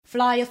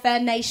Fly Fair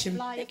Nation.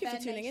 Thank you for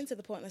tuning in to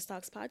the Pointless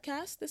Talks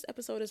podcast. This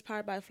episode is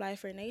powered by Fly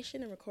Fair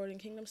Nation and Recording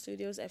Kingdom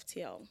Studios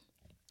FTL.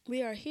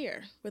 We are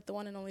here with the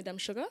one and only Dem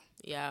Sugar.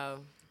 Yo.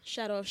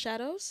 Shadow of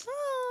Shadows.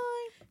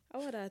 Hi. Oh,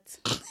 what that?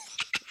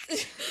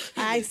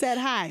 I said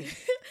hi.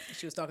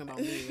 She was talking about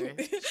me,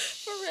 right?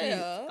 For real.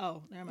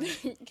 Oh, never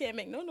mind. Can't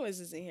make no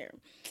noises in here.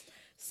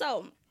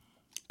 So,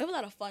 we have a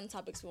lot of fun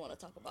topics we want to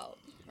talk about,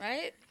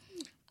 right?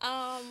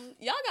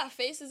 Y'all got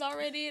faces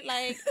already.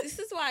 Like, this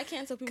is why I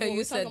can't tell people what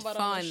Because we're you talking said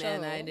about on fun the show.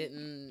 and I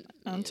didn't.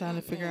 I'm trying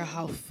to figure out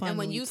how fun. And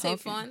when we you say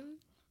talking. fun,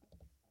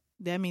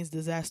 that means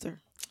disaster.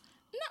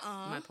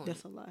 Nuh-uh. my point.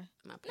 That's a lie.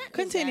 My point.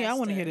 Continue. I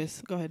want to Disaster. hear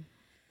this. Go ahead.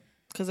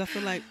 Because I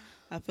feel like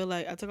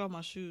I took off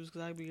my shoes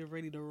because I'd be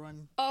ready to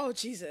run. Oh,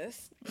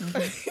 Jesus.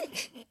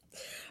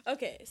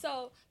 Okay,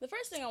 so the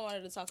first thing I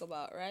wanted to talk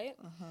about, right,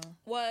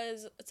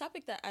 was a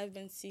topic that I've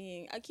been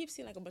seeing. I keep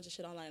seeing, like, a bunch of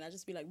shit online. I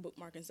just be, like,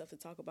 bookmarking stuff to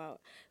talk about.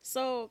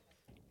 So,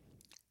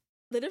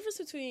 the difference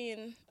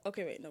between...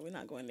 Okay, wait, no, we're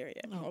not going there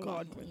yet. Oh,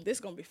 God. This is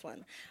going to be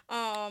fun.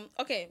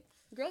 Okay,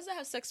 girls that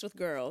have sex with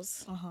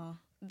girls Uh-huh.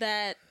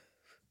 that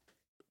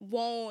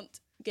won't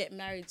get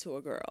married to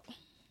a girl,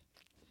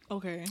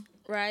 Okay.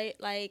 right?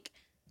 Like,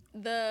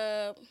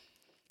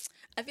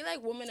 I feel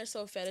like women are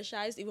so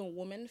fetishized, even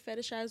women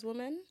fetishize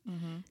women,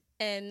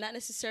 and not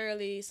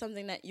necessarily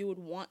something that you would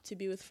want to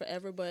be with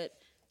forever, but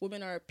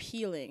women are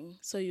appealing,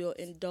 so you'll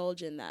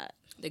indulge in that.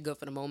 They're good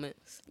for the moment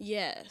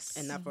Yes.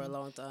 and not for a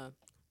long time.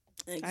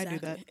 exactly. I do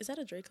that. Is that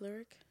a Drake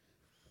lyric?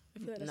 I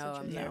feel like that's No, a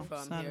I'm Drake here lyric. for.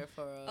 it's I'm not here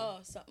for. Oh,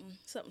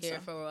 something. Here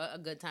for a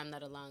good time,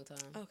 not a long time.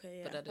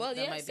 Okay, yeah. But Well,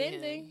 that yeah, might be same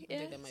him. thing. I Yeah,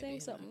 think that might same be him,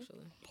 something.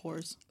 actually.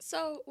 Pores.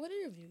 So, what are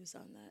your views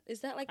on that?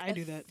 Is that like I a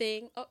do that.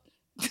 thing? Oh,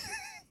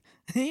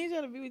 He ain't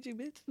trying to be with you,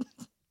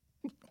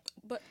 bitch.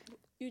 but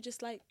you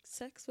just like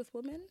sex with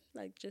women?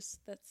 Like, just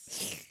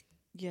that's...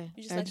 Yeah.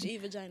 You just like to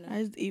eat vagina?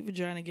 I just eat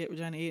vagina, get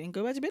vagina, eat, and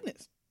go about your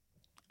business.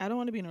 I don't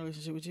want to be in a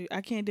relationship with you.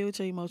 I can't deal with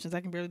your emotions. I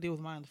can barely deal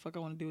with mine. The fuck I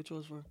want to deal with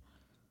yours for?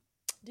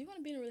 Do you want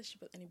to be in a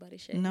relationship with anybody,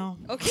 Shay? No.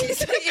 Okay,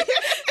 so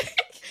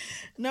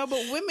No, but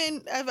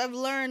women, I've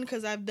learned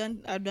because I've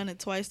done it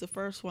twice. The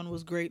first one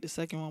was great. The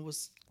second one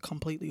was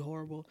completely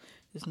horrible.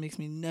 This makes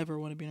me never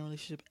want to be in a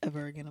relationship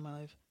ever again in my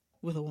life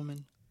with a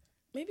woman.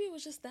 maybe it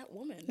was just that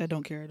woman. I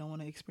don't care. I don't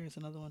want to experience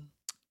another one.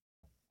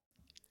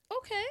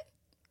 Okay.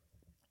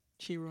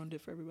 She ruined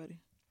it for everybody.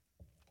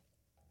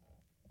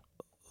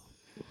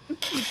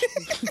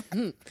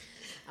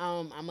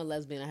 I'm a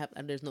lesbian.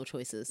 There's no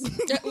choices.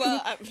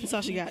 Well, That's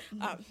all she got.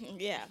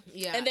 yeah.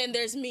 Yeah. And then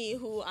there's me,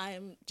 who I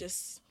am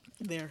just...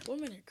 There.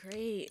 Women are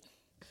great.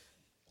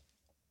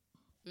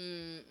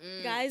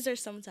 Mm-mm. Guys are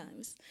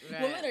sometimes.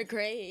 Right. Women are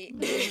great.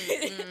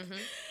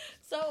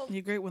 So,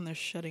 You're great when they're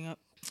shutting up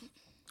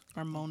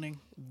or moaning.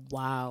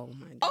 Wow.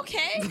 My God.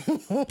 okay.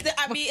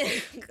 I mean...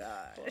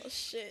 God. Oh,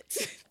 shit.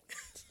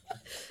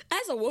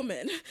 As a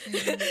woman...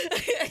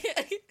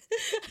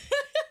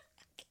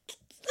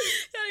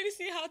 Y'all need to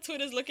see how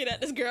Twitter's looking at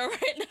this girl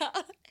right now.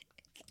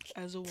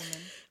 As a woman.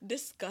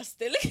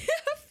 Disgusting. Look at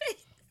her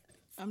face.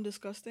 I'm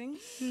disgusting.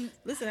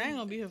 Listen, I ain't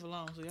going to be here for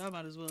long, so y'all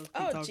might as well keep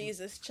Oh, talking.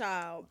 Jesus,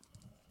 child.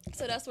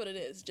 So that's what it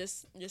is.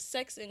 Just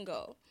sex and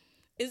go.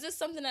 Is this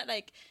something that,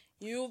 like,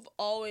 you've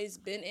always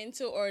been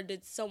into, or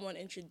did someone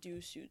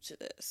introduce you to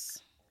this?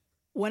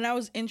 When I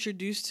was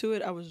introduced to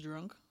it, I was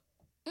drunk.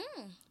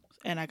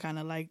 And I kind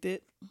of liked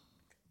it.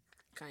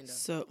 Kind of.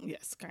 So,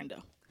 yes, kind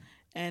of.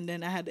 And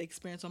then I had the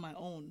experience on my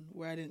own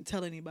where I didn't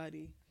tell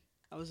anybody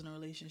I was in a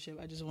relationship.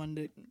 I just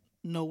wanted to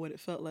know what it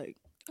felt like.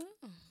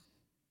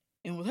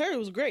 And with her, it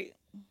was great.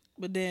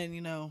 But then,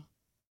 it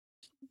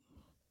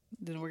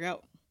didn't work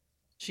out.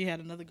 She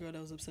had another girl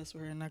that was obsessed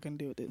with her and I couldn't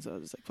deal with it. So I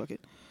was just like, fuck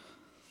it.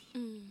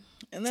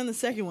 And then the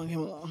second one came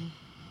along.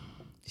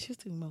 She was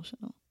too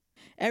emotional.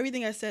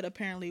 Everything I said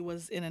apparently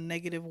was in a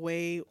negative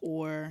way,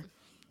 or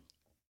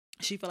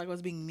she felt like I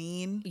was being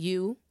mean.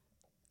 You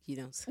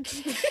don't.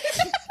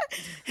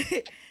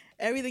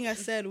 Everything I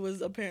said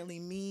was apparently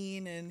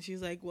mean, and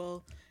she's like,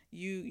 well,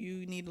 you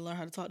need to learn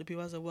how to talk to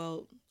people. I said,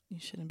 well, you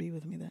shouldn't be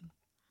with me then.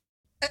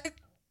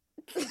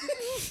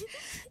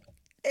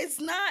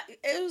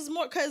 It was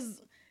more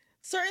because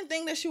certain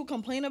thing that she would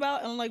complain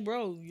about, and I'm like,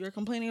 bro, you're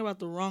complaining about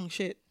the wrong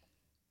shit.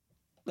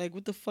 Like,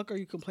 what the fuck are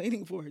you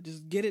complaining for?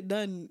 Just get it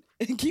done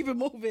and keep it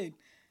moving.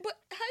 But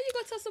how you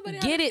gonna tell somebody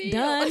how Get to it feel?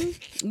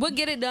 done. What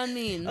get it done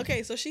mean?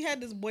 Okay, so she had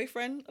this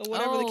boyfriend or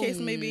whatever the case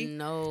may be.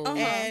 No.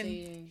 And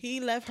he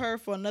left her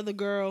for another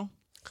girl,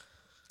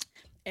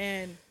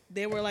 and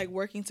they were like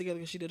working together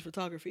because she did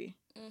photography,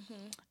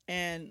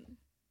 and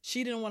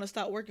she didn't want to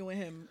stop working with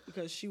him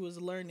because she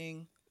was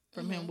learning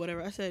from him,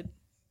 whatever. I said,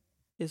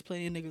 there's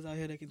plenty of niggas out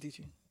here that can teach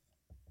you.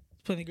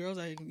 There's plenty of girls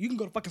out here. You can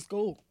go to fucking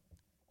school.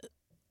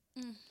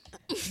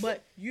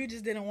 But you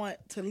just didn't want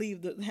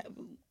to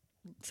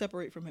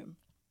separate from him.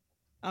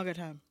 I don't got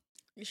time.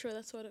 You sure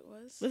that's what it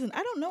was? Listen,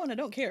 I don't know and I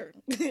don't care.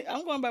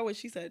 I'm going by what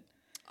she said.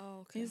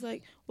 Oh, okay. He's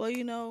like,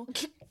 well,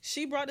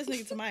 she brought this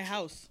nigga to my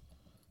house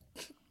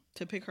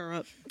to pick her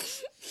up.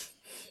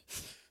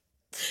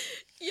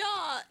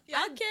 Y'all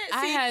can't see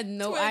I had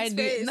no Twin's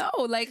idea. face. No,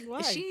 like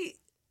Why? she.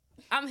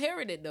 I'm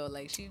hearing it though.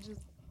 Like she just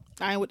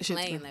I ain't with the shit.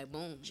 playing like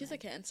boom. She's a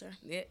Cancer.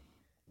 Yeah.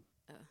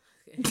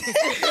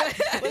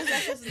 What is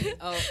that supposed to do?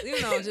 Oh,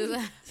 you know,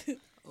 just.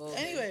 Oh,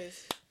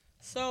 Anyways,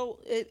 so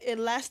it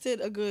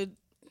lasted a good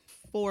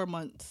 4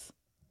 months.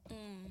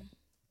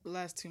 The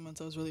last 2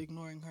 months, I was really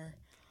ignoring her.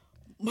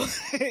 But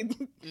it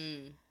was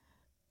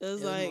it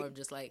was like, more of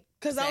just like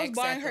because I was sex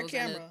buying at her those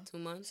end of camera. 2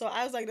 months. So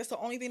I was like, that's the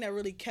only thing that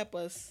really kept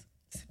us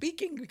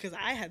speaking because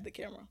I had the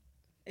camera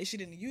and she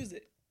didn't use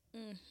it.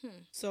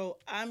 So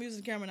I'm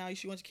using the camera now.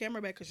 She wants your camera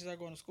back because she started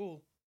going to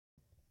school.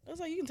 I was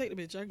like, you can take the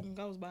bitch.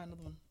 I was buying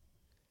another one.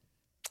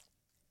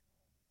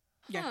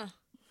 Yeah. Huh.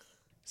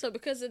 So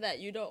because of that,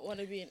 you don't want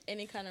to be in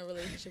any kind of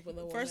relationship with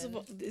a woman. First of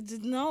all,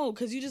 no,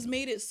 because you just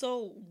made it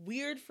so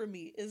weird for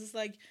me. It's just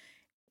like,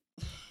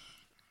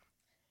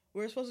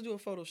 we're supposed to do a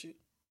photo shoot.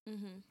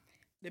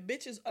 The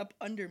bitch is up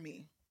under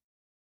me.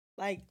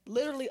 Like,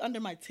 literally under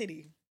my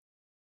titty.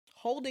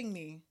 Holding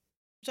me.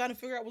 Trying to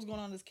figure out what's going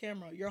on this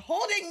camera. You're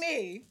holding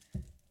me!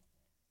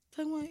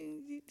 Talking about,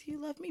 do you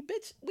love me?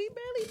 Bitch, we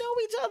barely know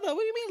each other.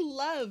 What do you mean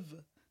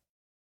love?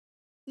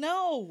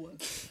 No.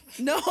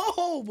 No.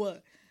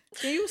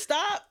 Can you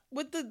stop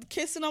with the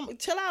kissing?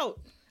 Chill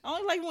out. I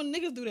don't like when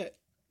niggas do that.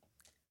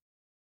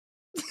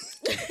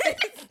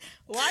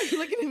 Why are you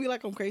looking at me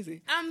like I'm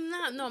crazy? I'm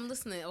not. No, I'm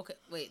listening. Okay,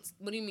 wait.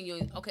 What do you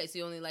mean? Okay, so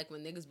you only like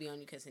when niggas be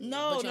on you kissing?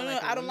 No.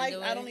 Like I don't like.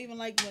 I don't even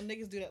like when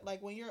niggas do that.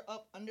 Like when you're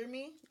up under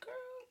me, girl.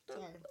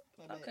 Sorry.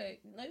 My bad. Okay.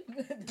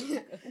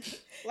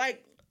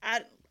 Like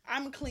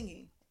I'm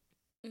clingy,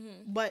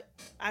 but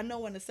I know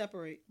when to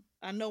separate.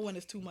 I know when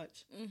it's too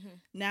much.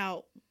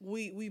 Now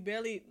we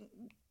barely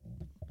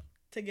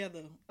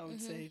together, I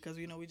would say, because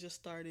we just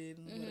started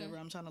and whatever.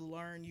 I'm trying to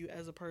learn you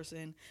as a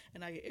person,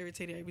 and I get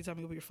irritated every time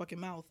you open your fucking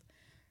mouth.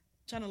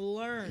 I'm trying to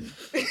learn,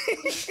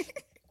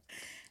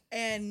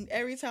 and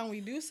every time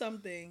we do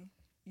something,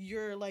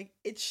 you're like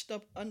itched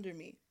up under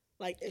me,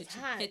 like it's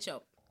hot. Hitch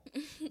up.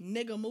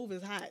 Nigga, move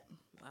is hot.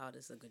 Wow,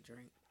 this is a good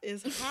drink.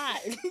 It's hot.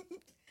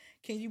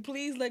 Can you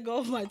please let go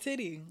of my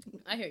titty?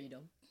 I hear you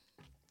though.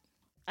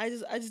 I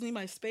just need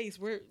my space.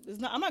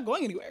 I'm not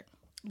going anywhere.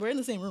 We're in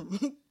the same room.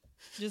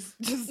 just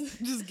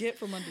get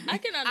from under me. I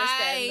can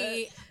understand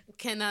I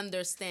can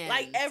understand.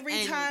 Like every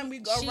And time we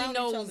go around she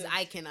knows each other.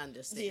 I can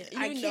understand.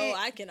 that.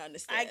 I can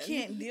understand. I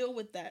can't deal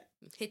with that.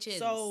 Hitches.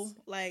 So,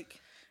 like,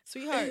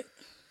 sweetheart,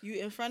 you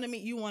in front of me,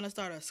 you want to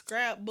start a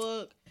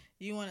scrapbook.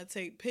 You want to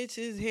take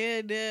pictures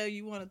here, there.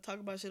 You want to talk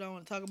about shit I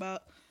want to talk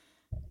about.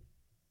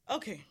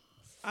 Okay.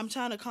 I'm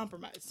trying to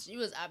compromise. She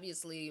was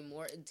obviously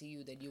more into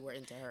you than you were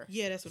into her.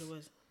 Yeah, that's what it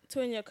was.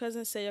 Twin, your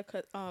cousin say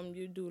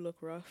you do look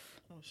rough.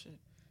 Oh, shit.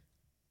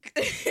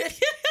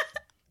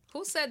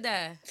 Who said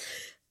that?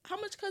 How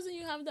much cousin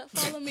you have that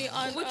follow me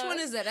on? Which one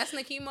is that? That's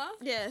Nakima?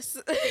 Yes.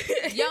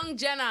 Young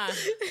Jenna.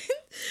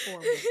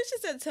 Horrible. She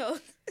said so.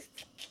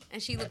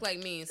 And she looked like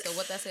me, so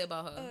what that say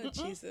about her? Oh,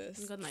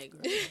 Jesus. Good night,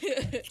 girl.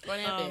 Go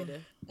down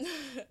there.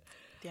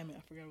 Damn it,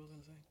 I forgot what I was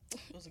going to say.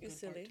 That was a good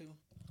silly. part, too.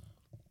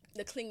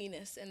 The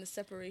clinginess and the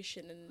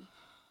separation and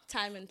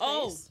time and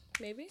place,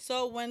 maybe?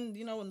 So when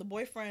the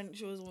boyfriend,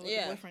 she wasn't with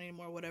the boyfriend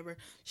anymore or whatever,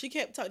 she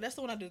kept talking. That's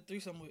the one I did a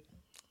threesome with.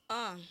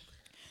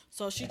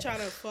 So she tried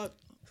to fuck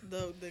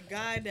the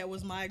guy that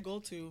was my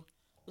go-to,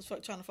 was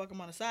trying to fuck him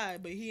on the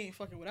side, but he ain't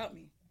fucking without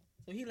me.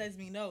 So he lets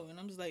me know, and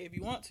I'm just like, if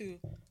you want to,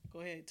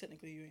 go ahead.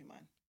 Technically, you ain't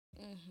mine.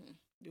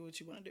 Do what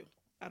you want to do.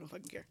 I don't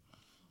fucking care.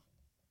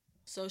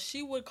 So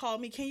she would call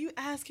me, can you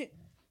ask him?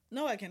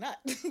 No, I cannot.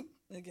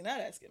 I cannot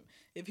ask him.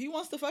 If he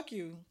wants to fuck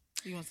you,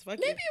 he wants to fuck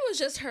you. Maybe it was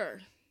just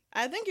her.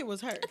 I think it was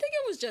her. I think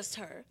it was just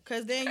her.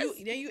 Cause then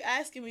you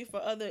asking me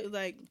for other,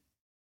 like,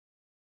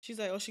 she's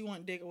like, oh, she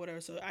want dick or whatever.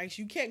 So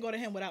you can't go to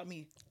him without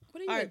me.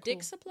 What are you, a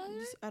dick supplier?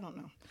 I don't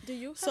know. Do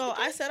you have So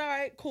I said, all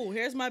right, cool.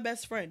 Here's my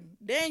best friend.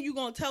 Then you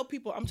gonna tell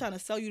people I'm trying to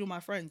sell you to my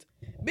friends.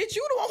 Bitch,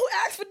 you the one who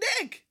asked for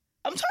dick.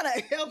 I'm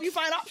trying to help you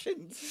find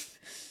options.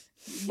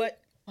 But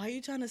why are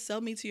you trying to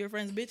sell me to your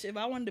friends? Bitch, if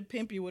I wanted to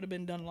pimp you, would have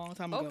been done a long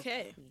time ago.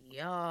 Okay.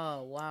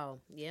 Yo, wow.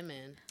 Yeah,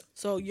 man.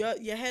 So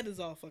your head is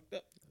all fucked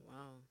up.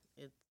 Wow.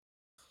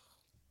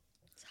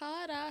 It's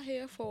hard out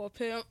here for a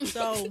pimp.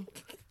 So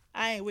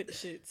I ain't with the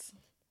shits.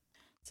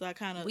 So I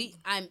kind of...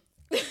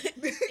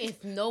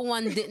 If no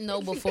one didn't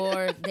know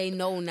before, they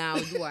know now.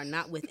 You are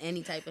not with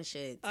any type of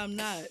shit. I'm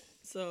not.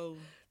 So...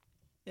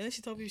 And then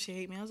she told me she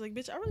hate me. I was like,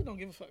 bitch, I really don't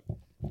give a fuck.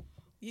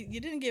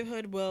 You didn't give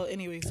her well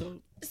anyway, so...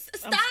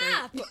 Stop!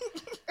 I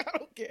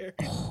don't care.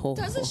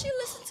 Doesn't she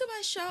listen to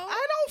my show?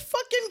 I don't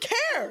fucking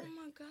care. Oh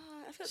my God.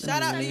 I feel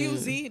Shout out to you,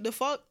 Z. The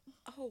fuck?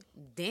 Oh.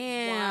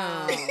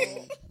 Damn.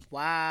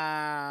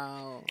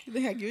 Wow. You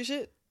think I give a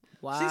shit?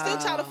 Wow. She still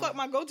trying to fuck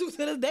my go-to to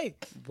this day.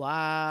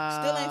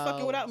 Wow. Still ain't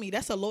fucking without me.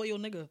 That's a loyal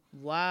nigga.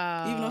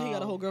 Wow. Even though he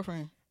got a whole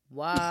girlfriend.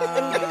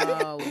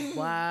 Wow.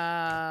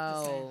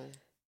 Wow.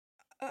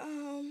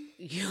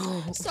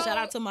 Yo. So, Shout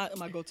out to my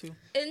go-to.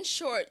 In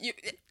short, you...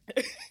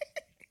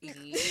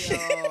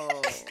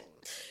 Yo.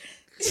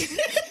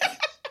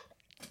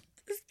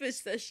 This bitch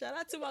said, shout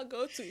out to my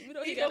go-to, even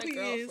though he got a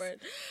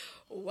girlfriend.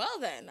 Well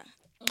then.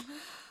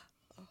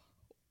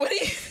 What do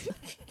you...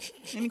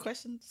 Any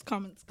questions,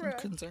 comments,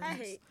 concerns? I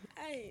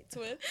hate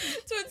Twin.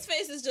 Twin's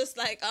face is just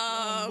like,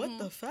 What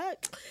the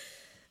fuck?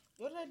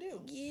 What did I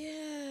do?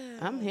 Yeah.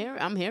 I'm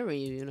hearing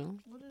you. You know.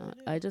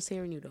 I just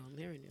hearing you though. I'm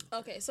hearing you.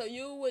 Okay, so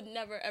you would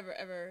never, ever,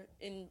 ever,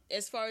 in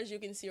as far as you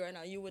can see right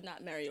now, you would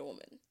not marry a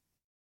woman.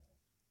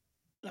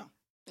 No.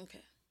 Okay.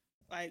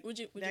 Like, Would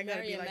you that gotta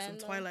marry be a like man, some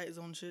though? Twilight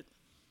Zone shit.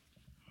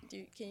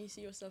 Can you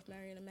see yourself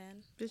marrying a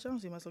man? Bitch, I don't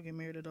see myself getting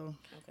married at all.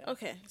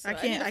 Okay. So I need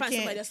can't- to I find can't-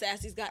 somebody else to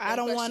ask these goddamn I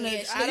don't want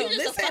questions. to. I don't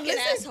You're just a fucking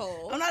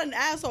asshole. I'm not an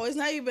asshole. It's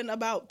not even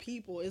about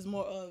people. It's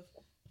more of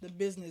the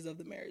business of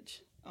the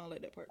marriage. I don't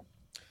like that part.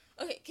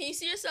 Okay, can you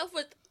see yourself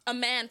with a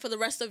man for the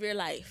rest of your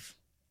life?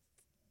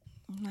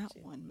 Not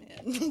one man.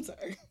 I'm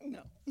sorry.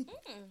 No.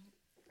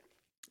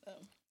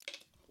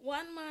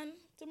 One man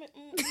to me?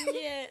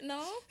 Yeah,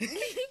 no.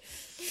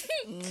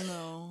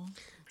 No.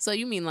 So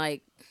you mean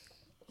like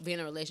be in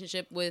a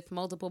relationship with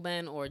multiple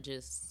men, or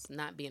just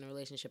not be in a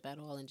relationship at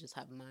all and just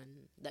have a man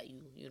that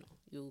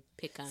you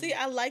pick on? See,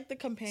 I like the switch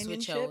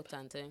companionship,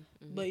 out thing.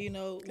 but you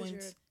know Because when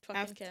you're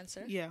fucking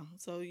Cancer. yeah,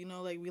 so you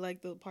know like we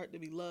like the part to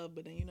be loved,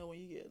 but then you know when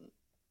you get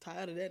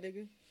tired of that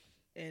nigga,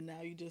 and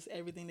now you just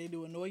everything they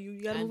do annoy you,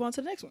 you gotta move on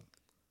to the next one.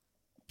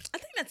 I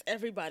think that's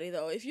everybody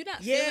though. If you're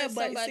not Yeah, feeling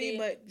but somebody,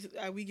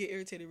 we get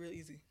irritated real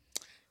easy.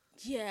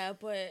 yeah,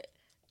 but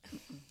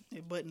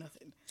But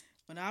nothing.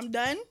 When I'm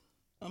done,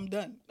 I'm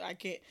done. I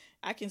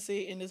can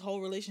sit in this whole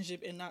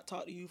relationship and not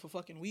talk to you for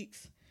fucking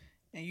weeks,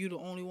 and you the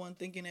only one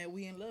thinking that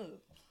we in love.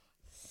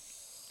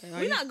 Like,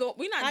 we're not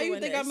How doing you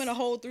think this. I'm in a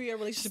whole 3-year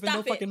relationship Stop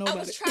and don't fucking know I about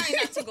was it? trying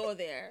not to go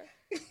there.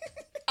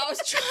 I was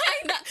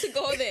trying not to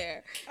go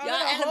there. I'm Y'all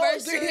in a whole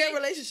anniversary. 3-year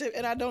relationship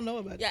and I don't know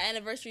about it. Your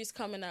anniversary's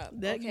coming up.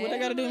 That- okay? what I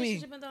gotta do with me?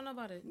 Relationship and don't know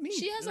about it. Me.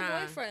 She has a Nah.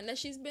 boyfriend that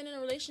she's been in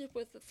a relationship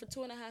with for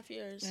 2.5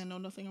 years. And know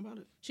nothing about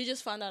it. She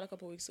just found out a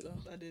couple weeks ago.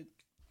 I did.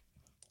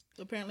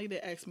 Apparently they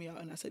asked me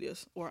out and I said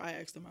yes, or I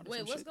asked them out. Or Wait,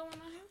 some what's shit. going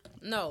on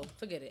here? No,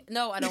 forget it.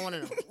 No, I don't want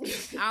to know.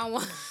 I don't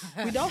want.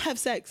 We don't have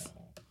sex.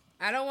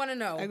 I don't want to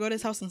know I go to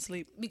his house and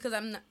sleep. because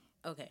I'm not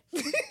okay.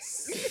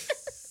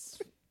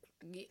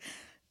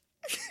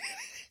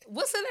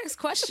 What's the next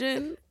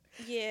question?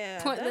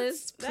 Yeah,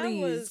 Pointless,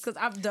 please, because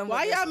I'm done.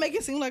 Why with y'all this. make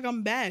it seem like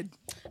I'm bad?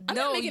 I'm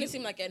No, not making you- it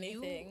seem like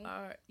anything.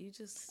 You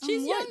just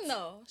She's what? young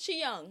though. She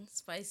young.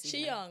 spicy. She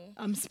man. young.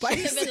 I'm She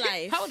spicy. living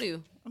life. How old are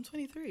you? I'm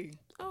 23.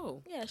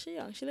 Oh, Yeah, she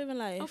young. She living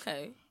life.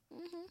 okay.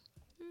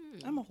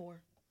 I'm a whore.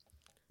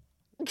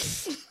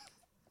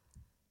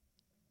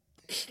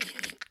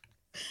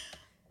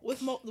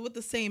 with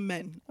the same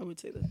men, I would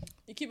say that.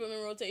 You keep them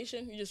in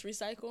rotation. You just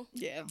recycle.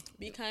 Yeah,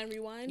 Be kind,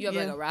 rewind. You have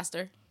Yeah. like a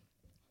roster.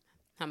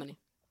 How many?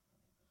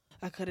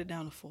 I cut it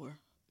down to 4.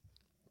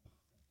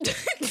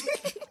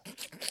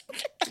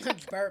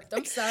 Burped.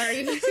 I'm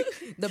sorry.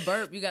 The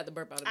burp. You got the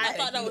burp out of I it.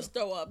 thought that was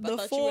throw up. I The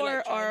thought 4 you were,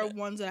 like, are trying to-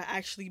 ones that I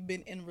actually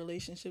been in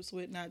relationships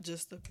with, not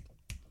just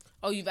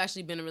Oh, you've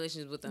actually been in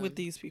relationships with them. with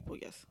these people.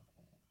 Yes.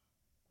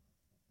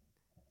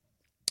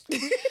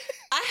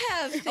 I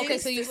have. Okay,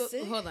 things so you to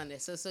say. hold on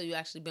this. So you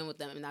actually been with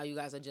them, and now you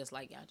guys are just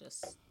like y'all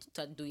just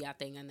do y'all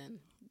thing, and then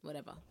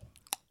whatever.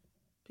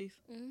 Peace.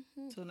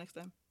 Till next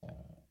time.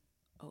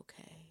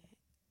 Okay.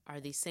 Are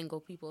these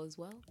single people as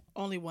well?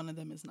 Only one of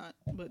them is not,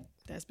 but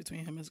that's between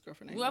him and his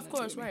girlfriend. Well, of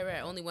course, right.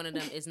 Only one of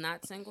them is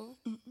not single.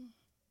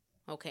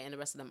 Okay, and the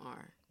rest of them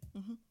are.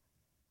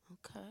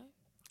 Okay.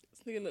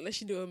 This nigga look like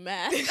she doing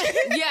math.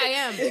 Yeah, I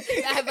am.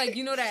 I have like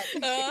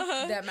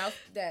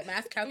that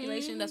math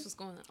calculation. That's what's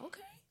going on.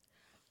 Okay.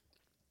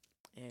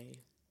 Hey.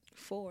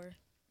 4.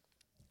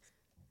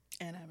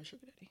 And I have a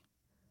sugar daddy.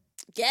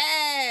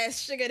 Yes,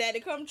 sugar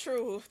daddy, come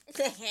true.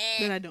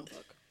 Then I don't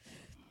fuck.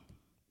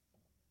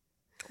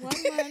 1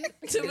 month.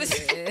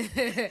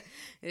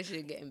 This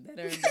shit getting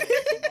better and better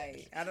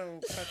tonight. I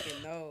don't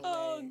fucking know.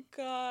 Oh like.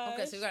 god.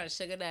 Okay, so you got a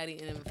sugar daddy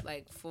and then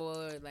like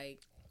 4 like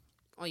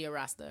on your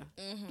roster.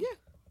 Yeah.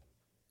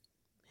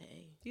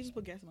 Hey. He just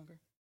put gas in my car.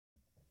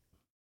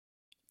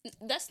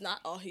 That's not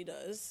all he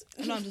does.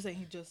 No, I'm just saying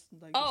he just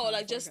like. Oh, time like before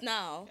I just got-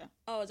 now. Yeah.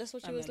 Oh, that's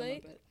what I you was met him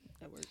like.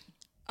 at work.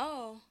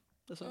 Oh,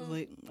 That's why I was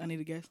late. I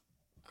needed gas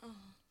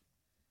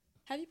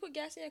have you put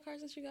gas in your car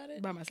since you got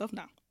it, by myself.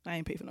 Now I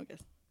ain't pay for no gas.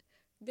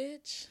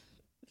 bitch?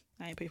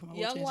 I ain't pay for my oil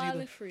Young, change wild, either.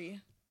 and free.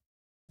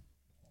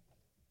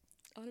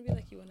 I want to be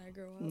like you when I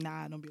grow up.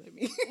 Nah, don't be like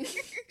me.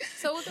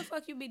 So what the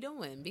fuck you be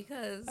doing?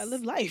 Because I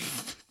live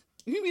life.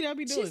 You mean I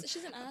be doing?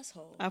 She's an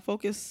asshole. I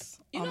focus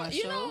You on know, my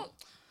you show. know.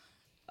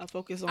 I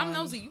focus on. I'm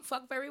nosy. You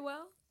fuck very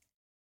well.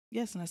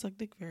 Yes, and I suck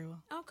dick very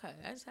well. Okay,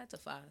 I just had to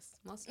fast.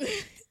 Most of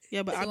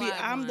Yeah, but So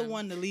I'm the one.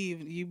 one to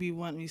leave. You be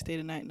wanting me to stay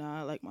the night.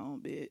 Nah, I like my own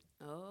bed.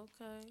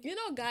 Okay. You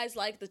know, guys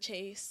like the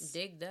chase.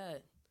 Dig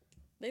that.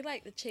 They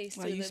like the chase.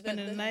 Like too. you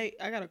spending the night.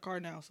 I got a car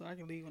now, so I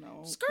can leave when I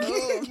want.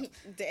 Oh,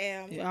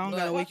 damn. Yeah, I don't But-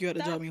 gotta wake you up to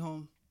Fucked drive up. me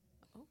home.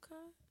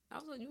 Okay. I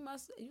was like,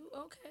 you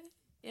okay.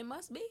 It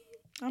must be.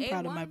 I'm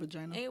proud of my A1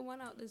 vagina.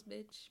 A1 out this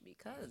bitch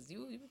because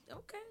you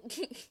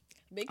okay.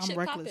 Big I'm shit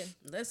reckless.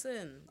 popping.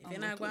 Listen, if I'm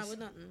you're not going reckless. with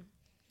nothing.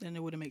 Then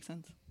it wouldn't make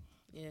sense.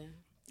 Yeah.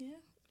 Yeah.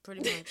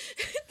 Pretty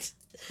much.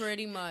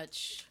 Pretty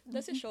much.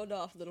 That's your shoulder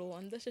off, little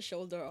one. That's your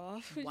shoulder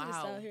off. We're just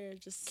Wow. out here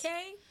just.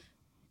 Okay.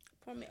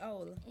 Probably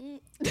old.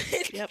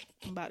 Yep,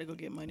 I'm about to go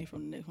get money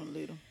from the next one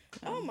later.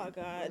 Oh my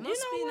God. You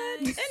Must know be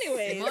what? nice.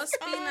 Anyways. Must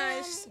be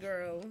nice,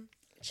 girl.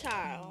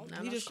 Child.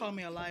 He just called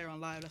me a liar on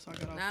live. That's why I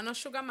got off. Nah, no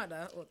sugar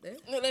mother out there.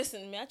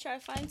 Listen, me, I try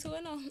to find two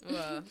and all.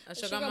 A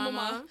sugar, Sugar mama.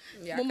 mama.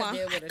 Yeah, Mama. I can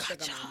deal with a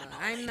sugar mama.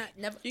 I'm not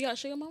never. You got a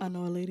sugar mama? I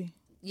know a lady.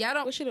 Y'all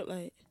don't. What she look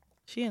like?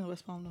 She in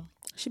West Palm though.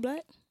 She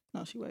black?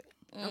 No, she white.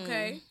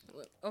 Okay.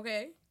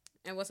 Okay.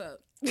 And what's up?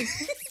 We'll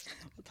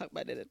talk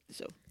about that at the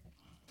show.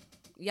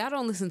 Y'all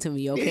don't listen to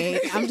me, okay?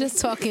 I'm just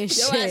talking Your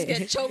ass shit.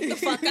 get choked the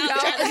fuck out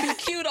trying to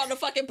be cute on the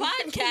fucking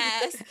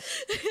podcast.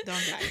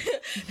 Don't die.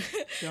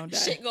 Don't die.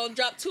 Shit gonna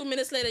drop 2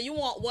 minutes later. You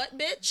want what,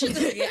 bitch?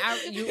 Yeah,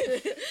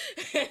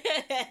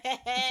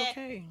 It's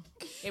okay.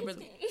 it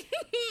really,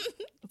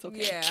 It's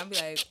okay. yeah, I'm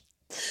like,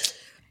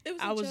 It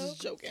was I a was joke.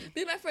 just joking.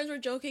 Me and my friends were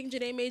joking.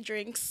 Janae made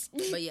drinks.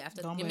 but yeah,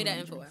 after Don't give me blame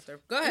that me, info Jimmy. after.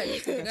 Go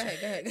ahead. Go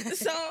ahead.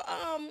 So,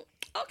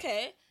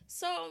 okay.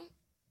 So,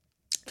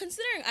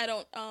 considering I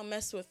don't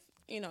mess with,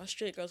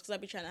 straight girls because I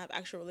be trying to have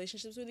actual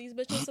relationships with these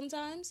bitches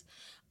sometimes.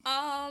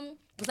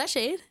 Was that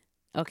shade?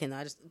 Okay, no,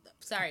 I just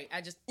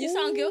You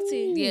sound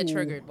guilty. yeah,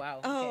 triggered. Wow.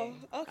 Oh,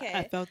 okay.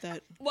 I felt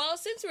that. Well,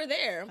 since we're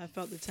there, I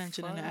felt the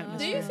tension in the do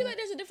atmosphere. you feel like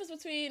there's a difference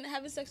between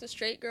having sex with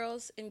straight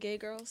girls and gay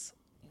girls?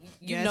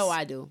 You Yes. know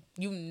I do.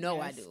 You know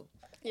I Yes. do.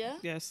 Yeah.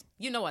 Yes.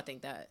 You know I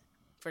think that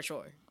for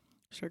sure.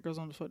 Straight girls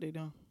on the fuck they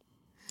doing.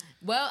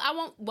 Well, I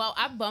won't. Well,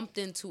 I bumped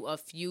into a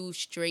few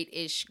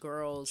straight-ish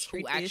girls who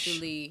Straight-ish?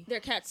 actually They're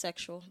cat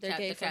sexual. They're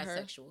gay for her.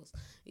 sexuals.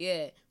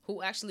 Yeah,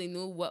 who actually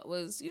knew what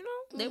was.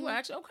 They were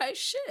actually okay.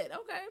 Shit.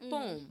 Okay.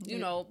 Boom.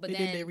 But They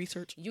then did their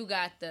research. you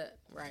got the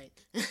right,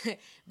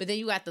 but then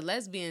you got the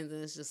lesbians,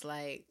 and it's just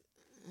like,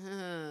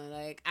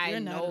 I You're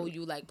not know a-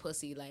 you like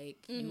pussy, like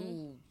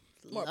you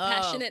More love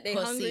passionate. They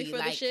pussy, hungry for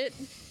the like, shit.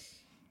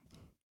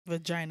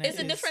 Vagina. It's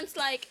a is difference.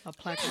 Like, A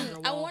plaque on your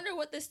I wall. wonder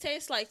what this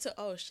tastes like. To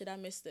shit, I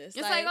missed this.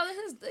 It's like, oh,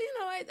 this is,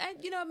 I've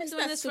been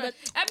doing not this too for, bad.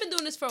 I've been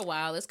doing this for a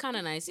while. It's kind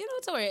of nice,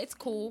 it's alright. It's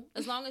cool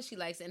as long as she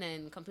likes it. And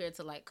then compared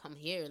to like, come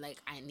here,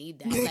 like I need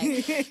that.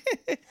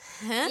 Like,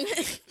 huh?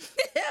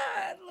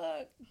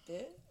 Look,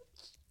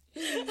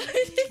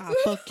 bitch. I'll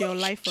fuck your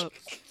life up.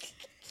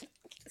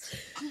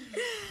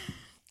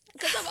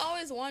 Because I've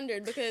always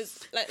wondered. Because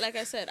like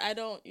I said, I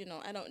don't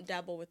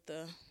dabble with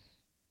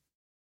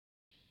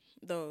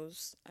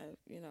those.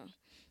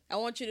 I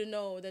want you to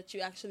know that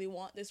you actually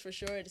want this for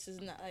sure. This is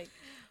not like.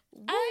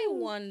 I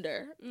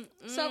wonder.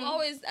 So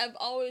I've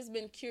always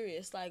been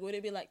curious. Like, would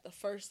it be like the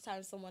first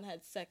time someone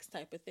had sex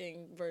type of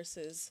thing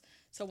versus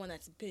someone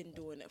that's been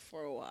doing it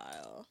for a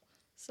while?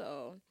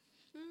 So,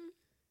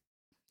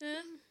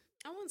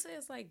 I wouldn't say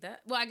it's like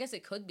that. Well, I guess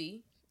it could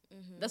be.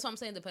 That's what I'm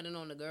saying, depending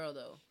on the girl,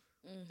 though.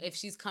 If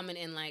she's coming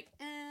in like,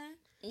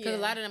 because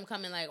a lot of them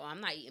come in like, oh,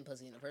 I'm not eating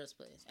pussy in the first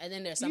place. And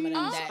then there's some of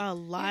them that. A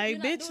lie, you're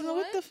not bitch. doing What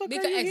what? the fuck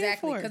Because, are you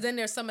exactly. here Because for? then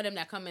there's some of them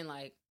that come in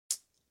like,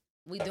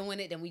 we doing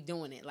it, then we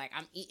doing it. Like,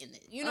 I'm eating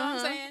it. You know what I'm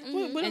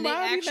saying? But And why they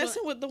are you actually-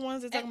 messing with the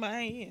ones that talking about I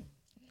ain't eating?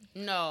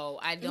 No,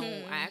 I don't.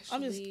 I actually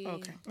I'm just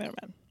okay. Never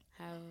mind.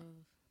 have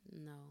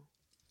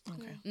no.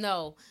 Okay.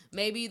 No,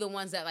 maybe the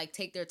ones that like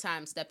take their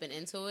time stepping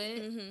into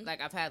it.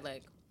 Like I've had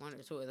like one or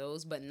two of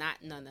those, but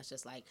not none that's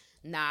just like,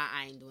 nah,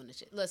 I ain't doing this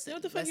shit. Listen,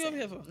 What the fuck you over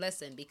here for?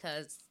 Listen,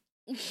 because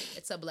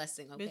it's a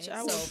blessing. Okay, Bitch,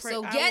 I will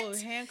so I get will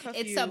handcuff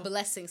it's you a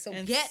blessing. So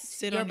and get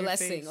sit your on your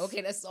blessing. face.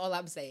 Okay, that's all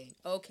I'm saying.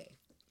 Okay,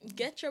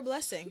 get your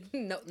blessing.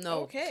 no.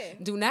 Okay.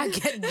 Do not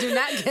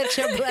get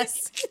your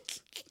blessing.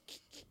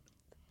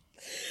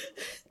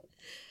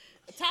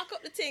 Talk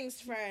up the things,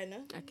 friend.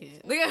 I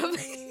can't. Look at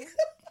me.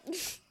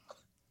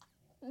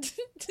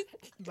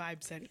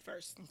 Vibe said it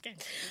first. Okay.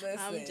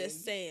 I'm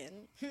just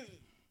saying.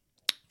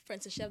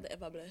 Francis Chef the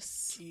ever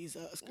bless.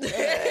 Jesus.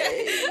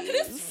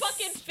 This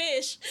fucking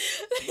fish.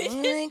 Oh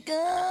my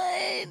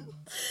god.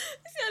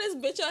 See how this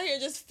bitch out here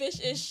just fish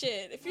is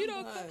shit. If you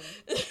don't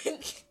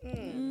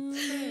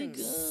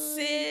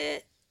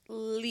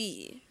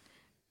silly.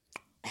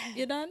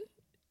 You done?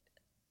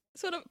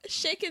 Sort of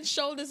shaking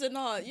shoulders and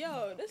all.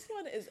 Yo, this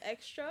one is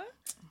extra.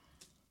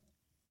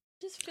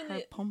 Just feel Her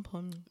it. pom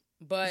pom.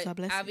 But It's a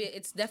blessing.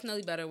 it's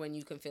definitely better when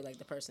you can feel like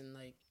the person,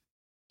 like,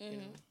 you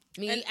know.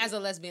 Me, And- as a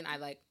lesbian, I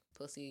like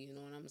pussy, you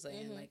know what I'm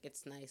saying? Like,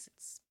 it's nice,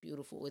 it's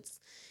beautiful, it's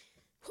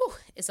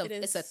a It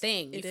it's a is.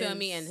 thing. You It feel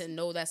me? is. And to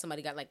know that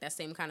somebody got like that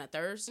same kind of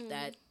thirst,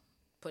 that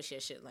push your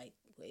shit like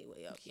way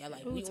up. Yeah,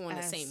 like we Who's on the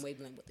ass? same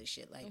wavelength with this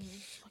shit. Like,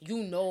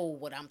 you know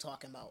what I'm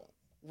talking about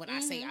when I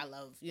say I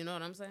love. You know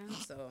what I'm saying?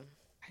 So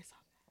I saw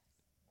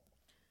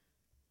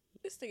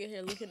This nigga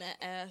here looking at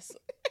ass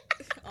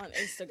on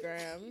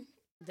Instagram.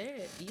 there,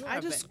 you I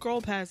are. just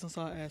scrolled past and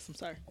saw ass. I'm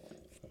sorry.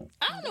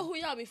 I don't know who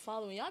y'all be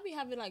following. Y'all be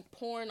having like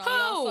porn on Who?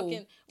 y'all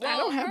fucking. I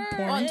don't have her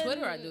porn. on and-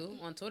 Twitter, I do.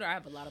 On Twitter, I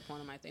have a lot of porn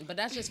on my thing, but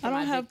that's just for I don't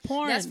my have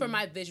porn. That's for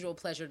my visual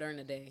pleasure during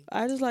the day.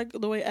 I just like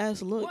the way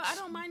ass looks. Well, I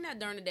don't mind that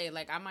during the day.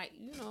 Like, I might,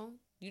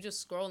 you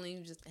just scroll and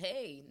you just,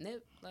 hey,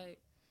 nip, like,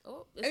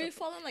 Oh, Are you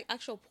following like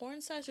actual porn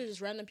sites or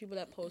just random people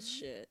that post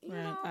shit? you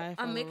Right, know, I a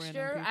follow mixture.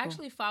 random I people.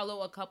 actually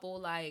follow a couple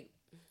like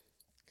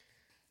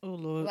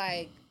Lord.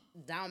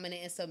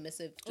 dominant and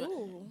submissive.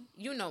 Ooh.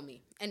 You know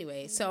me.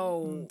 Anyway,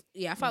 so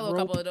yeah, I follow a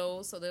Rope. couple of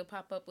those, so they'll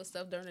pop up with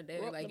stuff during the day.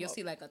 Rope Like them you'll up.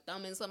 see like a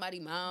thumb in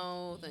somebody's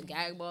mouth, a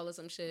gag ball or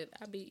some shit.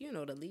 I be, you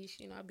know, the leash.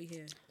 You know, I be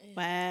here.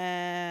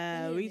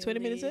 Wow. We 20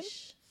 minutes in?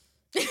 Leash.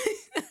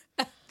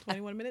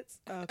 21 minutes?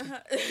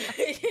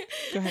 Okay.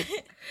 Go ahead.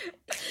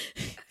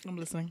 I'm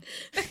listening.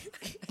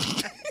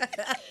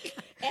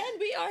 And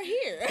we are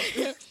here.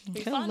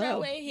 We found our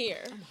Hello. way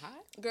here. I'm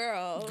hot,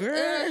 Girl.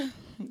 Girl.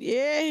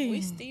 Yeah.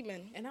 We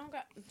steaming. and I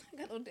got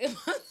no damn.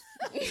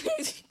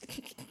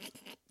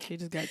 She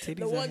just got titties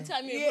The out one here.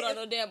 time you put on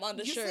no damn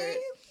undershirt.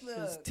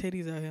 There's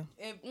titties out here.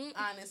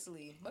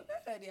 Honestly, but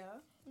good,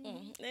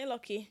 y'all. They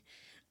lucky.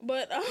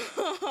 But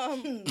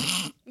I'm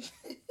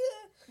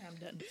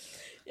done.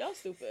 y'all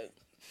stupid.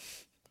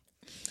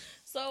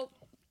 So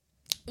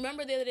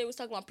remember the other day we was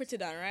talking about Pretty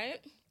Don, right?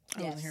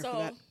 I wasn't here So for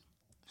that.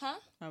 huh?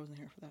 I wasn't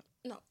here for that.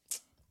 No.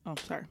 Oh,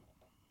 sorry.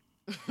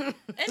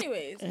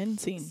 Anyways. End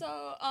scene. So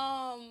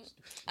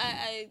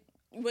I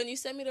when you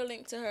sent me the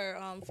link to her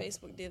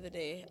Facebook the other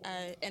day,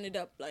 I ended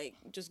up like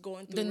just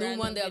going through The new random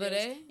one the other videos.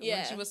 day, Yeah.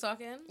 when she was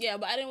talking. Yeah,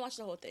 but I didn't watch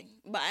the whole thing.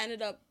 But I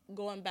ended up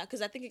going back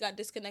because I think it got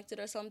disconnected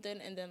or something,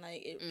 and then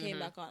like it came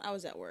back on. I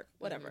was at work,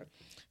 whatever.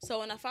 So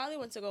when I finally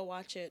went to go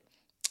watch it,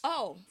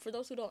 oh, for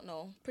those who don't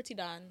know, Pretty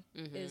Don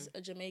is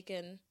a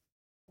Jamaican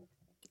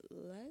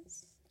lesbian.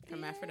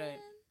 Hermaphrodite.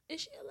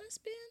 Is she a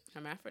lesbian?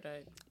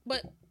 Hermaphrodite.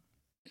 But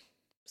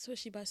so is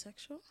she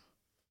bisexual?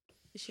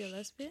 Is she a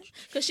lesbian?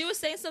 Because she was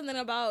saying something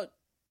about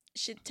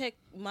she take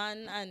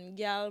man and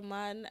gal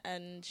man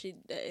and she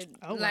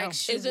Oh, wow. Like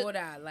she Is it-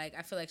 woulda. Like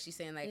I feel like she's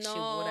saying like she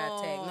woulda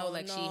take. No,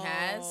 like she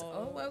has.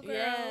 Oh well, girl.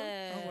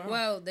 Yeah. Oh, wow.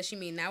 Well, does she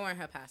mean now or in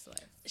her past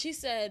life? She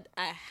said,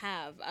 I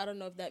have. I don't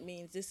know if that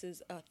means this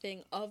is a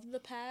thing of the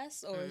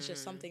past or it's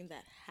just something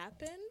that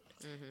happened.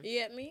 You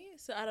get me?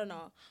 So I don't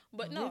know.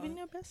 But no. Living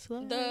your best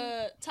life.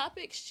 The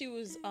topic she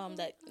was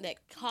that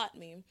caught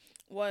me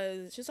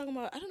was she was talking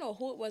about I don't know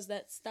who it was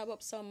that stabbed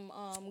up some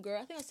girl.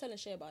 I think I was telling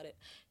Shay about it.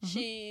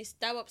 She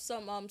stabbed up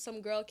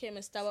some girl came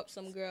and stabbed up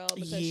some girl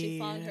because she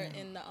found her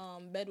Yeah. in the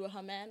bed with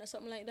her man or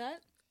something like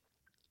that.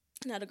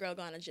 Now the girl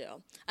gone to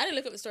jail. I didn't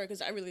look up the story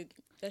because I really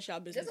that's y'all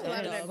business. There's a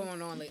lot of that dumb.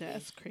 going on lately.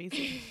 That's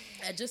crazy.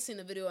 I just seen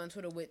a video on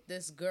Twitter with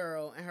this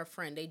girl and her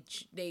friend.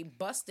 They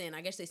bust in.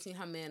 I guess they seen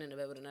her man in the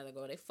bed with another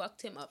girl. They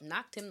fucked him up,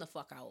 knocked him the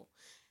fuck out,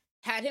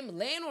 had him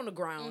laying on the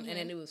ground, and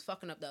then it was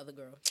fucking up the other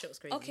girl. Shit was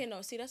crazy. Okay,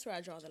 no, see that's where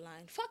I draw the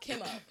line. Fuck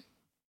him up.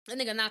 That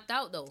nigga knocked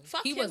out though.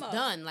 Fuck he him was up.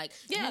 done. Like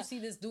Yeah. you see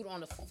this dude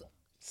on the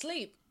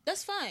sleep.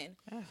 That's fine.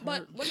 That But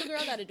hurt. what the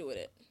girl got to do with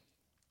it?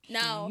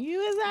 Now, You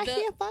was out the-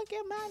 here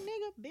fucking my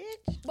nigga,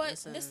 bitch. but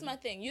Listen. this is my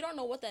thing. You don't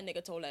know what that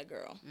nigga told that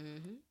girl.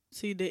 Mm-hmm.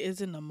 See, there is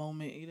in the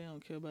moment. You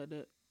don't care about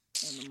that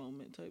in the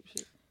moment type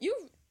shit.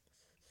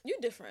 You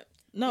different.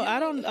 No, You- I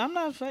don't. I'm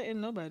not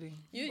fighting nobody.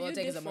 You Well, you it takes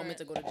a different. moment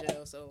to go to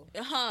jail. So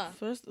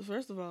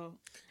First of all,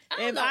 I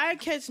don't if know. I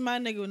catch my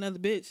nigga with another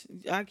bitch,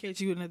 I catch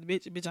you with another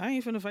bitch. Bitch, I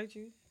ain't finna fight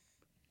you.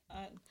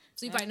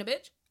 so you fighting a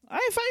bitch? I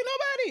ain't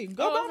fighting nobody.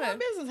 Go Oh, about my okay.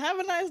 business. Have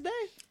a nice day.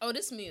 Oh,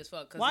 this me as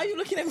fuck. 'Cause Why you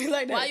looking at me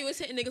like that? Why you was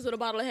hitting niggas with a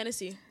bottle of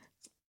Hennessy?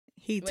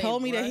 He Wait,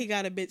 told me that what? he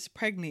got a bitch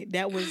pregnant.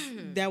 That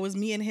was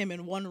me and him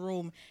in one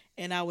room,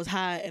 and I was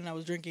high and I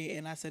was drinking,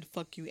 and I said,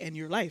 "Fuck you and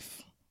your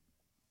life."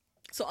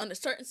 So under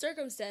certain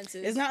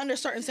circumstances, It's not under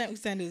certain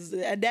circumstances.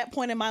 At that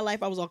point in my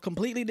life, I was a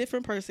completely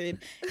different person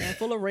and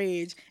full of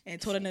rage, and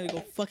told that nigga to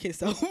go fuck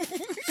himself,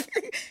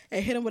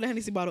 and hit him with a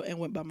Hennessy bottle and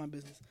went about my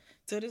business.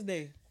 To this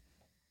day,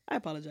 I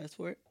apologize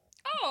for it.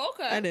 Oh,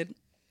 okay. I did,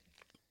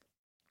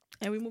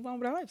 and we move on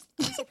with our lives.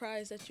 I'm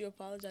surprised that you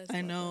apologized. I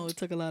about know that. it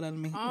took a lot out of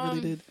me. It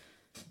really did.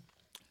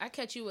 I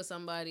catch you with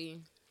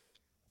somebody.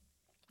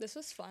 This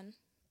was fun.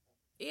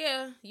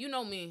 Yeah, you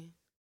know me.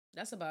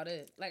 That's about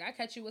it. Like I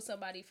catch you with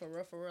somebody for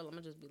real. I'm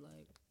gonna just be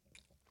like,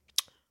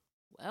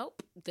 well,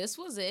 this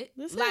was it.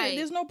 This like, it.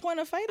 There's no point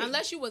of fighting.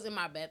 unless you was in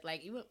my bed,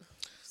 like you.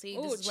 See,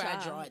 Ooh, this is where I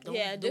child. draw it. Don't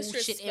Yeah, do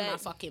shit in my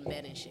disrespect. fucking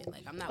bed and shit.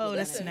 Like I'm not. Oh, with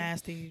that's that.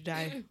 nasty. You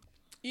die.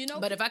 You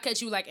know, But if I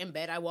catch you like in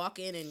bed, I walk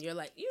in and you're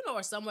like, you know,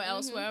 or somewhere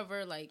else,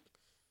 wherever, like,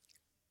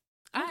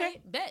 Okay. I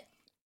bet.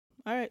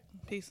 All right.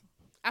 Peace.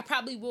 I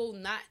probably will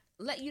not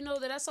let you know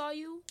that I saw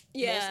you.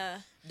 yeah,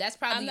 That's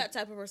probably. I'm that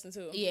type of person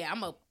too. Yeah, I'm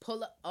gonna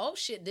pull up. Oh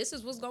shit, this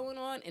is what's going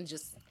on, and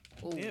just.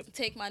 Ooh, Yep.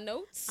 Take my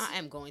notes. I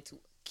am going to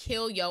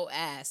kill your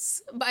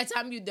ass. By the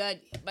time you done,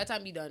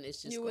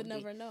 it's just. You would gonna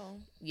be- never know.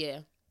 Yeah.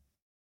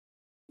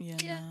 Yeah.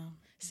 Yeah. No.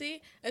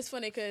 See, it's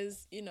funny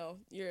because you know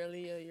you're a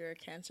Leo, you're a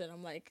Cancer, and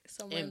I'm like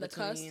somewhere in, In the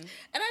cusp. between. And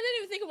I didn't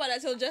even think about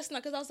that till just now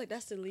because I was like,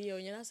 that's the Leo,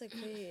 and I was like,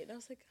 wait, and I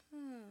was like,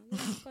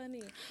 that's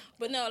funny.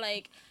 But no,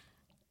 like,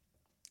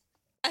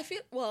 I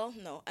feel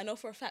no, I know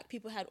for a fact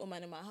people had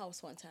woman in my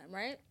house one time,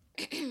 right?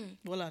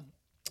 Voila.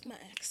 My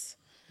ex.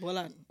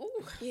 Voila.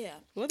 Ooh, yeah.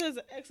 What does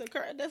an ex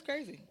occur? That's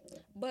crazy.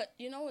 But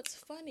you know what's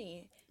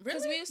funny?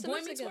 Really? we used to Boy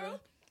live Meets together. World?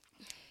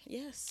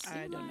 Yes.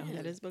 I don't know who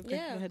that is, but okay,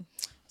 Yeah. go ahead.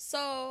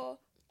 So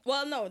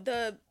Well, no,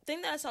 the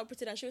thing that I saw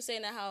Pretty, she was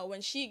saying that how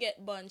when she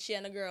get bunned, she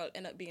and the girl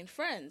end up being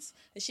friends.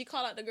 And she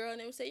call out the girl and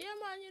they would say, yeah,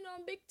 man,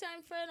 I'm a big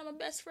time friend. I'm a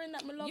best friend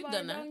that my love. You've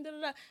done that. Da,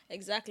 da, da.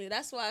 Exactly.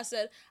 That's why I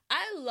said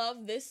I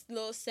love this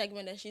little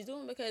segment that she's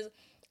doing because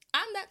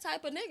I'm that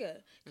type of nigga.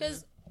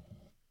 Because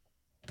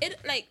it,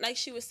 like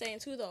she was saying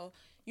too, though,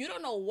 you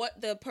don't know what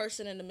the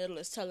person in the middle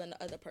is telling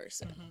the other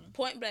person.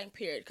 Point blank,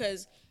 period.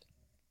 Because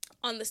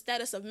on the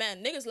status of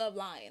men, niggas love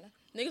lying.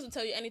 Niggas will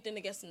tell you anything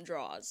to get some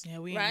draws. Yeah,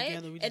 we ain't right?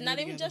 together. We just and not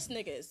be even together. just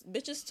niggas,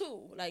 bitches too.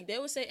 Like they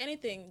would say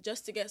anything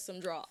just to get some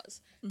draws,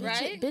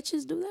 right?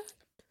 Bitches do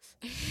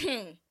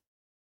that?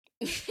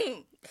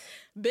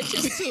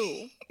 Bitches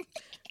too,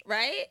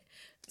 right?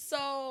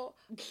 So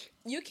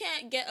you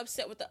can't get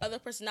upset with the other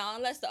person now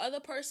unless the other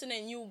person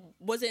and you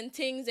was in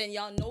things and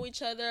y'all know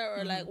each other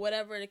or like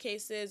whatever the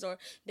case is, or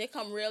they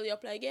come really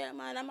up like, yeah,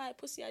 man, I might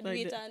pussy, I do Like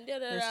it that- and da da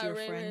that's da, your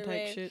ray, friend ray, type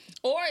ray. shit.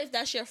 Or if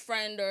that's your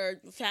friend or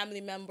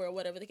family member or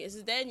whatever the case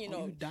is, then you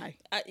know, You die.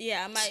 I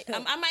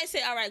might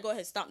say, all right, go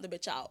ahead, stomp the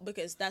bitch out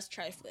because that's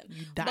trifling.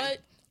 You die. But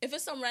if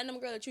it's some random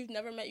girl that you've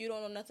never met, you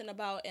don't know nothing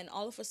about, and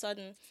all of a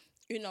sudden,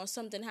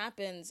 something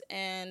happens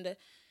and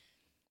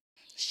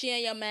she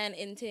and your man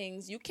in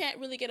things, you can't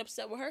really get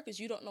upset with her because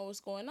you don't know what's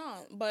going on.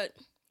 But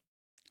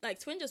like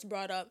Twin just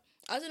brought up,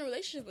 I was in a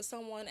relationship with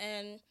someone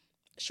and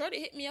Shorty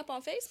hit me up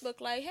on Facebook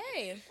like,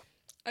 hey,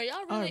 are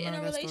y'all really in a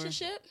remember that story.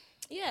 relationship?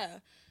 Yeah.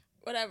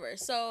 Whatever.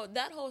 So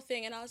that whole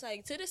thing, and I was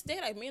like, to this day,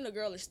 like me and the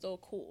girl is still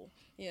cool.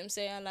 You know what I'm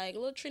saying? Like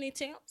little Trini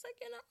thing. I was like,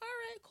 all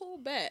right, cool,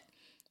 bet.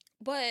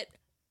 But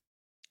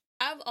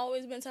I've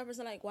always been the type of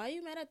person like, why are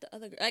you mad at the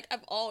other girl? Like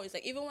I've always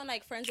like, even when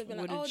like friends have been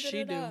What like, did oh, she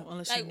do? da-da-da.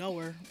 Unless like, you know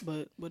her,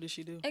 but what did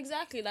she do?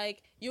 Exactly.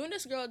 Like you and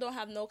this girl don't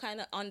have no kind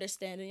of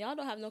understanding. Y'all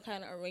don't have no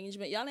kind of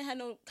arrangement. Y'all ain't had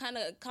no kind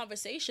of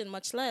conversation,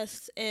 much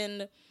less.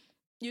 And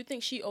you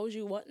think she owes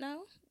you what now?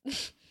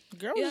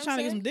 Girl You know was just what trying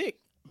to I'm get some dick.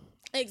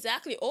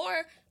 Exactly.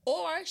 Or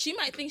she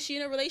might think she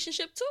in a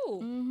relationship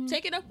too.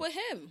 Take it up with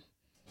him.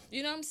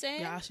 You know what I'm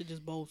saying? Yeah, I should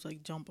just both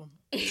like jump them.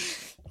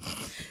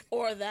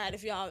 Or that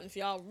if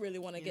y'all really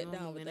want to get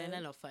down with that. that.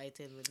 Ain't no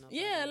fighting with nobody.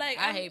 Yeah, like,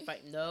 I I'm- hate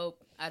fighting.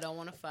 Nope, I don't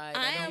want to fight. I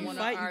I don't am- want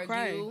to Fight, you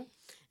cry. argue.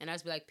 And I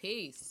just be like,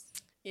 peace.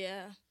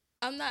 Yeah.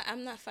 I'm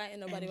not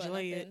fighting nobody about Enjoy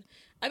nothing. it.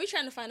 I be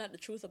trying to find out the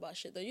truth about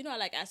shit though. You know I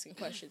like asking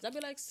questions. I be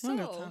like, I so don't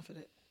got time for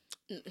that.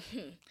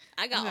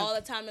 I got I got- all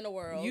the time in the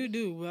world. You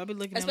do. But I be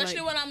looking Especially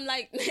at when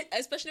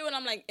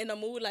I'm like in a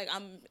mood, like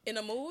I'm in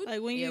a mood.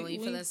 like when Yeah, you when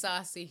you feeling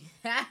saucy.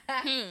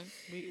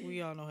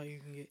 we all know how you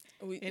can get.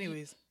 We-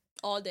 Anyways,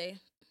 all day.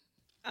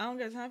 I don't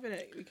got time for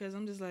that because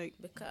I'm just like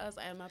Because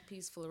I am a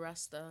peaceful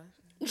Rasta.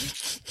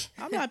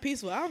 I'm not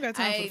peaceful. I don't got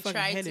time for I the fucking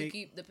try to headache.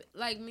 keep the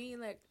like me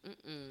like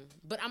mm-mm.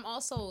 But I'm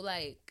also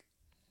like,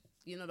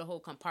 the whole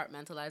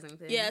compartmentalizing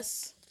thing.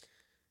 Yes.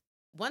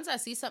 Once I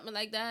see something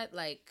like that,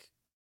 like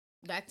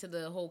back to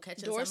the whole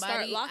catching Doors start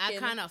somebody, I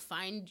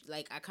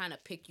locking. kind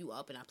of pick you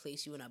up and I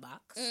place you in a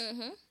box.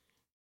 Mm-hmm.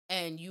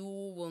 And you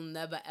will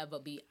never ever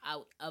be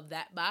out of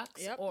that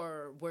box Yep.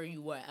 or where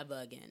you were ever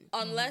again.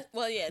 Unless,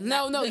 well, yeah.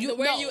 No, no, you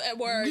where no. you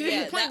were.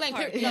 Yeah, Point that blank,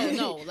 part. period.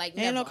 No, like Ain't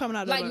never. no coming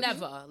out that like box.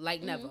 never,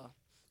 like never.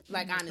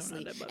 Like coming honestly,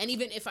 out that box. and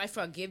even if I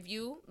forgive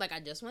you, like I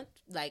just went,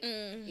 like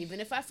even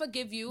if I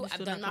forgive you, I've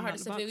still done not my coming out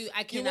hardest the to forgive you. box. I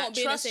You cannot won't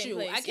be in the trust same you.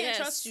 place, I can't yes.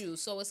 trust you.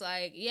 So it's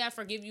like, yeah, I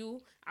forgive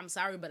you. I'm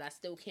sorry, but I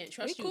still can't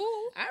trust We you.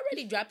 cool. I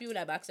already dropped you in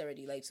that box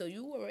already. Like, so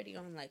you already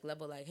on like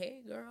level, like,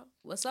 hey girl,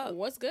 what's up?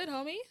 What's good,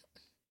 homie?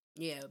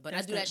 Yeah, but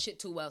That's I do that the- shit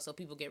too well, so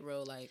people get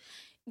real like.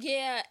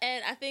 Yeah,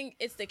 and I think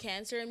it's the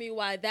Cancer in me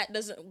why that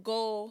doesn't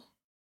go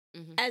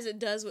Mhm. as it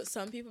does with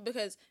some people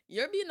because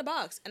you're being the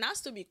box and I'll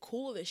still be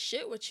cool as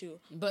shit with you.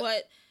 But-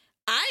 But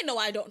I know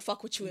I don't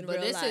fuck with you in But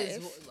real this life.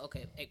 is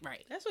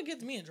right. That's what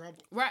gets me in trouble.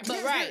 Right,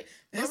 but right,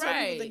 That's but why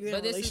people right. think they're But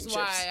in this is relationships.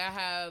 why I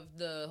have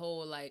the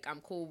whole like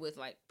I'm cool with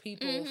like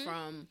people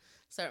from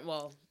certain.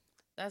 Well,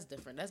 that's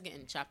different. That's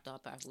getting chopped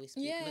up after we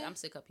speak. Yeah. But I'm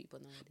sick of people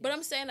nowadays. But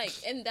I'm saying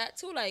like in that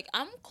too, like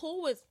I'm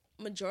cool with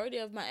majority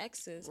of my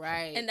exes.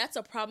 right, And that's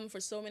a problem for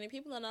so many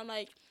people. And I'm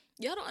like,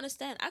 y'all don't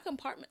understand. I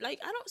compartment like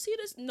I don't see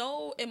this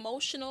no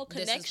emotional This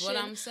is connection. what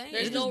I'm saying.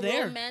 There's It's no just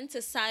there.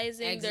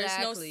 romanticizing. There's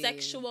no Exactly.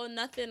 sexual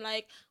nothing.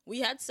 Like we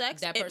had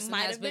sex. that It person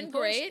might has have been pushed.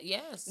 great.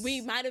 Yes,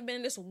 We might have been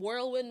in this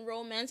whirlwind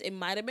romance. It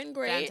might have been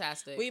great.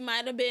 Fantastic. We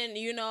might have been,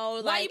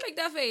 Why like you make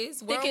that face?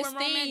 thick Whirlwind as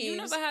romance. You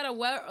thieves. never had a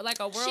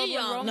whirlwind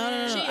young.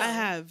 romance. No. She I young.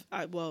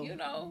 have. One You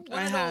know, one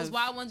I of those have.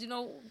 wild ones. You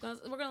know,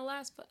 we're gonna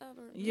last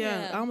forever.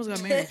 Yeah, Yeah. I almost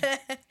got married.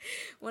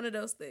 One of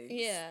those things.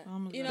 yeah,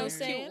 Almost you got know what I'm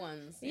married. saying? Cute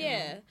ones.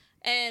 Yeah.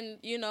 And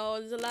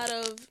there's a lot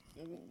of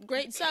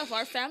great stuff.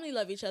 Our family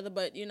love each other,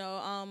 but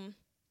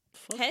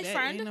Fuck Hey, that.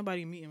 friend. Ain't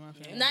nobody meeting my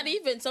family. not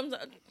even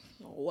sometimes.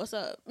 What's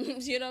up?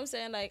 You know what I'm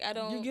saying? Like I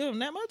don't. You give them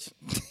that much?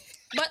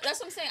 But that's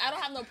what I'm saying. I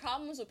don't have no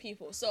problems with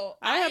people. So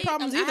I don't have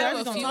problems am- either. I I have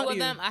just a don't few talk to of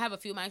you. them. I have a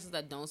few exes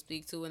that don't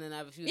speak to, and then I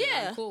have a few that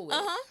Yeah. I'm cool with,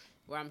 Uh-huh.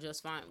 where I'm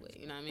just fine with.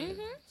 You know what I mean?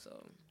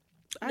 So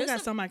I There's got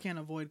some- some I can't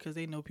avoid because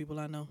they know people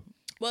I know,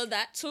 Well,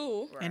 that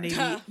too. and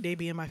they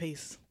be in my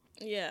face.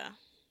 Yeah.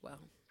 well,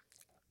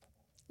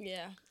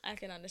 Yeah. I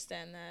can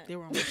understand that. They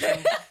were on my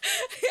show.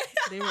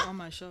 They were on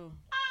my show.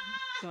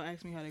 Don't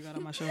ask me how they got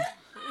on my show.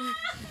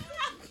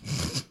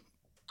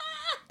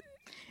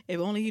 If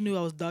only he knew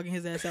I was dogging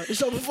his ass out the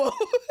show before.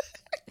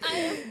 I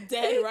am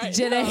dead right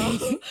Janae. now.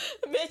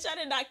 Bitch, I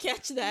did not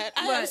catch that.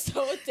 I am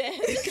so dead.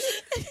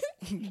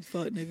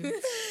 Fuck, nigga.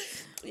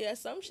 Yeah,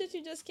 some shit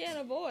you just can't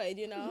avoid,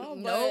 you know?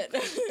 Nope.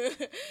 But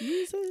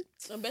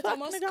better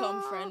must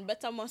come, friend.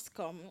 Better must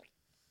come.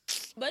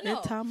 But no.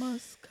 Better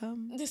must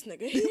come. This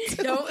nigga.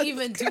 Don't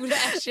even do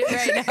that shit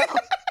right now.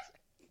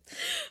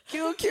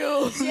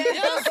 Kill. Yeah,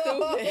 you're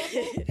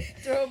stupid.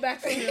 Throw it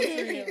back for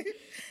real.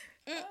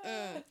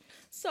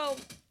 So,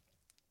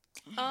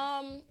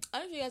 I don't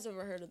know if you guys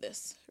ever heard of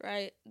this,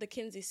 right? The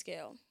Kinsey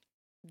scale.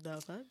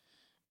 The fuck?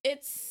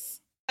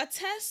 It's a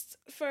test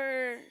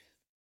for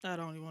I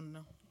don't even want to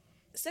know.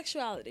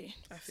 sexuality.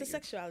 It's a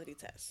sexuality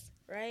test,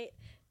 right?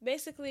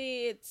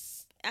 Basically,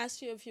 it's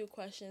asks you a few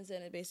questions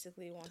and it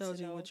basically wants Tells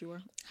to you know what you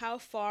are. how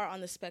far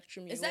on the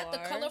spectrum you are. Is that the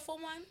colorful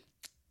one?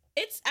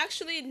 It's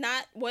actually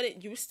not what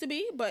it used to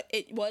be, but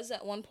it was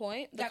at one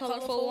point. The That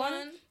colorful colorful one?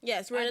 one?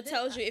 Yes, where it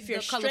tells you if you're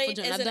The colorful straight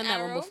joint. as I've an done that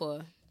arrow, one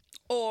before.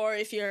 or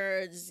if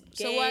you're gay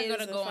So where I as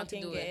gotta a go on to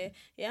fucking do gay. it?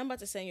 Yeah, I'm about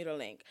to send you the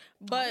link. I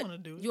But want to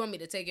do it. You want me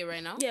to take it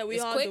right now? yeah, we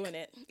It's all quick? doing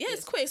it. Yeah,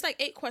 it's quick. It's like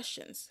 8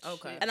 questions.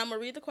 Okay. And I'm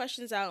gonna read the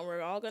questions out, and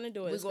we're all gonna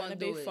do it. We're It's gonna gonna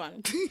be do it.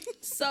 fun.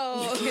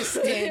 So can't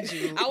stand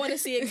you. I want to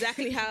see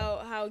exactly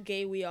how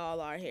gay we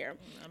all are here,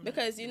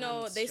 because you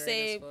know I'm they straight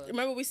say. as fuck.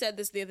 Remember we said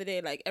this the other day,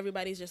 like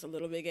everybody's just a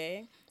little bit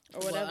gay or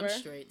whatever. Well, I'm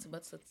straight,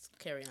 but let's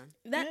carry on.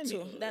 That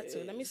too.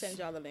 Let me send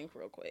y'all the link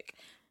real quick.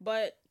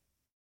 But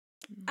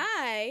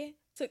I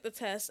took the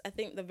test. I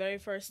think the very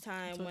first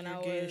time when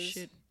I Gay as was.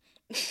 shit.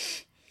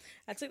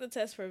 I took the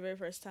test for the very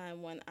first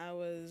time when I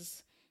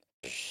was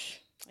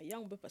a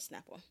young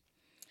whippersnapper,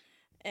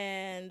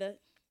 and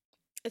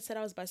it said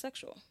I was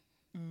bisexual.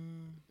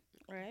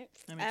 Right?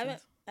 That makes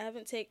sense. I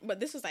haven't taken, but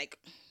this was like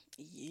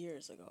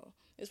years ago.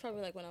 It was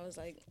probably like when I was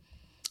like,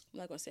 I'm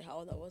not gonna say how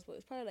old I was, but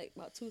it's probably like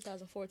about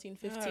 2014,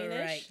 15ish. All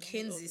right,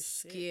 Kinsey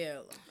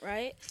scale.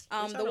 Right?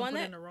 The one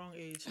in the wrong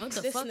age. What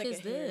the this fuck nigga is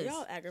here, this?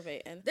 y'all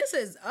aggravating. This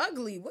is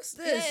ugly. What's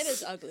this? Yeah, it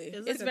is ugly.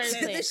 It's It's, like a very test.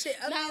 plain. This shit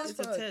ugly Now, as It's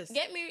a fuck. test.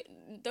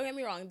 don't get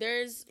me wrong.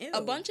 There's Ew.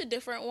 a bunch of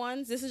different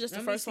ones. This is just the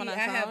Let me first one see. I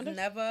have found.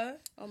 never.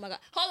 Oh my god!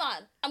 Hold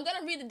on, I'm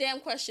gonna read the damn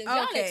questions.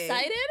 Y'all Okay.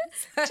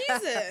 excited?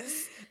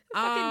 Jesus,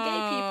 fucking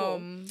gay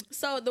people.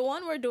 So the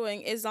one we're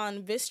doing is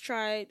on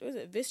Vistri. What is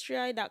it?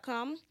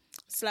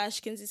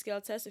 Vistri.com/Kinsey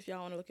scale test. If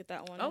y'all want to look at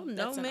that one. Oh no,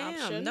 that's an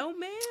ma'am. option. No,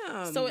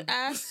 ma'am. So it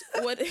asks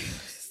what.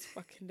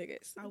 Fucking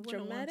niggas. I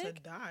wouldn't want to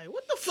Dramatic. die.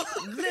 What the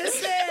fuck?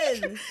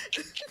 Listen.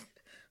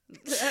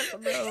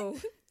 No.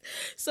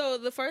 So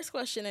the first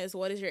question is,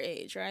 what is your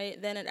age, right?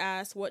 Then it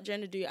asks, what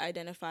gender do you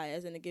identify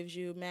as? And it gives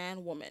you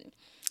man, woman.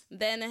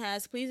 Then it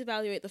has, please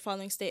evaluate the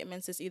following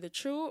statements as either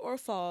true or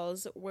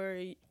false, were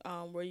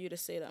you to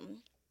say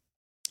them.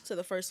 So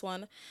the first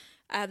one,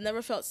 I have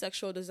never felt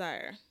sexual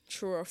desire,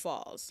 true or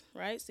false,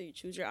 right? So you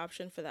choose your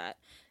option for that.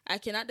 I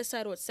cannot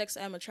decide what sex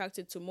I am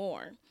attracted to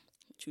more.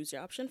 Choose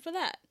your option for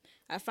that.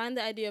 I find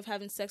the idea of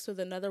having sex with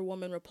another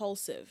woman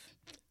repulsive.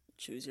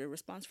 Choose your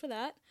response for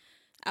that.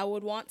 I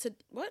wouldn't want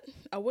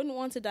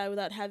to die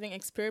without having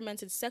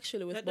experimented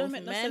sexually with That both don't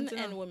make no men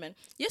sense, and women.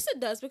 Yes, it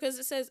does, because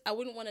it says I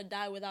wouldn't want to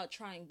die without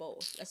trying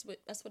both. That's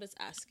what it's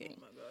asking.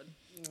 Oh my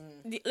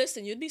god.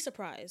 Listen, you'd be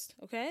surprised.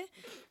 Okay,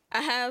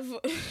 I have.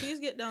 Please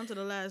get down to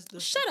the last.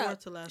 Shut up.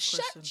 fourth to last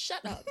question.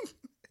 Shut up.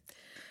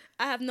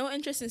 I have no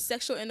interest in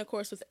sexual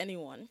intercourse with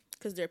anyone,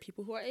 because there are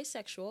people who are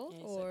asexual,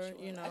 or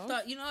you know. I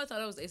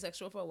thought I was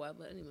asexual for a while,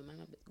 but anyway,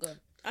 man, go ahead.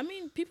 I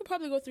mean, people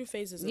probably go through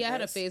phases. Yeah, I of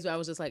had a this. phase where I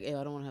was just like, ew,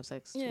 I don't want to have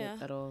sex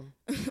at all.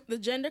 The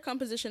gender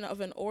composition of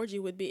an orgy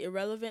would be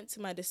irrelevant to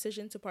my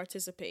decision to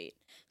participate.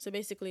 So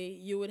basically,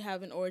 you would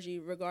have an orgy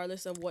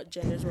regardless of what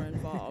genders were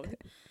involved.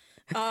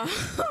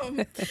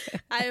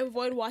 I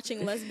avoid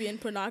watching lesbian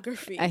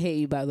pornography. I hate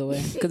you, by the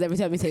way, because every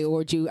time you say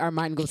orgy, our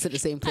mind goes to the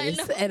same place,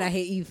 know. and I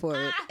hate you for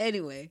it.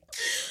 Anyway,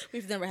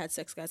 We've never had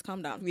sex, guys.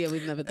 Calm down. yeah,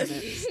 we've never done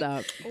it.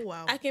 Stop. Oh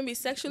wow. I can be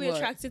sexually What?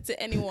 attracted to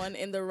anyone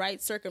in the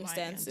right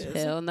circumstances.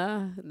 Hell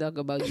nah. Talk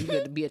about you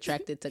could be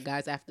attracted to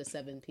guys after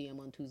 7 p.m.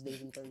 on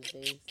Tuesdays and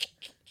Thursdays.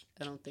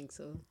 I don't think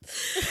so.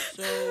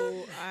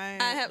 So I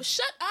have.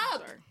 Shut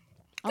up! Sorry.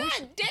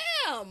 God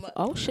damn!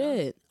 Oh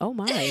shit. Oh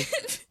my.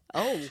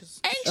 Oh.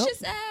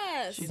 Anxious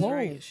ass. She's Whoa.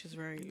 very. She's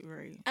very.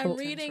 Very. I'm tense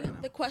reading right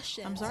now. the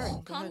questions. I'm sorry.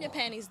 Go Calm ahead. your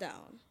panties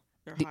down.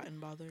 You're hot and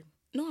bothered.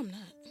 No, I'm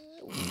not.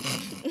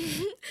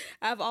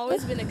 I've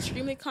always been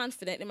extremely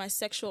confident in my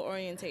sexual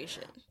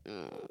orientation.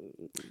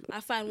 I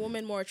find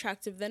women more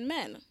attractive than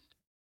men.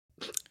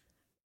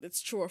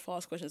 It's true or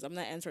false questions. I'm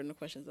not answering the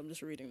questions. I'm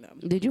just reading them.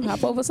 Did you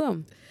hop over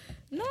some?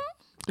 No,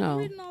 I'm Oh.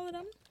 reading all of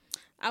them.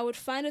 I would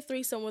find a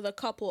threesome with a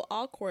couple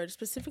awkward,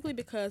 specifically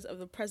because of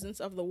the presence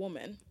of the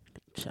woman.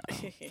 Fuck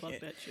Fuck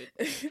that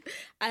shit.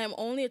 I am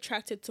only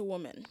attracted to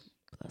women.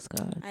 Bless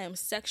God. I am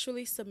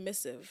sexually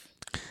submissive.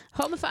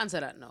 Hold me fan to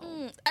that no.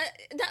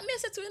 That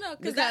makes it to know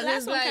Because that last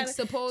it's one like kinda,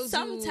 suppose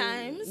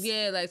sometimes.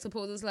 yeah, like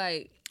suppose it's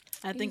like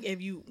I think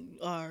if you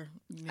are.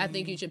 I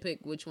think you should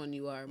pick which one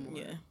you are more.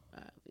 Yeah.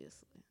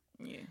 Obviously.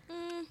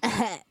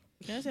 Yeah.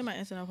 Can I say my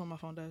answer now before my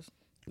phone dies?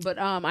 But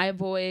I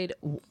avoid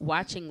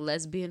watching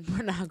lesbian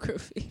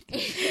pornography.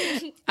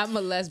 I'm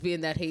a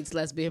lesbian that hates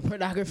lesbian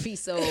pornography,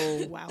 so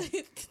Wow.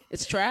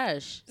 it's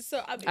trash.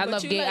 So I, mean, I but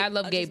love you gay. like- I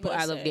love gay. just gonna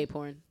I love say. gay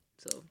porn.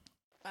 So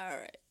All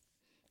right.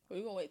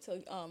 We're gonna wait till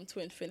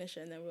Twin finish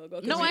and then we'll go.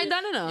 'Cause no, I ain't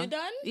done enough. You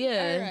done?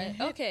 Yeah.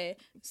 All right. Okay.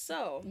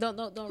 So Don't.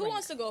 who rank.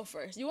 wants to go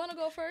first? You want to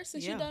go first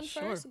since Yeah, you done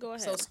sure. first? Go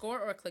ahead. So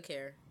score or click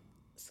here?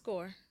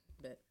 Score.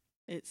 Bet.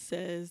 It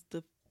says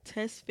the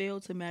test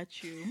failed to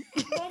match you.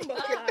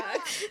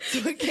 Bumbleclad.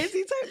 So in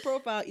Casey type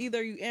profile,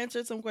 either you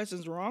answered some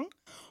questions wrong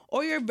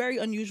or you're a very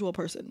unusual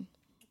person.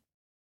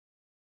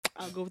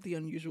 I'll go with the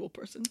unusual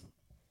person.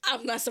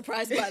 I'm not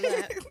surprised by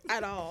that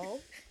at all.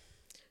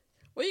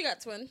 What you got,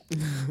 Twin?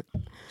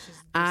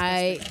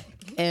 I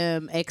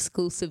am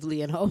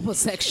exclusively an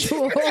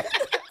homosexual.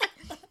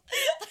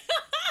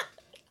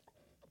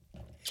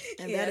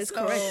 And that is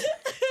correct.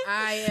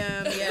 I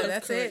am. Yeah,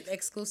 that's it.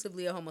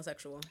 Exclusively a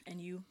homosexual.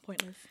 And you,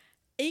 pointless.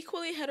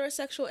 Equally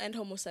heterosexual and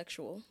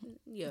homosexual.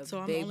 Yeah, So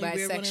I'm the big only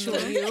weird one in the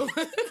bisexual. room.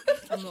 You.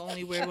 I'm the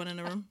only weird one in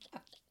the room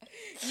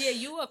Yeah,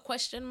 you a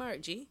question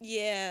mark, G.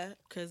 Yeah.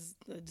 because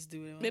I just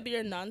do it. Maybe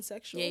you're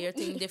non-sexual. Yeah, your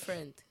thing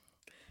different.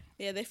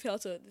 Yeah, they fail.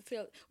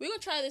 We're gonna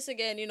try this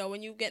again. You know,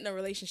 when you get in a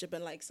relationship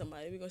and like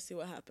somebody, we're gonna see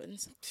what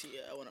happens.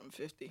 Yeah, when I'm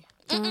 50.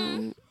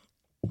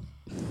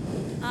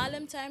 All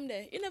them time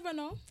there. You never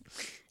know.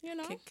 You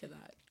know, Kick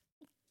that.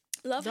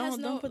 love has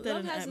no. Don't put that love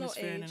in the has no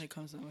atmosphere and age. then it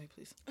comes that way,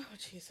 please. Oh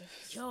Jesus.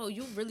 Yo,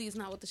 you really is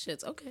not with the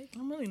shits. Okay.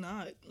 I'm really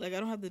not. Like, I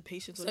don't have the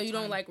patience. So or the you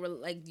don't time.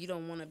 like you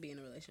don't want to be in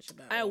a relationship.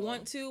 At I all.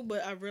 want to,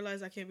 but I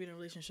realize I can't be in a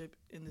relationship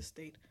in this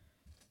state.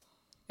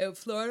 in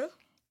Florida.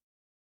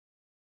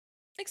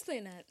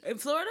 Explain that. In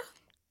Florida.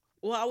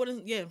 Well, I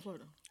wouldn't. Yeah, in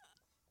Florida.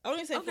 I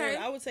wouldn't say Okay.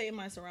 Florida. I would say in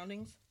my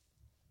surroundings,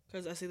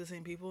 because I see the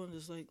same people and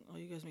just like, oh,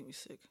 you guys make me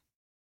sick.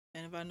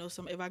 And if I know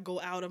if I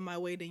go out of my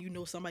way, then you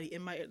know somebody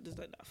in my, just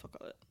like, nah, fuck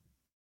all that.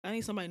 I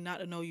need somebody not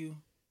to know you,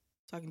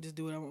 so I can just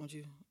do what I want with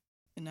you,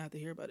 and not have to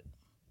hear about it.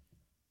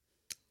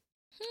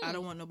 I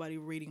don't want nobody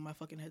rating my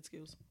fucking head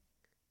skills.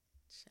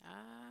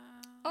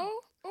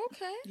 Oh,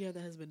 okay. Yeah,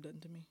 that has been done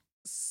to me.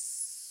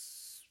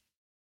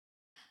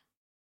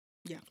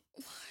 Yeah.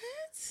 What?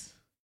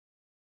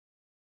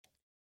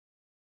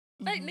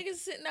 Like niggas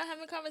sitting there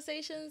having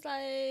conversations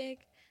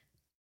like.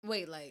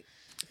 Wait, like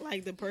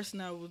Like the person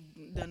I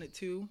would done it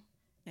to,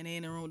 and they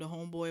in the room with the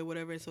homeboy or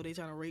whatever, so they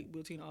trying to rate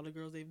between all the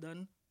girls they've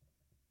done.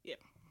 Yeah.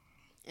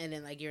 and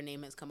then like your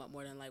name has come up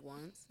more than like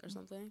once or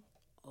something.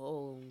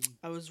 Oh,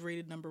 I was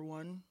rated number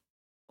 1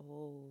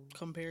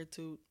 compared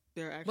to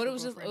their actual. but it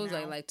was just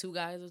girlfriend now. like 2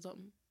 guys or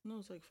something No,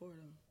 it's like 4 of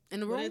them. in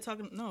the What are room. they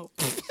talking? No.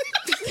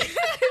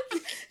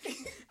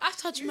 I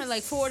thought you meant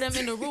like 4 of them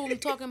in the room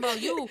talking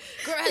about you,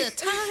 girl. At a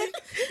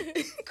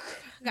time,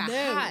 got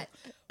No. hot.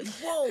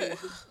 Whoa.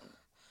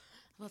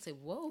 I'm about to say,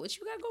 whoa, what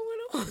you got going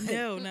on?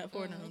 No, not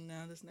 4 of them.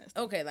 No, that's nasty.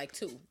 Okay, like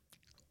 2.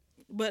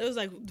 But it was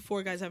like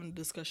 4 guys having a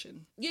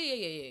discussion. Yeah. I feel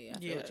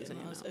Yeah, what you're saying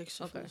and I was now.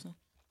 extra. Okay.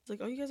 It's like,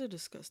 oh, you guys are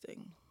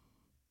disgusting.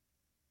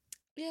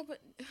 Yeah,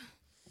 but.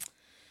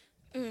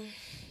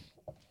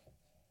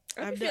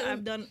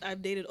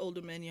 I've dated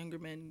older men, younger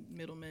men,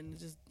 middle men. It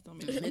just don't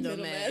make sense.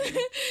 Middleman.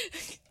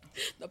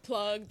 The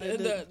plug,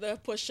 the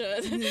pusher.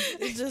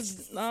 It's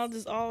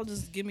just all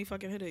just give me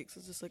fucking headaches.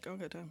 It's just like I don't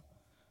got time.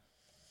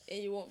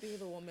 And you won't be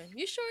with a woman.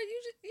 You sure?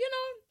 You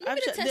know, let I've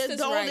me tried- test this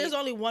right. There's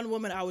only one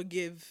woman I would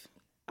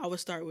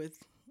start with.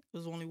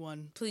 There's only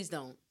one. Please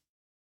don't.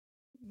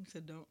 You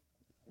said don't.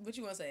 What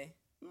you want to say?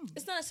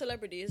 It's not a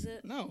celebrity, is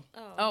it? No.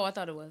 Oh, I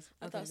thought it was.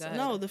 I Okay, thought so. go ahead.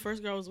 No, the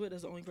first girl I was with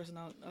is the only person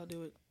I'll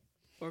do it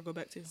or go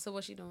back to. So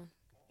what's she doing?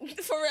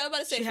 For real, I'm about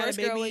to say She had a first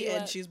girl. Where baby you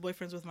and at? she's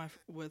boyfriends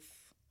with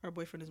her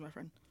boyfriend is my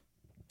friend.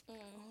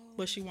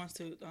 But she wants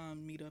to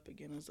meet up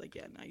again. It's like,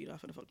 yeah, nah, you're not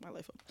finna fuck my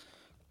life up.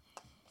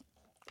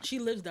 She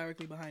lives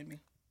directly behind me.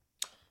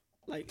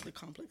 Like the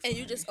complex. And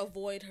you behind just me.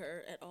 avoid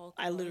her at all.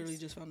 I literally costs.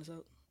 just found this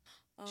out.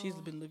 She's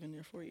been living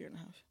there for a year and a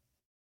half.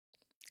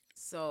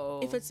 So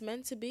If it's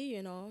meant to be,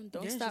 you know,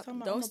 don't Yeah, she's stop. talking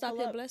about, Don't "I'ma stop pull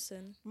your up."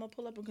 blessing. I'm gonna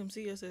pull up and come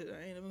see you. I said,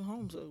 I ain't even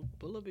home, so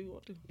pull up if you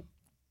want to.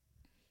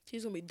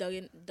 She's gonna be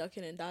ducking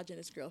and dodging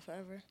this girl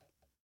forever.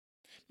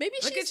 Maybe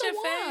look she's at your the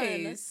one.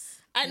 face.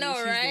 I know,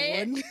 She's the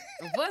right? one.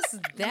 What's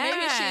Maybe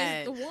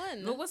that? she's the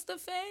one. But what's the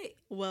fate?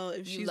 Well, if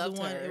You she's the loved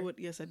one, her. it would.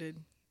 Yes, I did.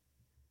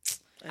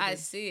 I did.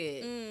 see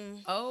it.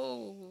 Mm.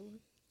 Oh.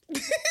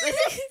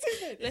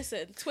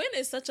 Listen, Twin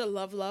is such a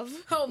love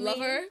Oh, lover.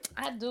 man.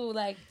 I do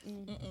like.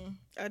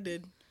 I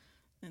did.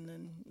 And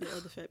then the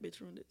other fat bitch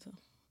ruined it. So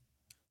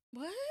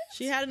What?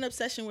 she had an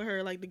obsession with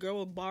her. Like the girl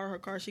would borrow her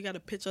car. She got a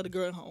picture of the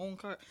girl in her own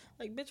car.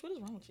 Like, bitch, what is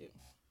wrong with you?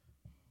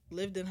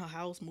 Lived in her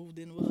house, moved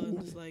in with her,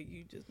 and just like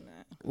you just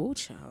not. Ooh,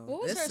 child.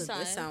 What was her sign?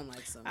 This sound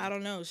like something. I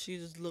don't know. She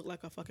just looked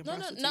like a fucking No,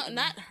 prostitute. no,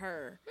 not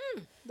her.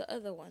 The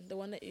other one, the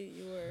one that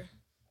you were.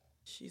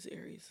 She's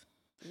Aries.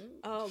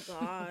 Oh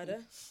God.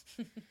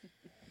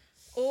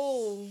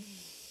 Oh.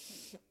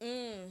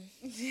 Mm.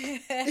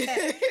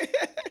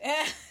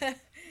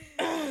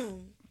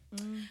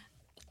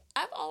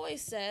 I've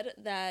always said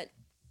that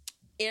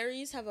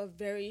Aries have a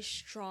very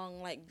strong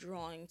like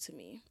drawing to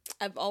me.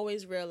 I've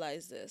always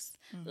realized this.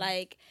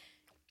 Like,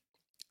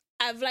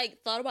 I've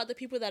like thought about the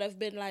people that have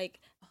been like,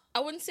 I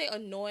wouldn't say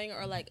annoying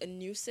or like a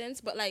nuisance,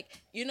 but like,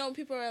 you know,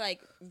 people are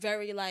like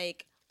very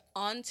like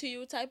onto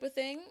you type of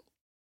thing.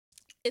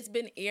 It's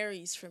been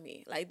Aries for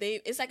me. Like,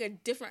 it's like a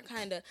different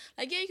kind of,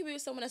 like, yeah, you can be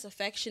with someone that's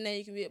affectionate,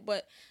 you can be,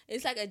 but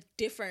it's like a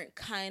different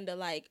kind of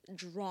like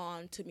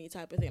drawn to me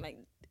type of thing. Like,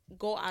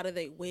 go out of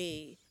their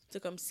way to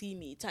come see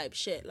me type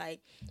shit. Like,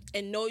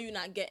 and know you're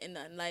not getting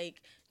none.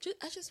 Like,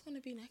 I just want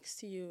to be next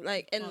to you.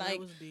 Like, and like,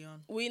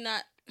 we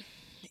not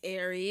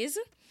Aries.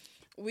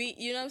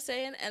 You know what I'm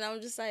saying? And I'm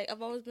just like,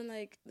 I've always been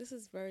like, this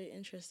is very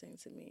interesting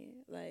to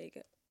me.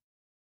 Like,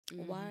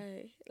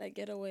 why? Like,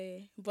 get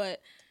away.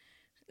 But,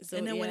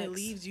 and then when it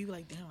leaves you,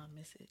 like, damn, I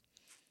miss it.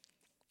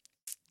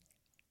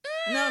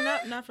 No,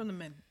 not from the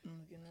men.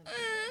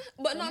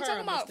 But no, I'm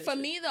talking about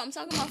from me though. I'm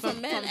talking about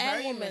from men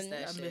and women.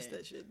 I missed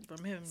that shit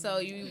from him.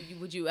 So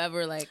would you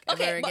ever like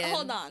okay, ever but again,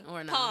 hold on,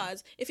 or not?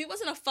 pause. If he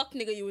wasn't a fuck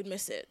nigga, you would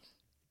miss it.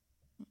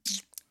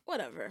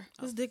 Whatever.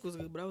 His dick was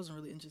good, but I wasn't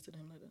really interested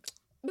in him like that.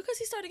 Because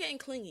he started getting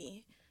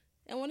clingy,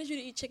 and wanted you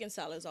to eat chicken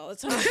salads all the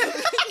time.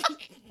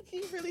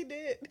 He really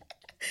did.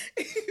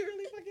 He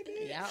really fucking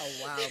did. Yeah,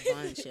 a wild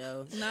bunch,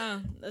 yo. Nah,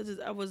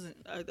 I wasn't.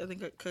 I think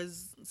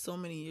because so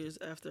many years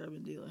after I've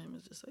been dealing with him,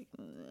 it's just like.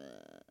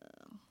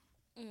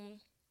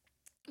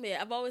 Yeah,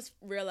 I've always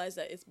realized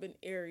that it's been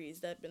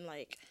Aries that been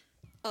like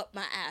up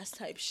my ass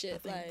type shit. I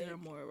think like, there are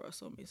more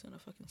Russell Mason than a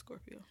fucking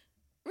Scorpio.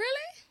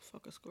 Really?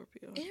 Fuck a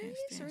Scorpio. Aries,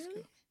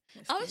 really?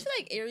 I always feel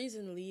like Aries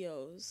and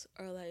Leos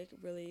are like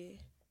really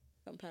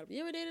compatible.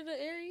 You ever dated an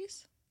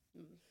Aries?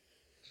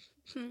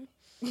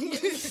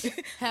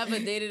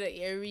 Haven't dated an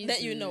Aries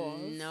that you know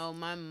of? No,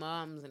 my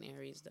mom's an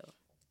Aries though.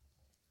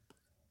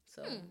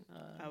 So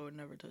I would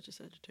never touch a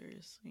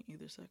Sagittarius in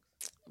either sex.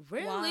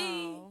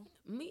 Really? Wow.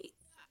 Me,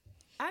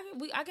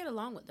 I get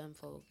along with them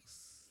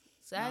folks.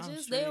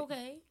 Sagittarius, they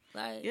okay.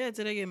 Like, yeah,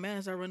 till they get mad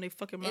and start running their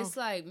fucking mouth. It's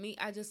like me.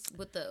 I just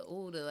with the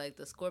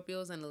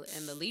Scorpios and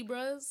the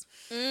Libras.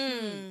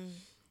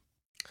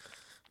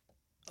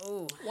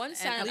 Oh, one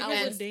sign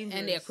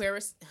and the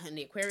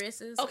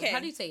Aquariuses. Okay, how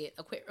do you say it?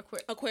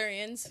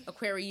 Aquarians.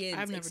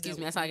 I've never. Excuse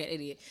me, that's how I get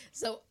idiot.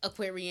 So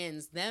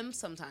Aquarians, them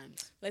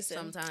sometimes. Listen,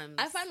 sometimes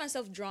I find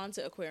myself drawn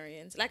to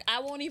Aquarians. Like,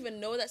 I won't even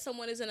know that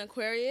someone is an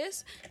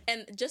Aquarius,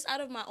 and just out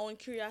of my own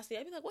curiosity,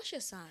 I'd be like, "What's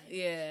your sign?"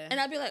 Yeah, and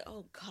I'd be like,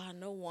 "Oh God,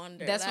 no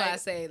wonder." That's why I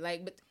say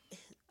like, but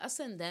us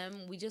and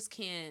them, we just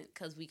can't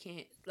because we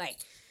can't like.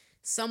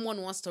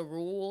 Someone wants to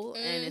rule,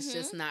 and it's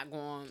just not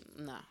going.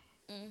 Nah.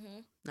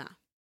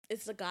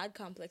 It's the God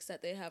complex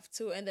that they have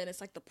too, and then it's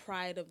like the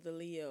pride of the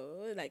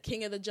Leo, like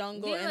king of the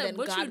jungle, and then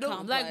God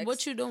complex. Like,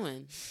 what you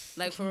doing?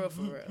 Like, for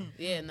real.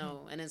 Yeah,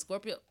 no. And then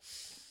Scorpio.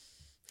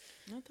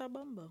 Not that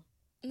bumbo.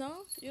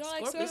 No, you don't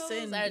like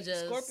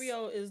Scorpios.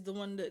 Scorpio is the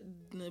one that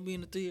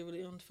being the three of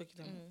the own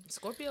fucking time.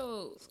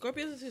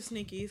 Scorpios are too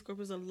sneaky.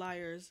 Scorpios are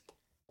liars.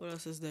 What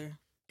else is there?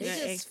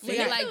 They just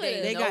feel like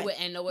they know it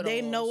and know it all.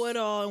 They know it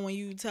all, and when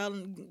you tell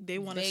them, they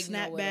want to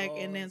snap back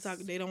and then talk.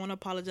 They don't want to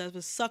apologize,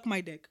 but suck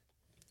my dick.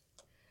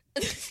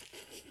 That's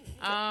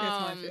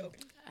how I feel.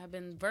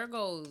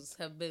 Virgos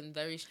have been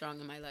very strong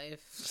in my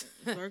life.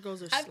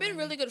 Virgos are I've been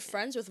really good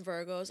friends with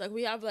Virgos. Like,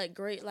 we have like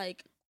great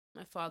like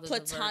my father's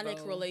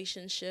platonic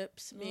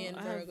relationships. Me and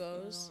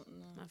Virgos.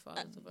 My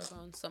father's a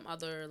Virgo, and some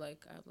other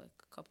like I have like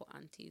a couple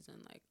aunties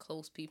and like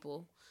close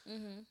people.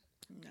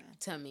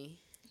 To me,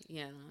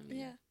 yeah.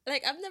 Yeah,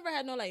 like I've never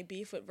had no like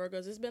beef with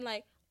Virgos. It's been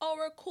like, oh,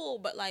 we're cool,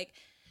 but like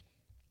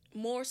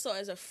more so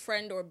as a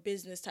friend or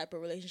business type of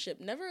relationship.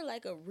 Never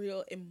like a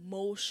real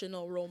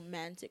emotional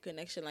romantic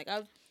connection. Like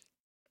I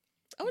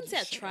wouldn't say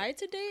I tried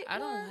to date. I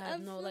don't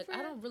have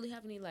I don't really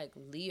have any like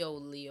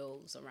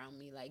Leos around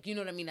me. Like, you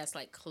know what I mean? That's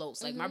like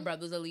close. Like my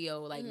brother's a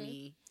Leo, like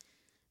me.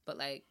 But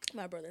like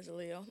my brother's a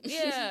Leo.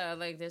 Yeah,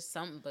 like there's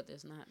something, but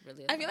there's not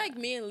really. I feel like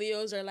me and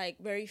Leos are like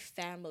very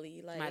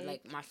family.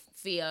 Like my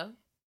fear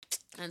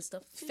and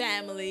stuff.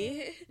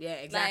 Family. Yeah,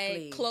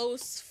 exactly. Like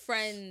close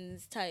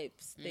friends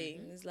types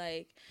things.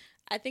 Like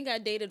I think I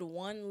dated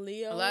one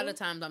Leo. A lot of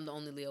times I'm the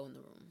only Leo in the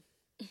room.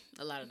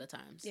 A lot of the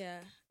times. Yeah.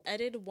 I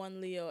did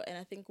one Leo, and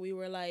I think we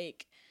were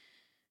like,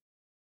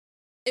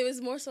 it was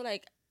more so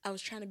like I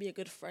was trying to be a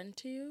good friend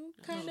to you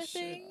kind of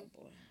thing.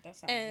 Oh, boy. That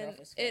sounds and rough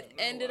as it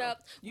ended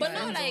up, but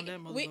no, like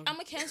I'm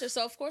a Cancer,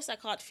 so of course I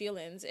caught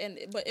feelings,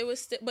 but it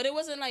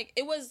wasn't like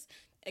it was.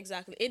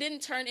 Exactly. It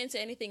didn't turn into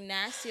anything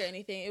nasty or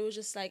anything. It was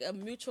just like a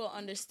mutual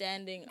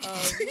understanding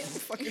of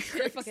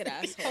fucking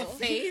asshole.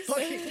 Face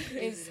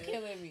is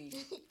killing me.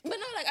 But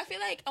no, like I feel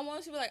like I'm one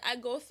of those people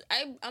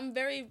like I'm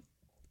very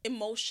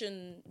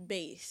emotion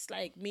based.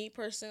 Like me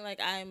personally, like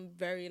I'm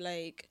very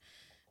like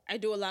I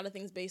do a lot of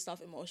things based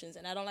off emotions,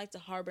 and I don't like to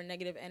harbor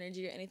negative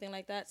energy or anything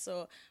like that.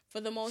 So for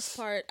the most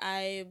part,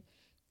 I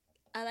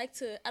like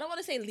to, I don't want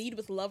to say lead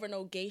with love or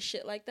no gay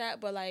shit like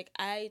that, but like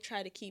I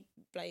try to keep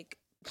like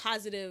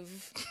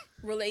positive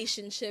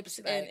relationships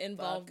and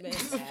involvement.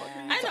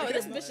 I know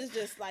this bitch is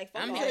just like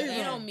I'm here,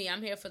 you know me.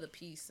 I'm here for the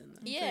peace and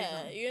you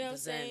know what I'm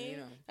saying.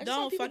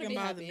 Don't fucking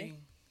bother me.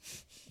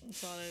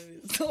 That's all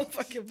that is. Don't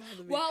fucking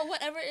bother me. Well,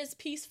 whatever is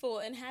peaceful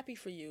and happy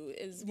for you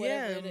is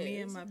whatever it is.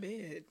 Me in my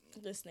bed.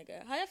 This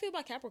nigga. How y'all feel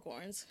about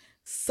Capricorns?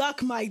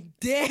 Suck my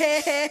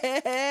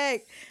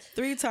dick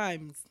 3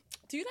 times.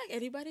 Do you like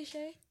anybody,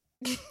 Shay?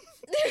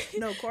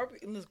 No,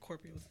 Scorpios.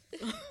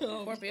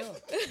 Scorpio.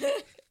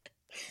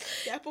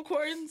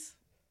 Capricorns?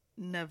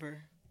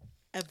 Never.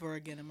 Ever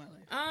again in my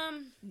life.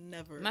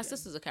 Never. My again.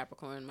 sister's a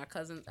Capricorn. My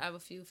cousin, I have a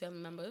few family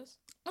members.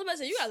 I was about to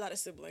say, you got a lot of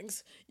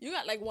siblings. You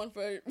got like one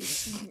for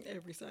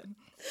every side.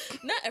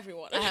 not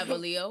everyone. I have a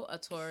Leo, a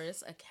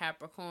Taurus, a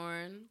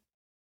Capricorn,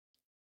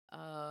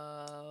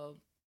 another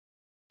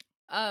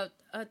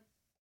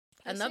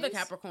Pisces?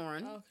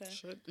 Capricorn. Okay.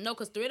 Shit. No,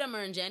 because 3 of them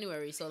are in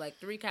January, so like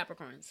 3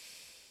 Capricorns.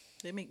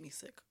 They make me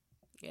sick.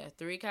 Yeah,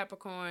 3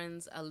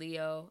 Capricorns, a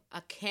Leo,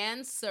 a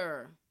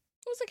Cancer.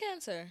 Who's a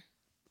Cancer?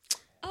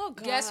 Oh,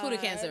 God. Guess who the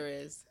Cancer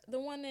is? The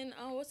one in,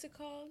 what's it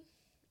called?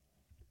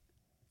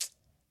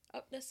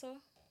 Up there, so.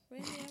 I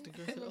The can't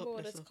girl said remember Up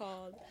what There, it's So.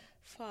 called.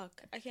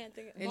 Fuck. I can't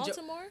think. In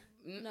Baltimore?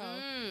 No.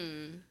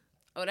 Mm-mm.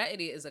 Oh, that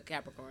idiot is a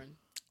Capricorn.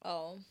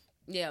 Oh.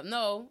 Yeah,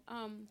 no.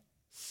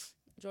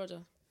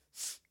 Georgia.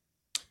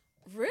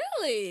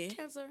 Really?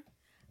 Cancer.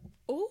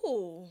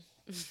 Ooh.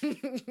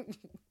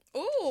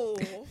 Ooh.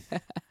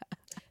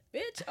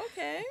 Bitch,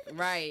 okay.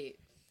 Right.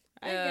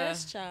 I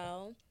guess,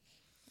 child.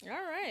 All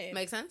right.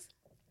 Make sense?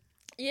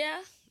 Yeah.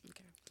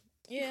 Okay.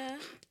 Yeah.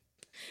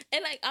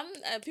 And like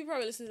people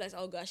probably listen to like,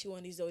 oh gosh, you one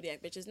of these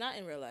zodiac bitches. Not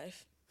in real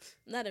life.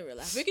 Not in real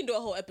life. We can do a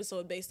whole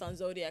episode based on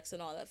zodiacs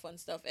and all that fun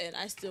stuff, and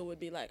I still would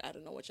be like, I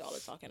don't know what y'all are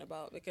talking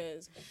about,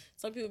 because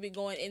some people be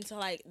going into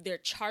like their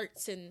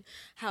charts and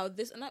how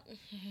this and that.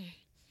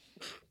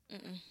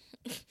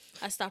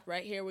 I stop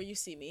right here where you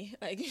see me.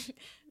 Like,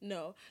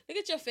 no, look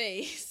at your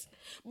face.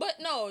 But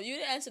no, you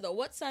didn't answer though.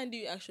 What sign do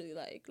you actually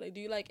like? Like,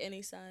 do you like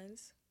any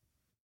signs?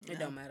 It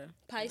don't matter.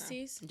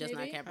 Pisces, Just maybe?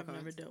 not I've Capricorn.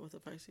 never dealt with a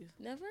Pisces.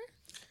 Never.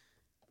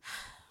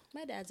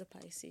 My dad's a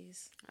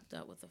Pisces. I've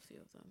dealt with a few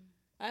of them.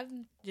 I've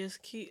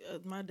Just keep.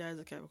 My dad's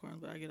a Capricorn,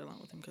 but I get along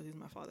with him because he's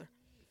my father.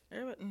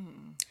 Everybody.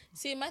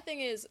 see. My thing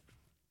is,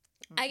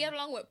 I get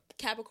along with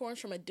Capricorns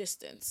from a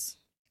distance.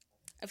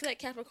 I feel like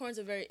Capricorns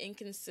are very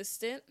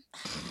inconsistent.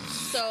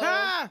 So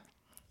Ah!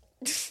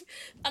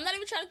 I'm not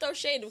even trying to throw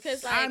shade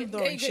because like I'm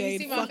throwing You shade.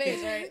 see my Fuck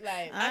face, it. right?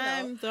 Like,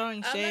 I'm throwing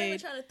I'm not even shade.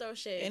 trying to throw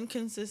shade.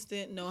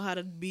 Inconsistent. Know how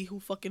to be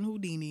fucking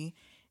Houdini.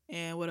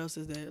 And what else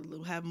is there?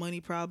 Have money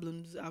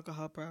problems,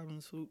 alcohol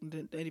problems,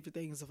 food.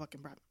 Anything is a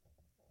fucking problem.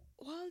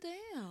 Well,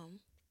 damn.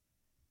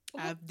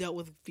 I've dealt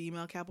with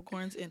female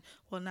Capricorns and,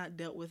 well, not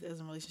dealt with as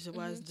in relationship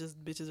wise,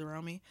 just bitches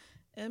around me.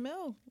 And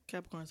male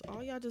Capricorns,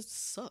 all y'all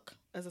just suck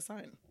as a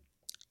sign.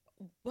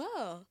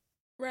 Well,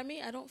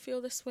 Remy, I don't feel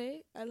this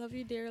way. I love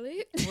you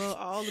dearly. Well,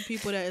 all the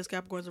people that is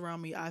Capricorns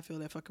around me, I feel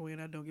that fucking way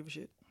and I don't give a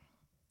shit.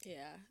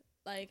 Yeah.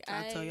 Like,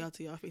 I tell y'all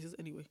to y'all faces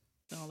anyway.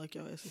 I don't like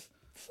y'all asses.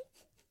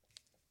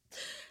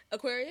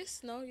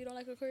 Aquarius? No, you don't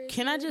like Aquarius?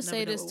 can I just Never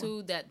say dealt this with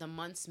too? That the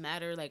months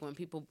matter. Like when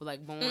people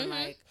like born,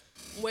 like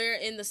Where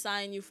in the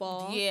sign you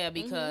fall? yeah,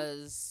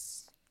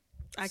 because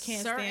I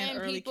can't certain stand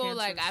early people. cancers.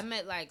 Like I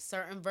met like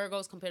certain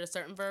Virgos compared to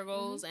certain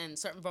Virgos, and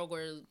certain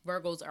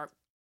Virgos are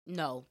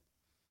no,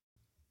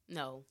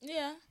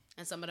 Yeah.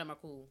 and some of them are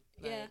cool.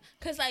 Yeah.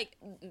 Because, like,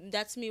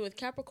 that's me with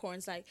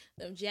Capricorns. Like,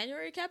 them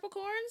January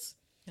Capricorns,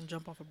 And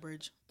jump off a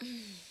bridge.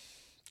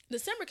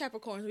 December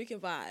Capricorns, we can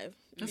vibe.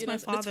 That's You my know,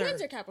 father. The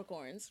twins are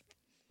Capricorns.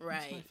 That's my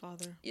Right.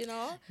 father. You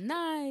know?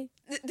 Night.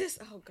 This,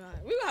 oh God.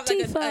 We gonna have like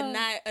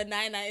Tifa. a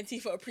 9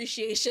 Tifa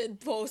appreciation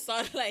post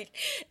on, like,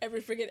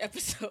 every freaking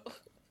episode.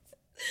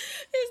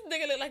 This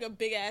nigga look like a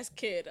big ass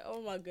kid.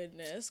 Oh my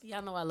goodness.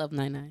 Y'all know I love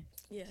 99.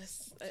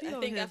 Yes. She I over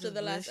think here after just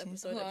the last blushing.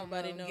 episode,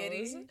 everybody knows.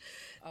 Giddy.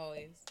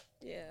 Always.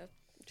 Yeah.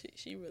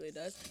 She really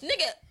does.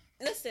 Nigga,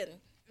 listen.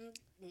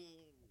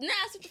 Now,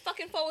 since the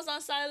fucking phone was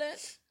on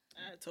silent.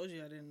 I told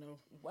you I didn't know.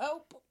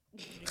 Well,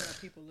 You got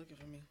people looking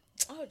for me.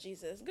 oh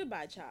Jesus.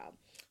 Goodbye, child.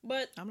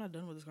 But I'm not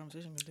done with this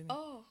conversation. Continue.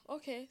 oh,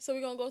 okay. So we're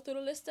gonna go through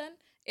the list then.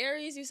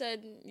 Aries, you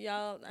said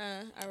y'all.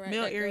 All right.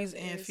 Male that Aries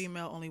girl's and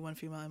female, only one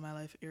female in my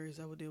life. Aries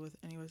I will deal with.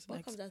 Anyways, What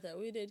next. comes after that?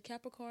 We did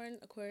Capricorn,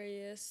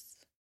 Aquarius,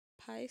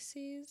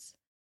 Pisces,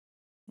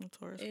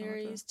 Taurus. come after.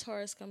 Aries,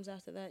 Taurus comes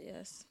after that.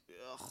 Yes.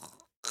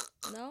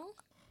 No.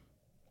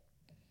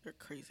 You're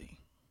crazy.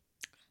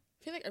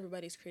 I feel like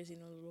everybody's crazy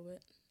in a little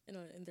bit,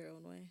 in their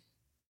own way.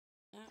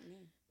 Not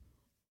me.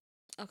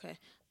 Okay.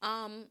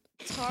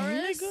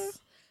 Taurus. Nigga.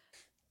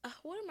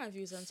 What are my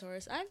views on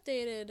Taurus? I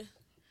feel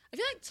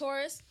like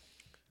Taurus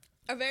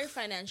are very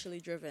financially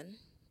driven.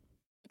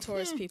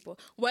 Taurus people,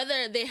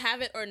 whether they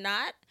have it or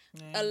not,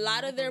 a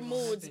lot of their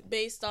moods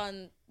based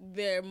on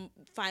their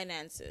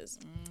finances.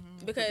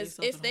 Because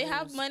if they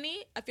have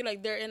money, I feel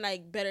like they're in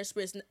like better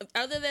spirits.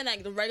 Other than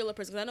like the regular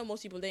person, because I know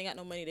most people, they ain't got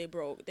no money, they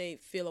broke, they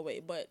feel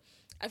away. But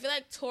I feel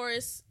like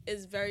Taurus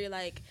is very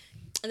like,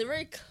 and they're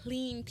very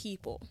clean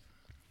people.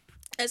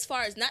 As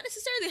far as not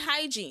necessarily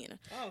hygiene,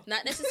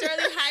 not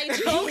necessarily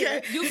hygiene.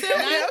 Okay. You feel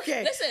me?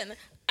 Okay. Listen,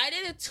 I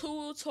dated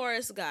 2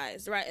 Taurus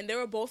guys, right? And they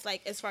were both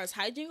like, as far as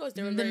hygiene goes,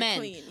 they were The very men.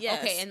 clean.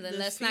 Yes. Okay, and then The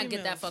let's not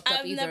get that females. fucked up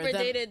I've either. never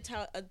dated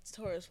a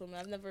Taurus woman.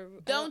 I've never.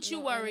 Don't you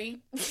know worry.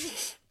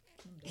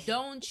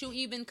 Don't you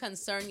even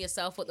concern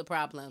yourself with the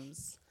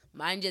problems.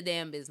 Mind your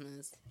damn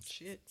business.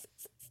 Shit.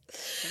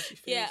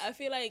 Yeah, I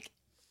feel like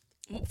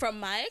from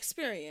my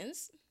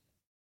experience,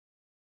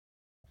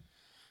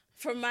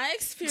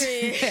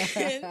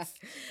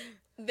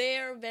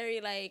 they're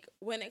very like,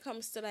 when it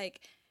comes to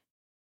like,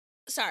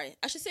 sorry,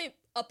 I should say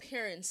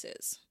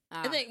appearances.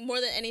 I think more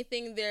than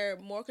anything, they're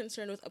more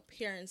concerned with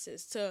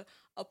appearances, to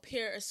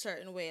appear a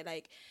certain way,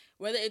 like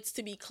whether it's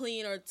to be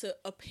clean or to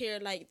appear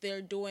like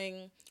they're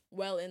doing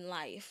well in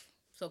life.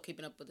 So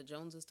keeping up with the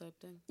Joneses type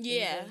thing?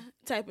 Yeah,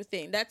 type of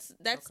thing. That's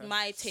Okay.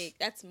 my take.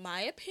 That's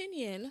my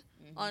opinion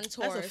on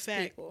Taurus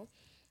fact. people.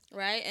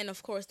 Right? And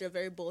of course, they're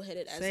very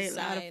bullheaded as Say a it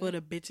louder sign. for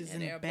the bitches in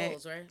And the they're back.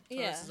 bulls, right?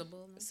 Yeah. Taurus is a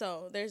bull, man?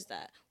 So there's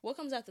that. What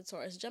comes after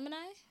Taurus? Gemini?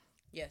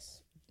 Yes.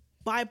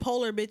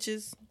 Bipolar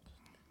bitches.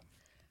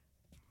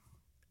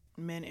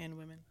 Men and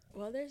women.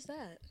 Well, there's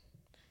that.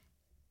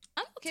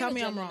 I'm okay Tell with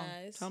me I'm wrong.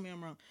 Geminis. Tell me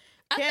I'm wrong.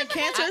 I've never had-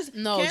 Cancers.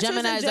 No, Cancers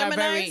and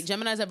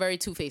Geminis are very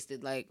two-faced,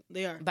 like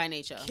They are. by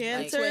nature.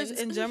 Cancers twins.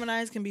 and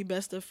Geminis can be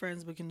best of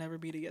friends, but can never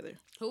be together.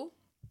 Who?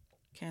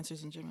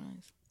 Cancers and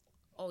Geminis.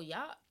 Oh,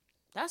 y'all.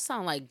 That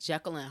sound like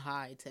Jekyll and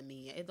Hyde to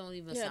me. It don't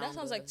even Yeah, sound that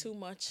sounds good. like too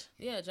much.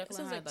 Yeah, Jekyll and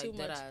sounds Hyde, like too like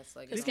dead much. ass.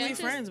 Like, Cause We can be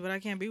Cancers- friends, but I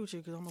can't be with you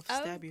because I'm gonna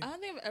stab you. I don't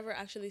think I've ever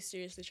actually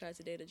seriously tried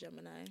to date a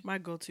Gemini. My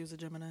go-to is a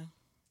Gemini.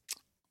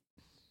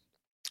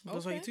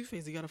 That's why you Okay.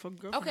 two-faced. You got a fucking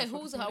girlfriend. okay, not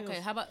fucking who's somebody okay?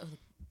 else. How about?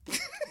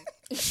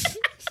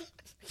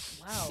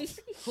 Wow.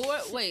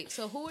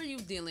 So who are you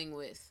dealing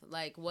with?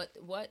 Like, what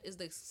is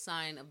the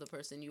sign of the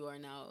person you are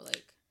now?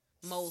 Like,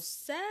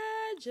 most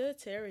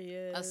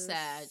Sagittarius. a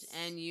Sag,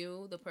 and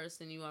you, the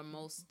person you are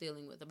most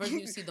dealing with, the person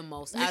you see the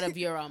most out of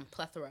your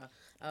plethora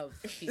of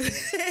people.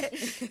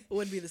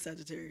 Would be the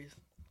Sagittarius.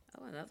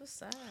 Oh, another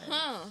Sag.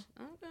 Huh.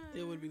 Okay.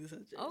 It would be the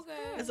Sagittarius.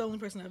 Okay. That's the only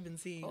person I've been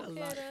seeing a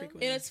Okay, lot then.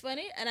 frequently. And it's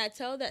funny, and I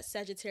tell that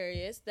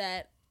Sagittarius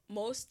that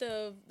most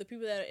of the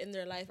people that are in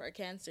their life are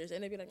Cancers,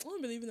 and they be like, "Oh,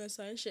 I believe in that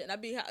sign shit," and I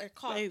be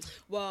caught. Like-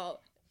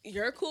 Well,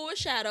 you're cool with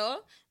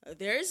Shadow.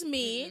 There's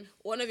me,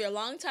 one of your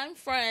longtime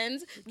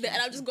friends, and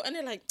I'm just going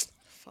there like,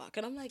 "Fuck,"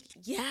 and I'm like,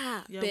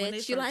 "Yeah, Yeah, when they bitch,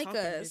 you start like talking,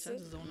 us." bitch, I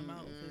just zone them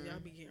out because y'all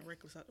be getting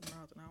reckless out the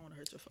mouth, and I don't want to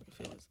hurt your fucking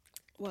feelings.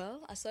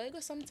 Well, I saw it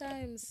go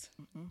sometimes.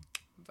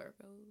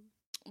 Virgo.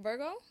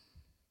 Virgo.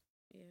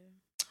 Yeah.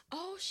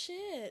 Oh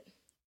shit.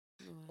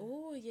 What?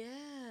 Oh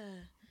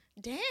yeah.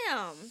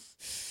 Damn.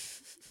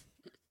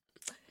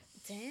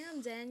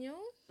 Damn, Daniel.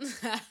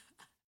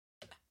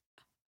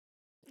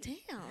 Damn.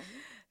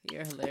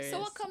 You're hilarious. So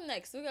what come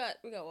next? We got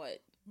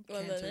what?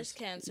 Well, Cancers. there's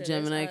Cancer.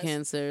 Gemini, there's us.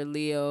 Cancer,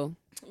 Leo,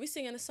 We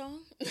singing a song.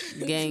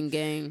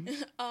 gang.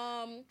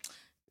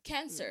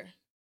 Cancer.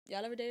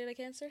 Y'all ever dated a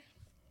Cancer?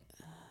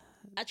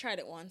 I tried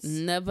it once.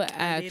 Never I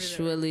dated a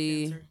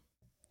actually. Cancer.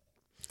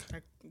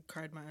 I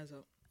cried my eyes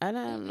out. I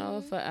don't know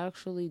if I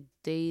actually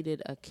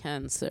dated a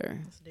Cancer.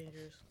 That's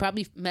dangerous.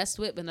 Probably messed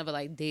with, but never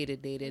like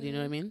dated. You know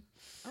what I mean?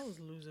 I was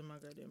losing my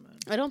goddamn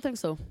mind. I don't think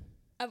so.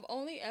 I've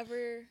only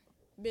ever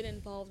been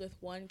involved with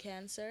one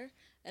Cancer,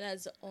 and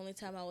that's the only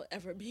time I will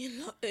ever be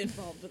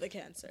involved with a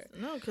Cancer.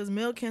 No, because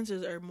male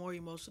cancers are more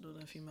emotional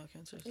than female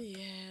cancers. Yeah,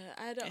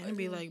 I don't. And it'd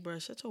be like, bro,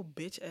 shut your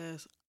bitch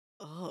ass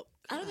up.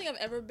 I don't think I've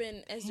ever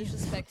been as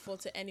disrespectful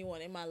to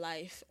anyone in my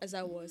life as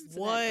I was to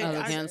What? that As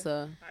a Cancer.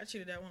 Cancer. I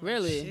treated that one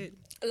Really? like shit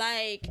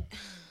Like,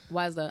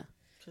 Why is that?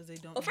 because they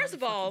don't. Well, know how first to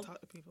of all, fucking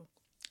talk to people.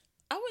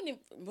 I wouldn't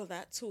even, well,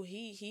 that too,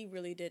 he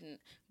really didn't.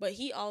 But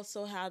he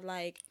also had,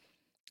 like,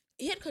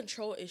 he had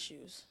control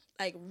issues.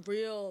 Like,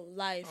 real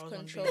life I was on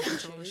control being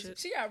control and issues. shit.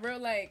 She got real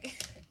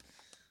like.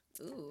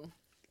 Ooh.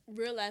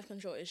 Real life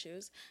control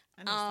issues.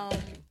 I know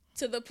it's not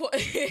To the point,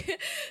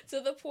 to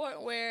the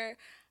point where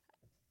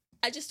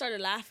I just started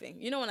laughing.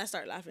 You know, when I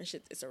start laughing,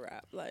 shit, it's a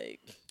wrap. Like,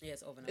 Yeah,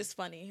 it's over now. it's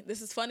funny.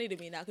 This is funny to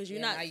me now because you're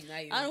Yeah, not. now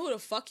you I don't know who the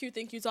fuck you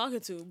think you're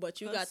talking to,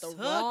 but you got the Suck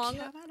wrong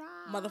Canada.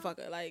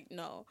 motherfucker. Like,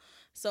 no.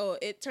 So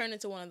it turned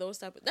into one of those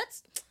type of.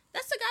 That's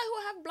the guy who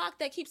I have blocked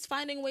that keeps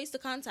finding ways to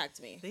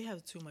contact me. They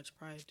have too much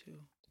pride too.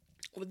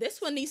 Well,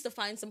 this one needs to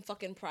find some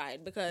fucking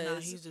pride because Nah,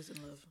 he's just in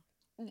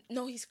love.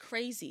 no, he's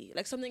crazy.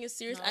 Like, something is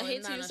serious. No, I hate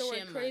it's to not use a the word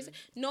shame, crazy. man.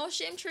 No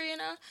shame,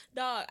 Trina.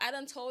 Dog, I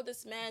done told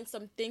this man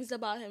some things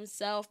about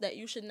himself that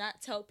you should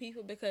not tell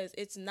people because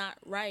it's not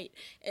right.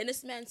 And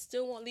this man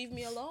still won't leave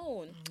me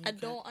alone. I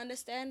don't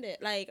understand it.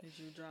 Like Did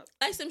you drop?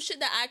 some shit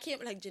that I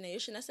can't, like, Janae, you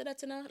shouldn't have said that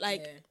to her.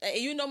 Like,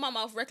 you know my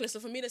mouth reckless. So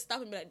for me to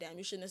stop and be like, damn,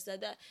 you shouldn't have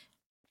said that.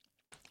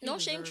 No He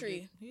shame, deserved Tree.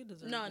 it. He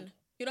deserved None. it.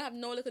 You don't have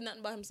no liquor, nothing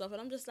about himself. And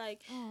I'm just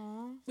like,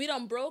 Aw. we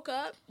done broke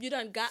up. You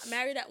done got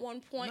married at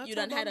one point. Not You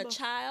done had a Bumbo.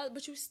 child,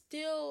 but you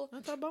still I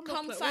thought Bumbo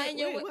come like, find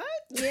your way. what?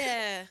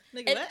 Yeah.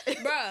 Nigga, And- what?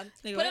 Bruh,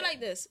 Nigga, put what? it like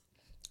this.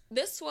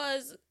 This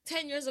was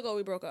 10 years ago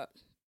we broke up.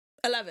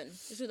 11.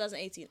 It's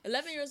 2018.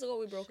 11 years ago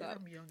we broke Shit, up.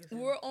 I'm young as We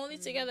hell. were only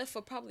together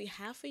for probably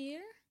half a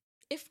year,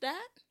 if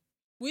that.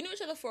 We knew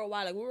each other for a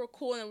while. Like, we were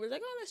cool and we were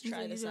like, oh, let's You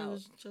try said this you out.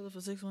 guys each other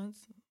for 6 months.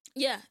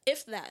 Yeah,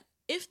 if that.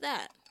 If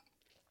that.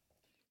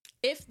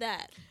 If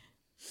that.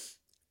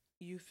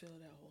 You fill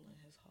that hole in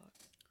his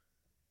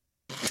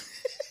heart.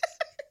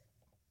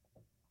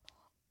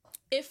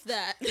 If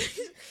that.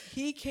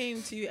 He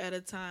came to you at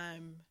a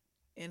time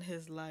in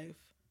his life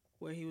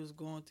where he was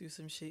going through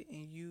some shit,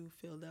 and you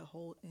fill that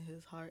hole in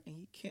his heart, and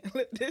he can't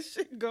let this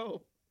shit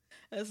go.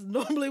 That's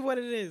normally what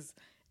it is.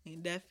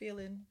 Ain't that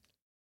feeling?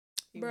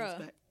 He wants Bruh.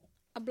 back.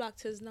 I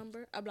blocked his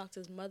number. I blocked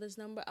his mother's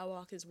number. I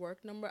blocked his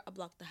work number. I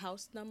blocked the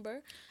house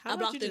number. How I about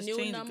blocked you the just new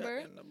change the number.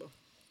 goddamn number?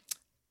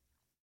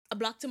 I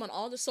blocked him on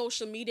all the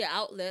social media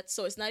outlets,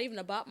 so it's not even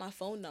about my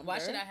phone number. Why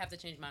should I have to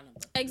change my number?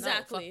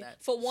 Exactly. No, fuck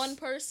that. For one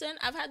person,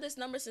 I've had this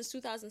number since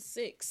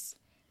 2006.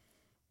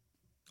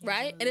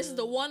 Right? And this is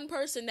the one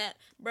person that,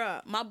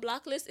 bruh, my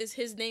block list is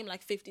his name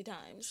like 50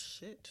 times.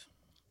 Shit.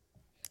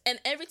 And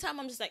every time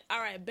I'm just like, all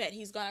right, bet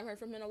he's gone. I haven't heard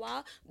from him in a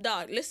while.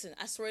 Dog, listen,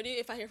 I swear to you,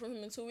 if I hear from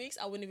him in 2 weeks,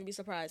 I wouldn't even be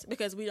surprised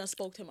because we done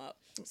spoke him up.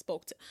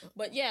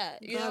 But yeah,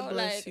 you God know,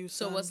 bless like, you,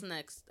 So son. what's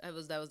next? That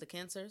was the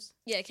Cancers.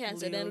 yeah,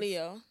 Cancer, then Leos.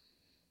 Leo.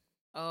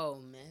 Oh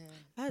man.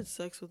 I had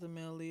sex with a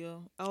male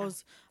Leo. I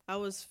was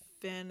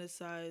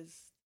fantasized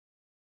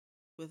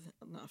with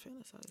not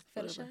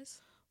fantasized.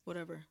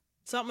 Whatever.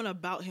 Something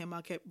about him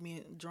I kept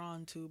me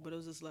drawn to, but it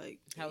was just like,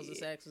 How was the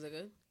sex? Was it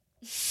good?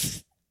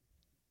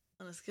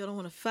 on a scale of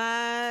 1 to 5,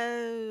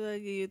 I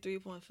give you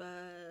 3.5.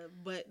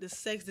 But the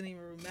sex didn't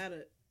even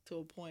matter to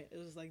a point. It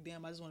was like,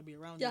 damn, I just want to be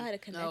around Y'all you. had a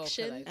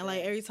connection. like- And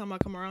like every time I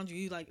come around you,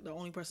 you like the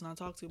only person I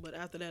talk to. But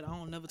after that, I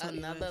don't never talk to you.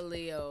 Another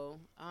Leo.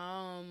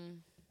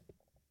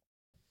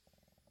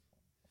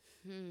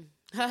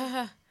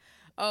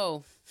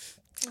 Oh,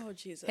 Oh,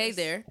 Jesus. hey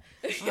there.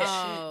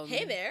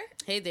 Hey there.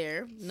 Hey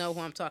there. Know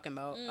who I'm talking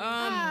about.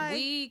 Hi.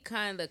 We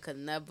kind of could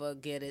never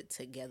get it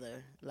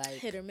together. Like,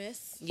 Hit or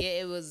miss.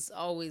 yeah, it was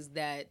always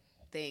that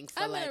thing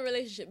for I'm like. in a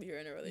relationship. You're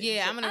in a relationship.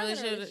 Yeah, I'm in a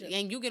relationship,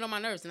 and you get on my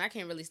nerves, and I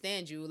can't really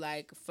stand you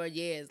like for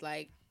years,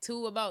 like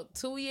about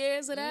 2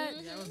 years of that,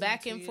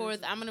 back and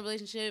forth. I'm in a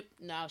relationship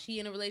now. She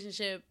in a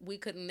relationship. We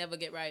couldn't never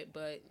get right,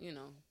 but you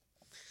know,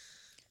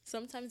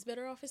 Sometimes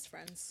better off as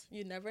friends.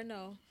 You never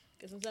know.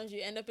 Because sometimes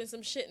you end up in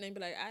some shit and they be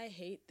like, I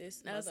hate this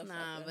that's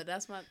motherfucker. but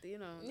that's my that's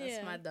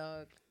Yeah. my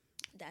dog.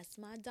 That's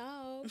my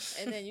dog.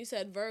 And then you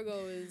said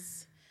Virgo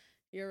is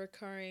your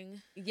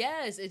recurring.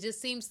 Yes, it just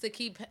seems to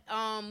keep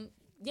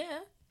yeah.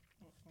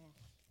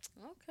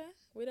 Okay.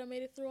 We done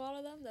made it through all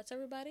of them. That's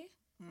everybody.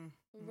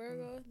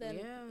 Virgo. Then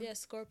Yeah.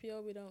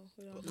 Scorpio. We don't.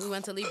 We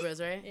went to Libras,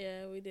 right?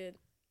 Yeah, we did.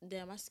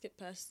 Damn, I skipped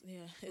past. Yeah,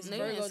 it's No,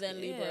 Virgo it's- then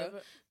yeah,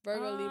 Libra.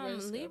 Virgo, Libra,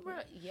 Scorpio.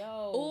 Libra.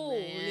 Yo, Ooh,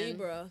 man.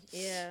 Libra.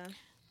 Yeah.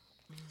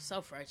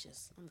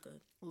 Self-righteous. I'm good.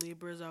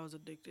 Libras, I was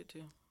addicted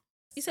to.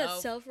 You said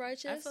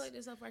self-righteous? I feel like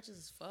they're self-righteous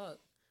as fuck.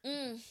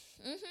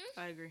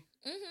 I agree.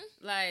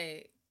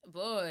 Like,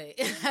 boy,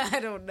 I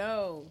don't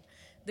know.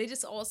 They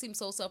just all seem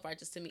so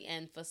self-righteous to me.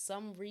 And for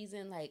some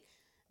reason, like,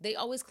 they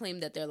always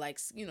claim that they're like,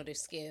 their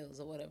scales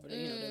or whatever,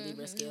 their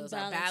Libra scales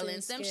are Balancing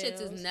balanced. Them shits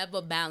scales. is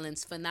never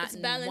balanced for not It's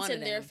balanced one in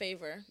of their them.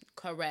 favor.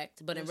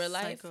 Correct. But in They're real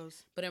life,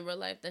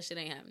 psychos. that shit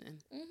ain't happening.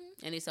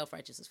 And they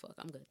self-righteous as fuck.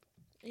 I'm good.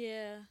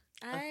 Yeah.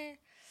 I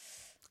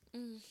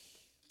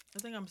I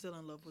think I'm still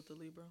in love with the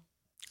Libra.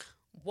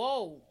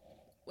 Whoa.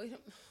 Wait.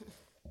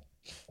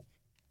 I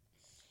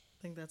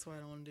think that's why I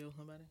don't want to deal with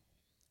nobody.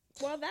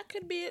 well, that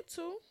could be it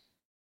too.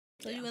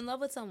 So you in love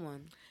with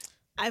someone?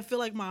 I feel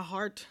like my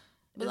heart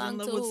is Belong in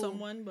love to with who?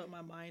 someone, but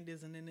my mind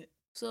isn't in it.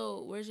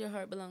 So where's your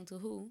heart belong to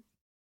who?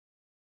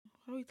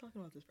 How are we talking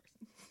about this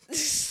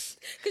person?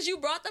 Cause you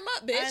brought them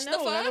up, bitch. I know.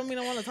 The fuck? I don't mean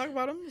I want to talk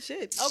about them.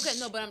 Shit. Okay,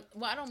 no, but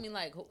I don't mean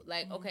like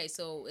okay,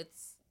 so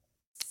it's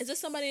Is this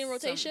somebody in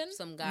rotation?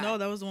 Some guy. No,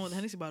 that was the one with the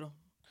Hennessy bottle.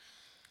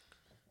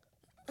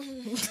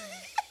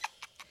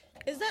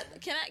 Is that?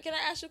 Can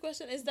I ask you a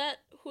question? Is that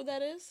who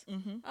that is?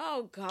 Mm-hmm.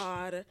 Oh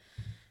God.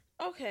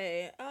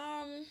 Okay.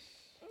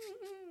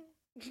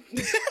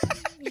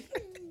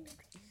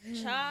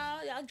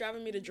 Child, y'all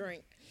driving me to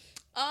drink.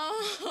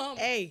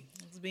 Hey,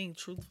 it's being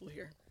truthful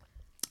here.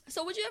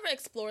 So would you ever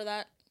explore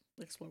that?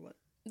 Explore what?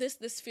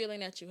 This feeling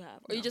that you have,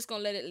 or you just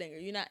gonna let it linger?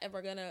 You're not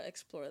ever gonna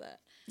explore that.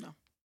 No.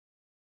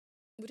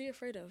 What are you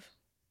afraid of?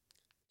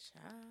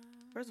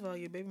 First of all,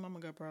 your baby mama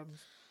got problems.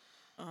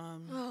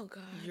 Oh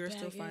God. You're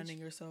still baggage. finding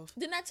yourself.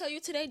 Didn't I tell you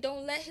today?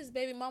 Don't let his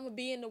baby mama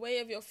be in the way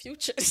of your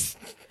future.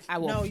 I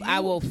will. No, I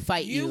will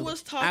fight you. you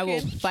was I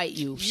will talking- fight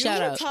you. You Shut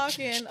were up.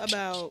 talking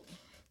about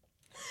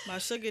my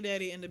sugar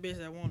daddy and the bitch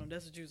that want him.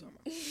 That's what you was talking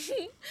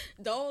about.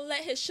 Don't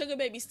let his sugar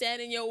baby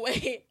stand in your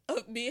way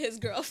of being his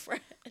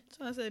girlfriend.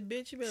 So I said,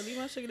 bitch, you better leave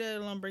my sugar daddy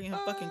alone bringing him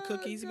fucking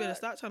cookies. You better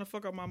stop trying to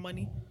fuck up my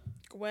money.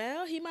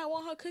 Well, he might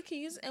want her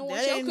cookies and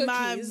want That your ain't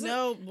my, cookies.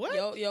 no,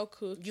 what? Your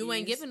cookies. You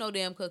ain't giving no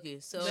damn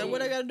cookies. So That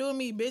what I gotta do with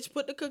me, bitch?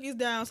 Put the cookies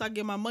down so I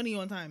get my money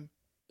on time.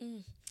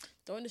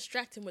 Don't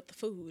distract him with the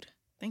food,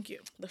 Thank you.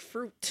 the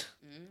fruit,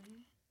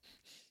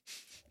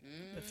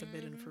 The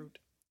forbidden fruit.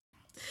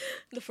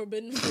 the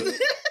forbidden fruit.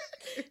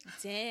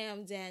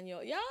 Damn,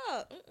 Daniel, yeah.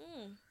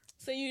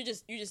 So you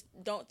just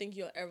don't think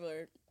you'll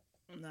ever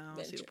No, I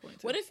don't see venture. the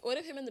point. What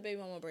if him and the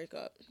baby mama break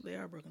up? They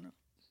are broken up.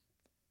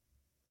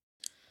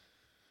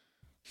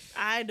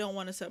 I don't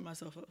want to set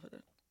myself up for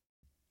that.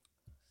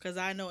 Because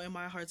I know in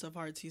my hearts of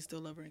hearts, he still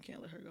love her and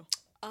can't let her go.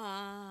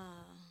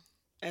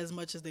 As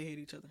much as they hate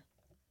each other.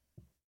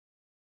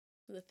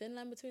 The thin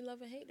line between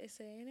love and hate, they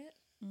say, ain't it?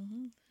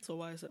 Mm-hmm. So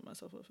why set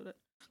myself up for that?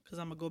 Because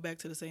I'm going to go back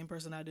to the same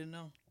person I didn't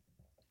know.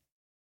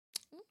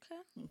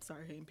 Okay. I'm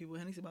sorry hating people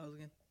with Hennessy bottles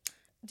again.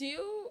 Do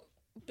you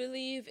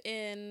believe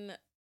in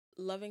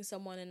loving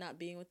someone and not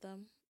being with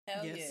them?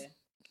 Hell Yes. yeah.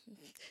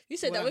 You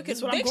said that with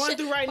That's what I'm conviction. going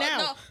through right now.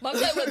 No, but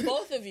I'm saying with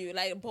both of you,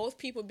 like both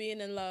people being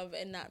in love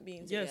and not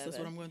being together. Yes, that's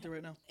what I'm going through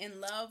right now.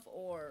 In love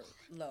or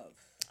love?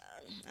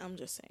 I'm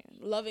just saying,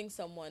 loving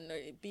someone or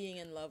being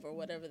in love or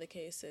whatever the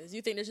case is.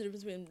 You think there's a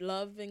difference between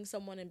loving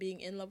someone and being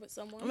in love with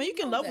someone? I mean, you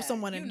can know love with that.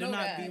 someone You and do know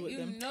not that. be with You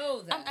them.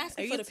 know that. I'm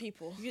asking for the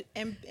people.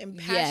 And Yes,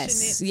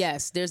 passionate.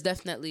 yes. There's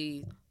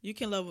definitely You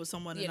can love with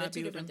someone and they're not two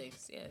be with different them.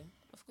 things. Yeah,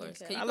 of course. Okay.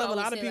 'Cause you I can love a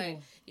always lot of say, like,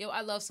 people. yo,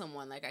 I love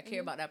someone. Like I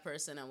care about that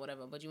person and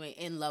whatever, but you ain't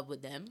in love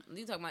with them.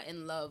 You talking about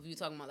in love? You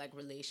talking about like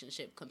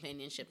relationship,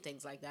 companionship,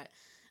 things like that.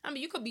 I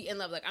mean, you could be in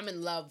love. Like I'm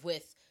in love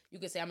with. You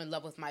could say I'm in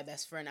love with my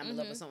best friend. I'm in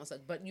love with someone such,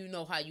 but you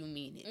know how you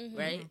mean it,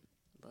 right?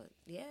 But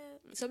yeah,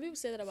 Some people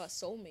say that about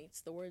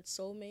soulmates. The word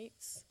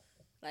soulmates,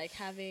 like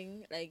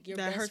having like your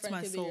That best hurts friend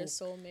my could soul. be your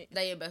soulmate.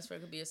 that your best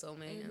friend could be a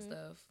soulmate and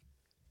stuff.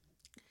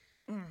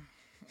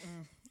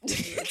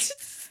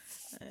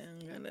 I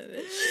ain't gonna do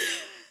that.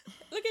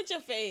 Look at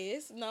your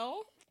face.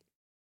 No,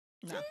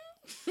 Nah.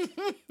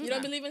 you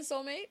don't believe in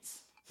soulmates.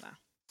 Nah.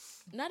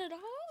 Not at all.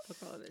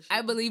 Fuck all that shit.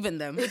 I believe in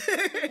them.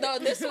 No,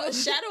 this one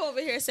Shadow over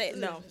here say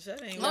no.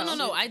 Shut ain't No, no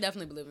no. shit. I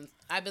definitely believe in.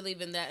 I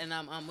believe in that, and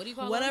what do you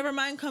call them? Whatever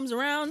mine comes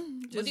around,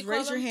 What just do you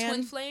raise call your them? hand.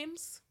 Twin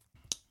flames.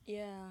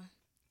 Yeah.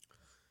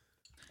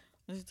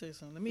 Let me tell you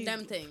something. Let me.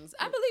 Them things.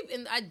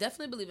 I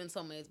definitely believe in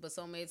soulmates, but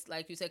soulmates,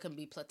 like you said, can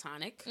be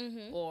platonic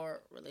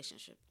or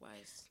relationship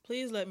wise.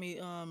 Please let me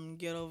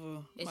get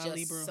over It's my just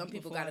Libra. some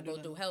people before got to I do go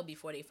that. through hell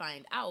before they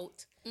find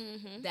out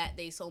that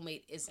they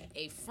soulmate is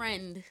a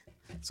friend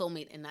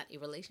soulmate and not a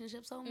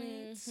relationship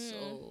soulmate.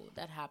 So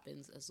that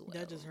happens as well.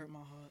 That just hurt my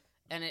heart.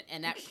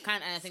 And that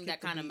kind of, I think Skip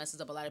that the kind of beat.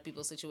 messes up a lot of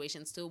people's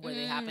situations too, where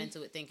they hop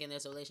into it thinking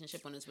there's a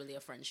relationship when it's really a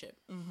friendship.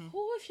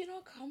 Who if you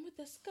don't come with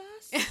the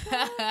scars?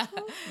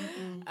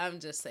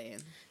 I'm just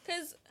saying.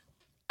 Because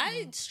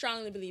I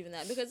strongly believe in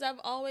that because I've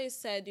always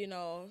said, you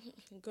know,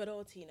 good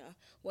old Tina,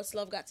 what's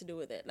love got to do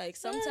with it? Like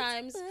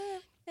sometimes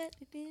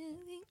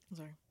I'm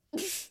sorry.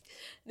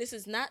 this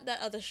is not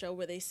that other show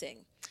where they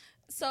sing.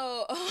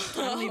 So I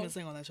don't even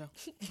sing on that show.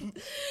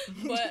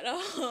 but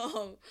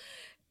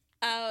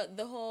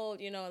the whole,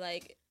 you know,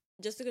 like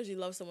just because you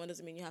love someone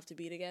doesn't mean you have to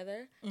be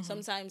together.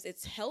 Sometimes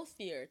it's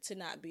healthier to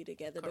not be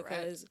together Correct.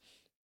 because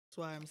That's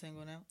why I'm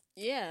single now.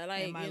 yeah,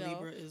 like And my you know,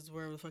 Libra is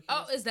where the fuck he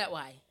Oh, is. is that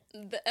why?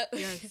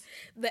 Yes.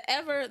 the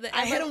ever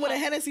I hit him with a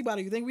Hennessy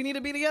bottle. You think we need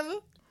to be together?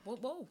 Whoa,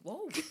 whoa,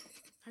 whoa.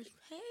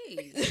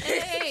 Hey,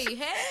 hey,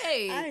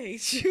 hey. I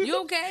hate you.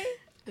 You okay?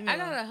 Leave me I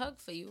got alone. a hug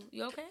for you.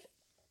 You okay?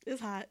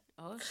 It's hot.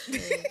 Oh,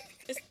 shit.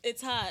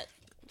 it's hot.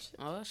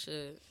 Oh,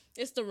 shit.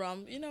 It's the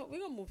rum. You know, we're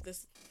gonna move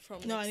this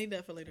from No, I next- need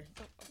that for later.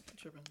 I'm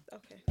tripping.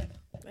 Okay.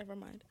 Never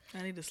mind.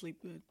 I need to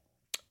sleep good.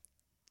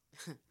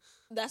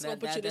 That's gonna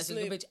put you to that's a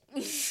good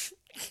sleep. bitch.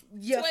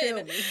 Yeah,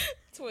 Twin.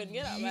 Twin,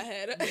 get out of my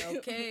head.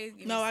 Okay.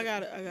 You No, need I some-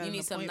 got it. I got You an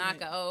need some appointment.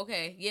 knockout. Oh,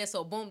 okay. Yeah,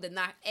 so boom, the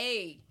knock.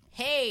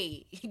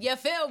 Hey, you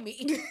feel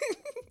me?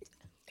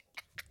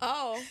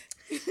 Oh,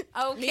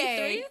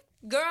 Okay.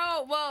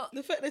 Girl, well,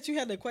 The fact that you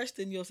had to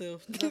question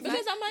yourself. because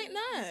I might the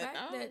not. fact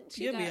I don't- that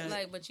she You'll be got alright.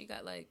 like, but she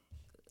got like,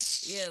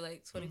 yeah,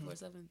 like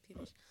 24/7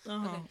 people.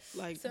 Uh-huh. Okay.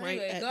 Like So right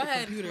anyway, at go the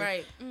ahead. computer.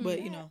 Right.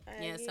 But you know,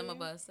 Yeah, some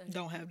of us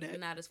don't have we're that.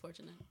 not as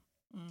fortunate.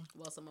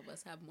 Well, some of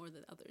us have more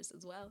than others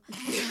as well.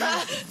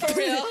 For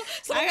real.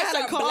 Some I of us gotta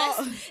are call.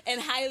 blessed and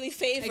highly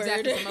favored.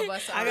 Exactly. Some of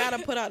us are. I gotta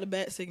put out the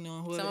bat signal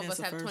and whoever Some of us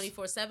answer have first.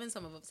 24/7.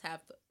 Some of us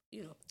have,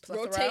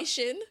 plethora.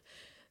 Rotation.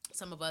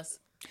 Some of us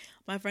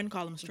My friend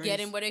called him strays. get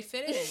in where they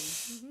fit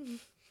in.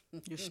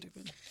 You're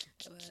stupid.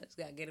 Well, I just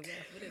gotta get in where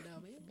I fit in now,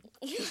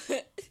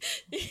 man.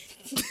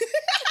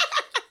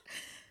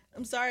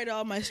 I'm sorry to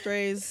all my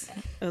strays.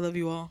 I love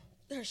you all.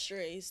 They're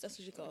strays. That's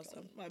what she calls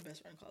them. My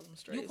best friend calls them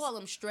strays. You call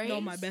them strays? No,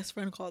 my best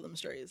friend called them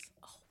strays.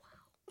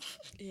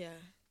 Yeah.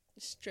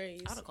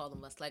 Strays. I would have called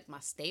them like my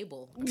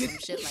stable or some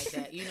shit like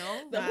that, you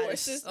know? The Nice.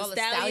 horses, All the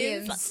the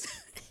stallions. stallions.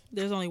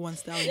 There's only one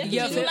stallion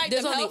Yeah, Yeah, you like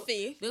there's them only-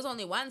 healthy. There's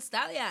only one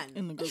stallion.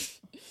 in the group.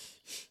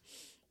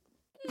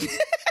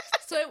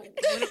 So,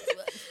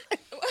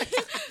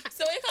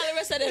 So we call the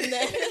rest of them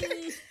then.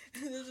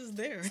 They're just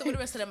there. so where the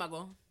rest of them are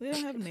going? They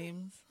don't have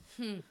names.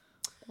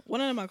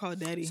 One of them I call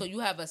Daddy. So you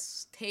have a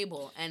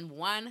stable and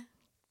one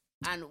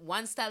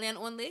stallion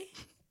only?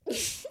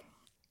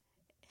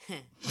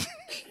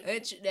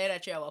 That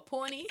you have a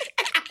pony?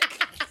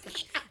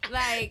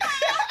 like,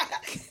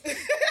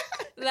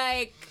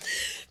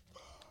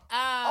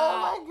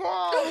 oh my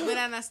God. But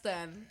I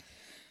understand.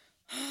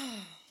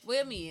 What do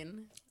you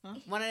mean? Huh?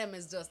 One of them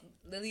is just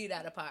the lead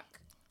of the pack.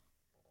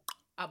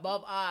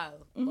 Above all.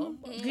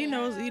 He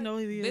knows. He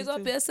knows he is Big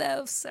up too.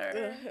 yourself,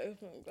 sir.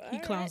 He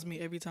clowns me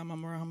every time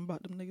I'm around him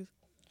about them niggas.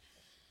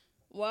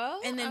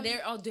 Well, And then they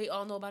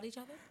all know about each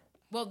other?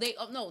 Well, they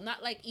no,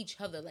 not like each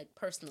other, like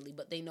personally,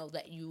 but they know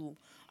that you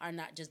are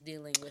not just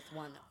dealing with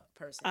one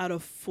person. Out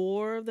of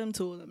 4 of them,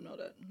 2 of them know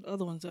that. The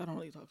other ones, I don't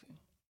really talk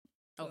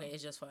to. Okay,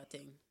 it's just for a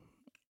thing.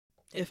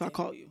 If I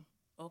call you.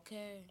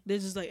 Okay. They're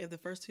just like, if the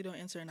first 2 don't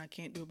answer and I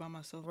can't do it by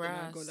myself, then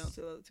I go down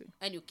to the other 2.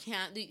 And you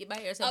can't do it by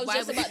yourself. I was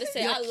just about to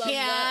say, I love that. You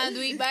can't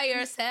do it by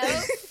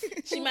yourself.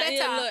 She might need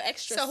a little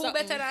extra So who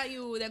something. better than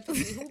you? Than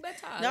who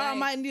better? No, I Like,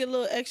 might need a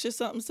little extra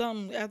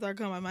something. After I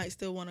come, I might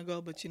still want to go,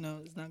 but it's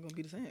not going to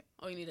be the same.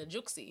 Oh, you need a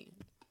juxie.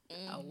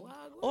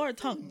 Or a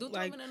tongue. Don't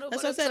Like, tell me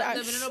that's what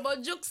I said.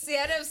 about juxie.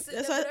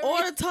 That's what,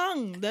 or a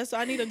tongue. That's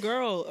I need a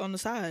girl on the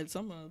side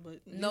somewhere. But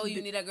no,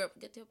 you need a girl.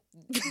 Get your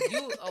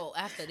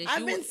after this.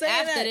 I've been saying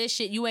after that. this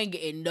shit, you ain't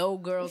getting no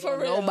girls For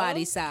on real?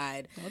 nobody's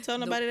side. Don't tell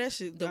nobody that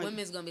shit. The Like,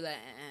 women's gonna be like,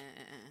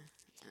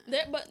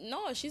 But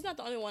no, she's not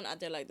the only one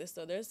out there like this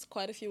though. There's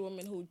quite a few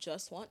women who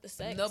just want the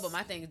sex. no. But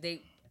my thing is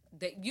they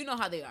you know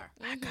how they are.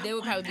 got They would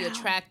one probably be now.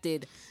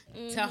 attracted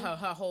to her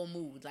whole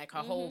mood, like her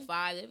whole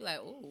vibe. They'd be like,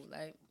 oh,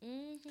 like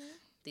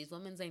these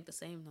women ain't the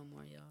same no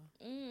more,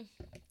 y'all.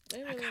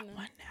 They I really got not.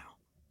 one now.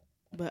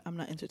 But I'm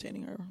not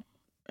entertaining her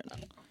right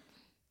now.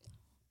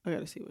 I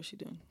got to see what she's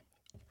doing.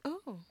 Oh.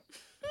 So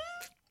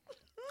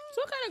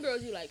what kind of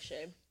girls you like,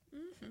 Shay?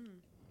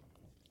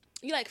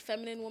 You like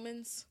feminine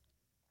women's?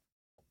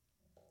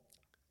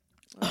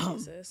 Oh,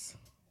 Jesus.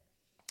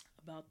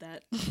 About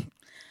that.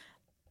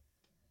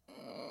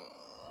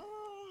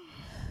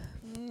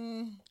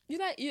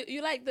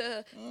 You like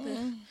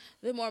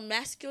the more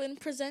masculine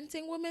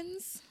presenting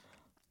women's?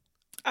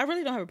 I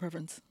really don't have a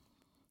preference.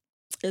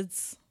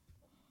 It's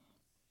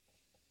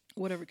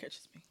whatever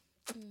catches me.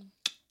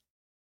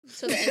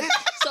 So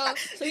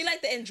so you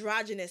like the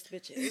androgynous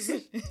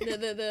bitches.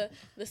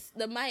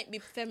 the might be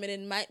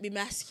feminine, might be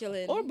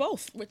masculine. Or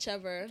both.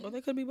 Whichever. Or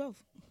they could be both.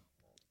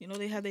 You know,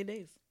 they have their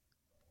days.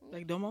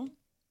 Like Domo.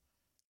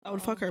 I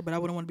would fuck her, but I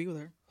wouldn't want to be with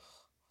her.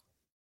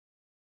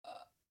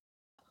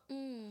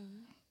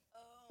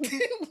 Okay.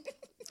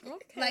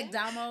 Like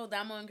Damo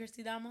and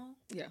Christy Damo.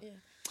 Yeah.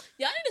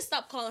 Y'all need to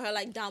stop calling her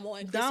like Damo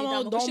and Chrissy Damo,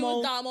 Damo. 'Cause she was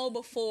Domo. Damo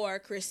before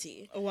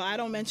Chrissy. Well, I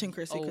don't mention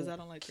Chrissy because I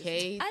don't like Chrissy.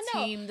 Okay, I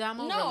know. Team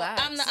Damo, No,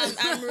 relax. I'm not.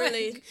 I'm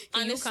really. Can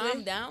honestly, you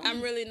calm down?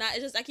 I'm really not.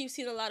 It's just I keep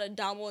seeing a lot of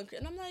Damo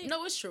and I'm like,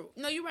 No, it's true.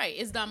 No, you're right.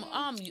 It's Damo.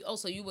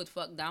 So you would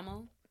fuck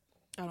Damo.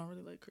 I don't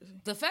really like Chrissy.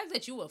 The fact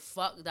that you would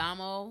fuck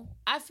Damo,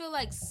 I feel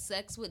like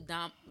sex with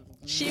Damo.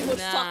 she would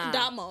fuck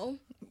Damo.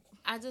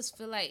 I just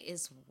feel like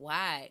it's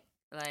whack.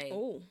 Like,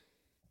 Oh,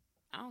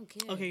 I don't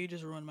care. Okay, you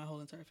just ruined my whole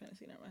entire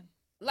fantasy. Never mind.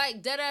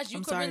 Like, deadass, you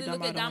I'm could sorry, really Damo,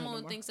 look I at don't Damo want it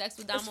and no think sex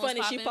with Damo it's funny.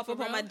 is She popping, pop for up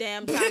on real. my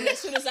damn time as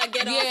soon as I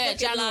get off fucking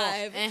channel.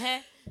 live.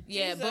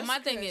 Yeah, but Jesus my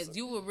thing Christ. is,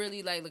 you would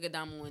really like look at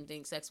Damo and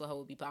think sex with her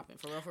would be popping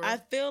for real. I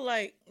feel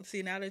like,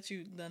 see, now that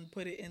you done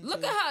put it into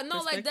Look at her, no,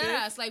 like perspective,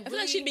 deadass, like I feel really.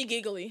 like she'd be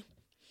giggly.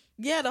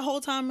 Yeah, the whole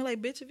time, I'm like,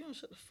 bitch, if you don't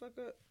shut the fuck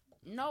up,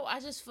 No, I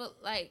just feel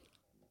like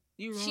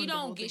you ruined she the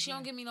whole don't thing get. She for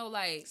don't me. give me no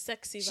like.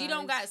 Sexy. She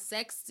don't vibes. got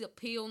sex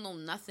appeal, no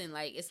nothing.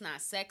 Like it's not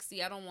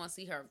sexy. I don't want to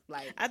see her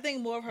like. I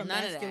think more of her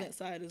None of masculine that.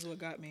 side is what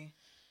got me.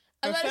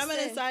 I Her was about to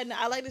feminine say- side,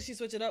 I like that she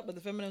switched it up, but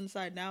the feminine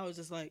side now is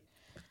just like,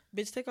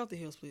 bitch, take off the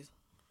heels, please.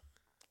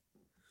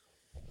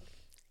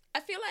 I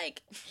feel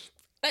like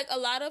a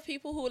lot of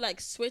people who like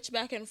switch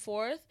back and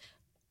forth.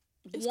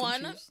 It's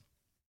one confused.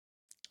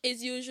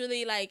 is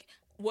usually like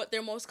what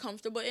they're most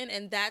comfortable in,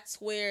 and that's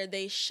where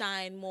they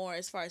shine more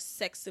as far as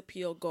sex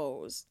appeal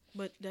goes.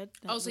 But that.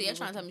 Oh, so you're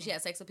trying to tell me she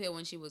had sex appeal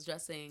when she was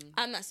dressing?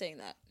 I'm not saying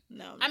that.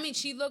 No, I mean,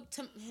 she looked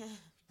to.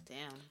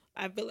 Damn.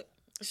 I feel like.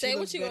 Say she what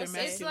looks you better gonna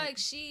say. It's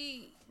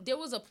masculine. like there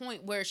was a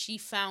point where she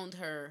found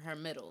her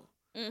middle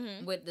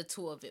with the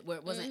two of it, where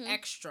it wasn't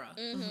extra,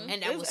 and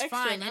that It's was extra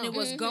fine, now. and it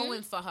was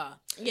going for her,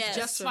 Yes.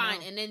 just Extra fine.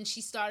 now. And then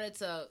she started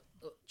to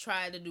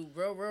try to do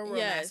real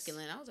Yes.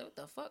 masculine. I was like, what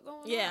the fuck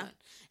going Yeah. on?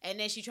 And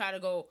then she tried to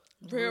go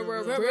Real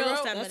real feminine.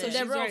 feminine. That's That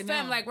she's real right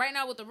fem, now. like right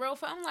now with the real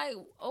fem, I'm like,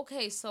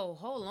 okay, so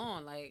hold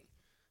on, like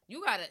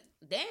you gotta,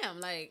 damn,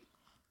 like.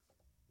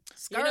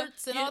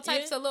 Skirts and all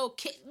types of little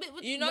kit.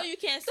 You know you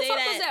can't The say fuck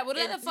that. was that? What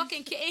in- that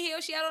fucking kitten heel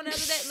she had on the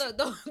other day?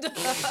 Look,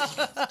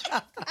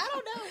 I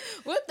don't know.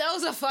 what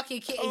those a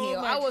fucking kitten Oh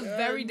heel? my I was God.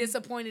 very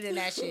disappointed in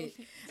that shit.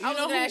 I was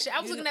looking at that shit. I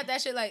was looking at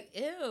that shit like,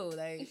 ew,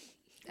 like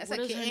that's What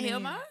a is her kitten heel,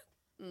 name?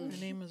 man. Her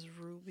name is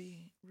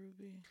Ruby.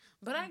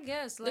 But I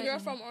guess The like girl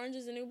from Orange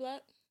Is the New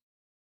Black.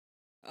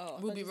 Oh, I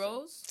thought Ruby you said-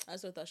 Rose. I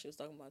still thought she was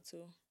talking about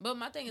too. But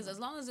my thing is, as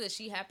long as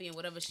she happy in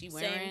whatever she Same.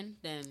 wearing,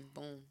 then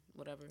boom,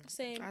 whatever.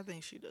 Same. I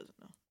think she doesn't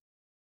know.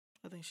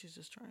 I think she's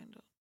just trying to.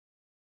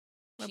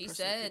 My She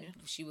personal said opinion.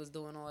 she was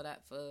doing all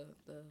that for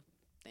the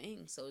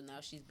thing, so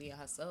now she's being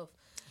herself.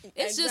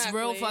 It's just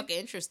real Exactly. fucking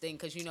interesting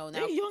because you know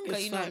now, They young as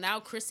 'cause, you know fuck. now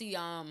Chrissy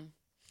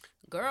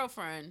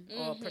girlfriend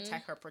or Mm-hmm.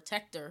 her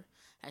protector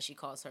as she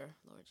calls her,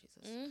 Lord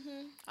Jesus.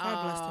 Mm-hmm.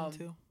 God bless Um, them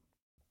too.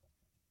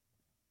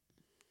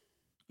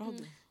 Oh,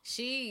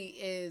 She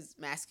is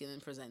masculine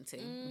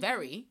presenting, Mm-hmm.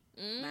 very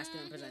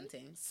masculine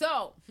presenting.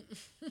 So,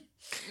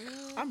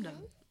 I'm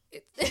done.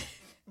 it's,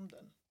 I'm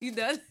done. you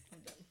done?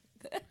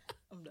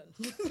 I'm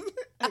done.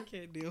 I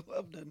can't deal.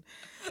 I'm done.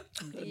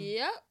 I'm done.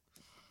 Yep.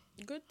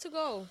 good to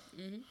go.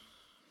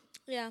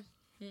 Yeah.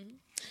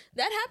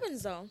 That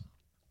happens though.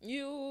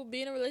 You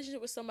be in a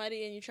relationship with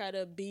somebody and you try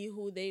to be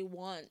who they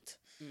want.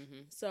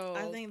 So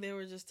I think they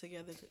were just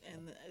together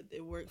and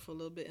it worked for a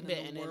little bit, and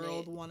then the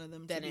world wanted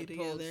them to be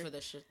together. For the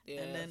shit,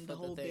 and then the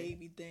whole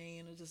baby thing,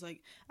 and it was just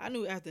like, I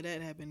knew after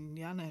that happened,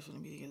 y'all not gonna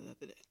be together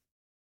after that.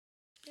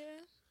 Yeah,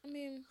 I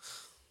mean,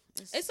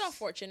 it's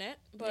unfortunate,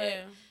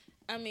 but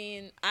I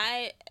mean,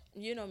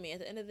 you know me, at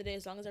the end of the day,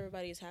 as long as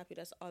everybody is happy,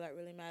 that's all that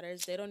really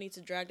matters. They don't need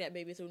to drag that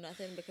baby through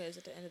nothing, because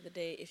at the end of the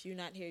day, if you're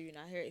not here, you're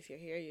not here. If you're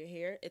here, you're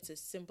here. It's as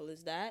simple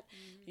as that.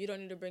 You don't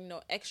need to bring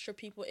no extra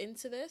people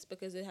into this,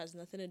 because it has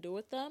nothing to do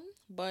with them.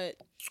 But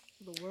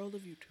the world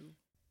of YouTube.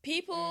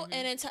 People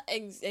and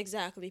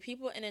exactly,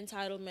 people and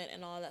entitlement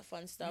and all that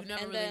fun stuff. You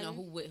never and really then, know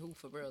who with who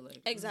for real.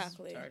 Like,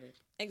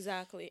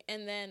 exactly.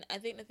 And then I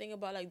think the thing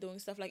about like doing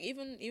stuff like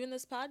even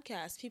this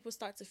podcast, people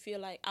start to feel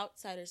like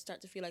outsiders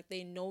start to feel like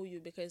they know you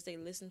because they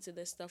listen to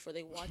this stuff or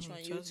they watch you on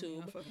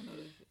YouTube,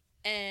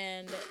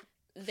 and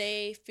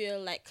they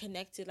feel like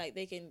connected, like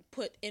they can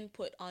put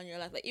input on your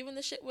life. Like even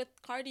the shit with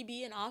Cardi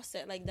B and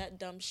Offset, like that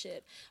dumb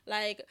shit.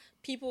 Like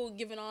people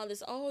giving all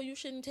this, oh, you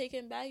shouldn't take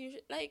him back. You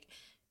should, like.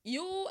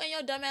 You and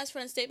your dumbass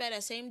friend stay by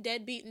that same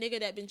deadbeat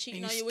nigga that been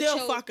cheating on you with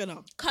your fucking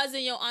up.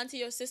 Cousin, your auntie,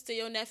 your sister,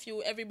 your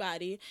nephew,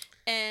 everybody,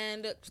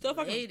 and still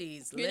fucking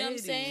ladies. You know what I'm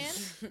saying?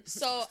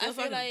 So I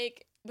feel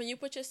like when you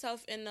put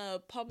yourself in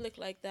the public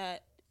like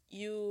that,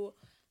 you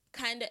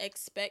kind of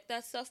expect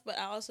that stuff. But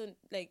I also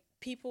like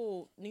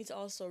people need to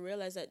also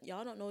realize that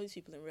y'all don't know these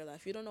people in real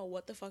life. You don't know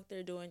what the fuck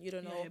they're doing. You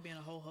don't know being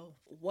a ho-ho.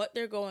 What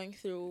they're going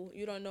through.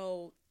 You don't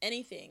know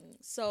anything.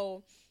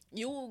 So.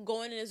 You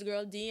going in this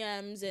girl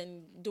DMs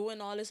and doing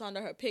all this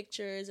under her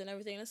pictures and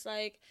everything. It's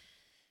like,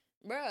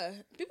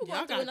 bruh, people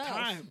going through enough.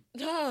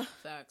 Time.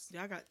 Facts.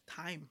 Y'all got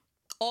time.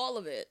 All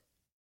of it.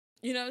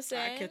 You know what I'm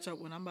saying? I catch up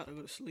when I'm about to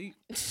go to sleep.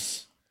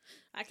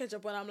 I catch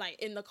up when I'm like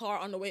in the car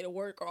on the way to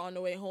work or on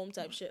the way home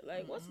type shit.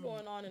 Like, what's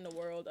going on in the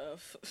world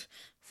of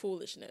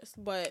foolishness?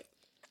 But,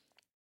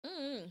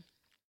 I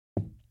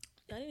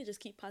need to just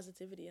keep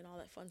positivity and all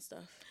that fun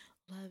stuff.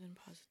 Love and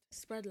positive.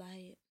 Spread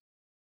light.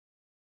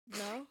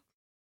 No?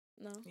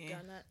 No, yeah.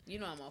 got not. You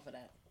know I'm all for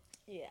that.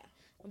 Yeah,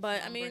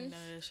 but I mean, bring none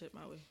of that shit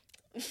my way.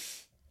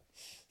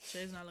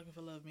 Shay's not looking for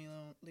love.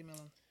 Leave me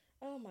alone.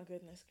 Oh my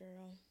goodness,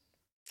 girl.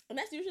 And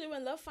that's usually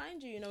when love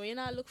finds you. You know, when you're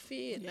not look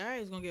fit. Yeah,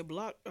 he's gonna get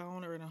blocked. I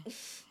own it right now.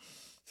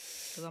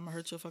 Cause I'm gonna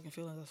hurt your fucking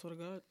feelings. I swear to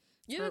God.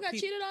 You ever got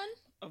cheated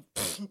on?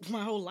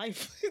 My whole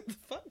life. The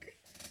fuck.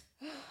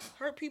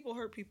 Hurt people.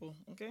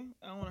 Okay,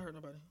 I don't want to hurt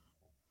nobody.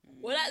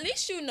 Well, at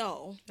least you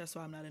know. That's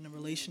why I'm not in a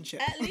relationship.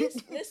 At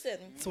least, listen.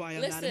 That's why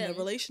I'm not in a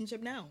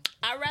relationship now.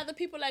 I'd rather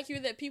people like you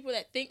than people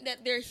that think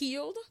that they're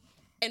healed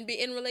and be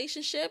in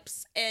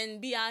relationships and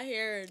be out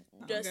here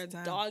just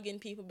dogging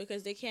people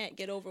because they can't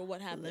get over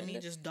what happened. Let me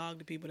just dog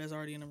the people that's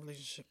already in a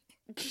relationship.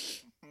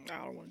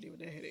 I don't want to deal with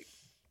that headache.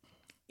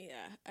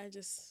 Yeah,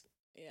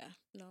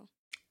 no.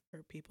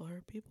 Hurt people.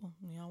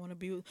 Y'all want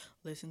to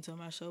listen to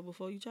my show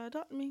before you try to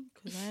talk to me,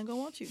 because I ain't gonna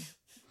want you.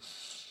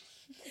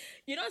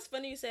 You know what's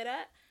funny you say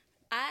that?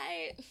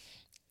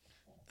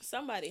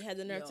 Somebody had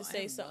the nerve to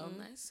say something.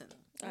 Nice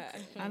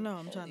I know,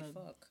 I'm trying to.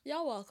 Fuck.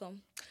 Y'all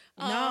welcome.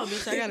 No,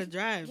 bitch, I gotta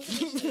drive.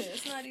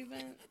 It's not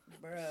even,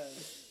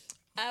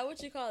 bruh.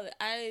 What you call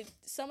it?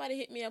 Somebody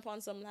hit me up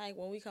on some like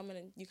when you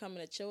coming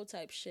to chill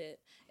type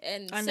shit,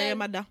 and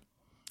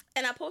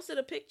and I posted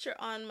a picture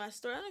on my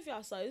story. I don't know if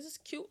y'all saw it. It's this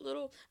cute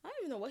little. I don't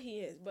even know what he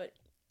is, but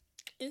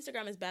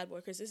Instagram is bad boy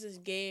because this is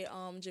gay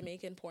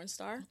Jamaican porn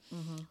star.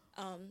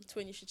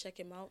 Twin, you should check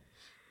him out.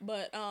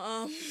 But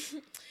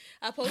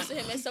I posted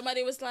him and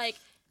somebody was like,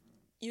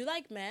 "You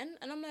like men?"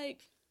 And I'm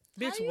like,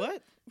 "Bitch,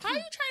 what? How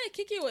you trying to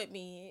kick it with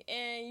me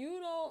and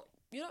you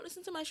don't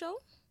listen to my show?"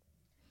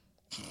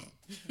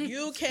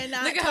 You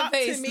cannot look talk at her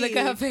face. to me. Look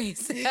at her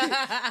face.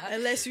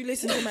 Unless you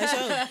listen to my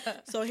show.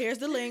 So here's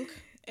the link.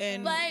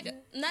 And like,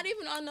 not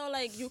even on no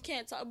like you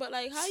can't talk, but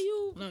like how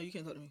you? No, you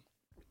can't talk to me.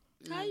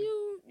 How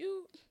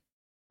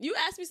you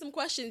asked me some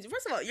questions.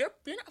 First of all, you're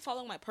not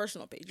following my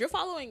personal page. You're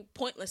following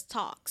Pointless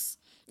Talks.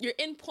 You're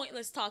in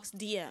Pointless Talks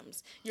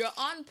DMs. You're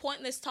on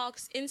Pointless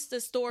Talks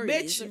Insta stories.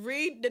 Bitch,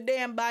 read the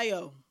damn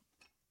bio.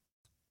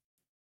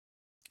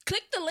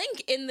 Click the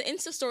link in the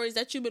Insta stories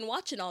that you've been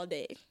watching all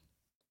day.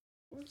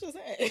 I'm just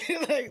saying.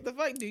 Like, the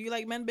fuck? Do you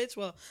like men, bitch?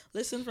 Well,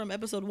 listen from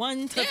episode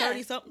 1 to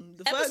 30 something.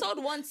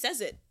 Episode 1 says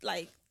it.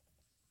 Like,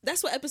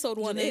 that's what episode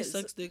 1 Janae is.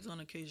 sucks dicks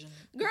on occasion.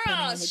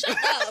 Girl, shut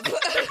up.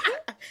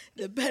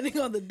 Depending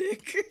on the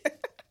dick.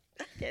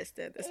 I can't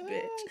stand this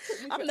bitch.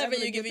 I'm never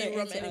giving you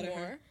room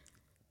anymore.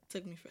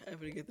 Took me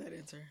forever to get that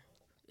answer.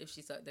 If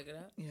she sucked dick it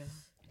out? Yeah.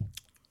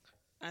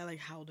 I like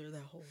howled her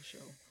that whole show.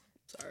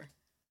 Sorry.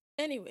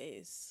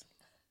 Anyways.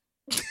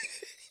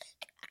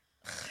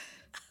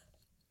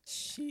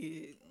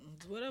 Shit.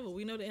 Whatever.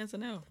 We know the answer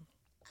now.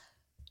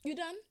 You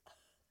done?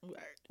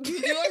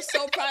 You're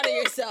so proud of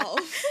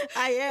yourself.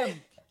 I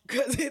am.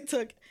 Because it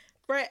took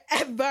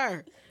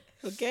forever.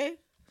 Okay?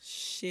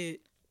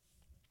 Shit.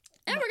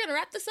 And we're going to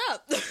wrap this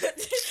up.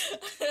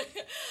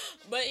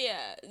 But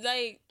yeah,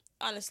 like,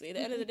 honestly, at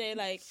the end of the day,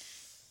 like,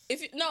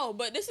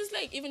 but this is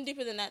like even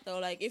deeper than that though.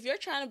 Like, if you're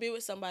trying to be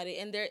with somebody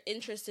and they're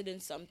interested in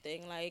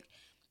something, like,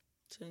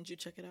 shouldn't you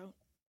check it out?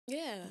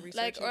 yeah, Research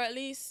like, it. or at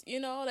least, you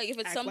know, like if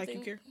it's Act something, like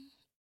you care.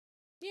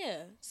 yeah,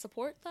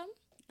 support them.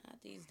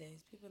 Not these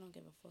days. People don't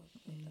give a fuck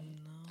like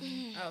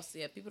that. Oh, so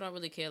yeah, people don't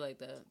really care like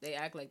that. They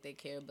act like they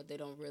care, but they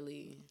don't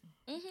really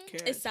Care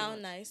It too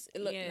sound much. nice.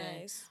 It look Yeah.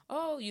 nice.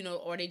 Oh, you know,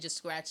 or they just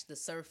scratch the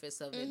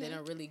surface of it. They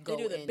don't really go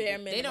do the in. bare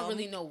They don't minimum.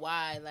 really know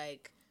why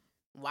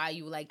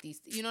you like these.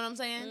 You know what I'm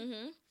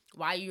saying?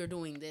 Why you're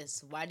doing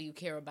this? Why do you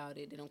care about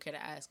it? They don't care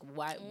to ask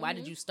why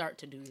did you start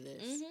to do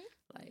this?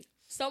 Like,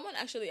 Someone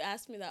actually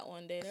asked me that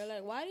one day. They're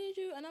like, "Why did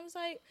you?" And I was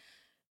like,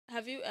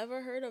 "Have you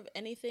ever heard of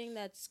anything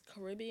that's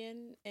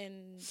Caribbean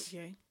and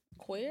Yeah.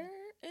 queer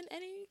in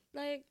any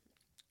like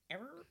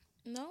ever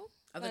no?"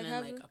 other Like, than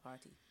have like you- a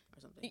party or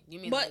something. You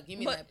mean But-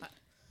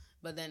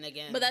 but then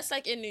again, But that's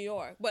like in New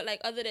York. But like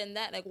other than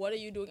that, like what are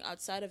you doing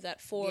outside of that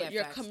for Yeah,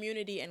 your facts.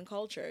 community and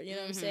culture? You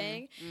know what I'm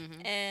saying?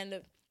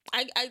 And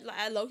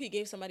I low-key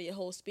gave somebody a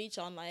whole speech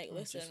on like,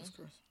 listen, Jesus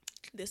Christ.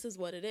 this is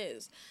what it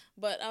is.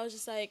 But I was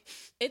just like,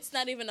 it's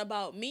not even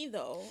about me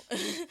though.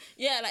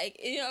 Yeah, like,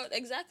 you know,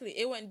 exactly.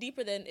 It went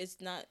deeper than it's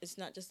not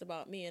just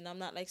about me. And I'm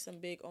not like some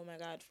big, oh my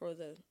God, for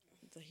the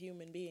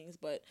human beings,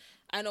 but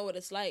I know what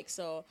it's like.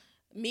 So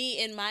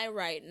me in my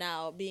right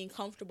now, being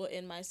comfortable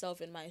in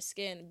myself, in my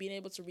skin, being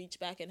able to reach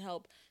back and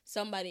help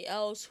somebody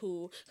else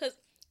because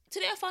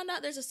today I found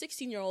out there's a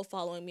 16-year-old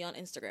following me on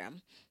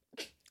Instagram.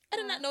 I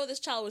did not know this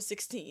child was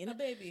 16. a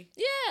baby.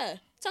 Yeah,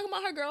 talking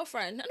about her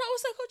girlfriend. And I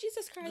was like, oh,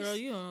 Jesus Christ. Girl,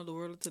 you don't know the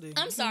world of today.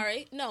 I'm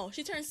sorry. No,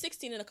 she turned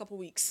 16 in a couple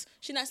weeks.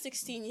 She's not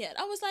 16 yet.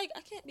 I was like, I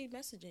can't be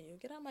messaging you.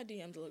 Get out my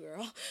DMs, little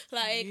girl.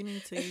 Like, You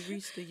need to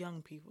reach the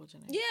young people,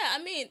 Janae. yeah,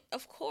 I mean,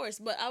 of course.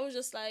 But I was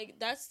just like,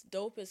 that's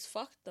dope as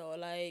fuck, though.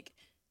 Like,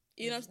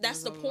 you know,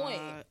 that's the There's a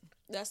point. lot.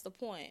 That's the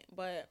point.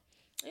 But,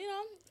 you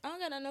know, I don't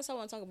got nothing else I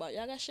want to talk about.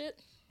 Y'all got shit?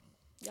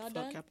 Y'all Fuck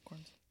done?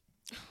 Capricorns.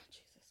 Oh,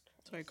 Jesus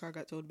Christ. Sorry, car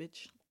got towed,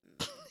 bitch.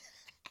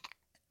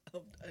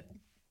 I'm done.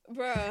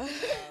 Bruh. Oh,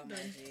 my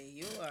G,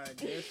 you are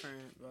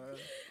different, bro.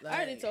 I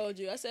already told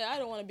you. I said, I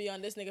don't want to be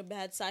on this nigga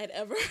bad side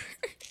ever.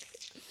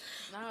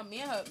 Nah, me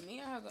and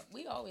her,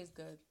 we always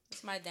good.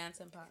 It's my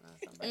dancing partner.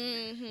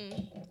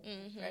 Somebody.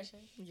 Pressure.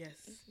 Yes.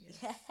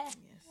 Yes.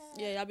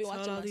 Yeah, y'all be Tell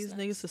watching all my these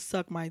snaps. niggas to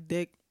suck my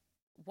dick.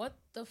 What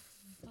the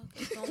fuck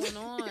is going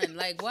on?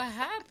 Like, what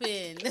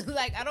happened?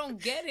 Like, I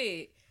don't get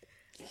it.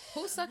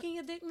 Who's sucking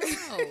your dick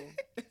now?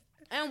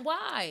 And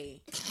why?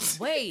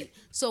 Wait,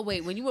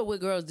 when you were with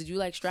girls, did you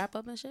like strap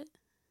up and shit?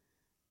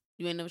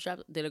 You ain't never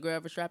strapped? Did a girl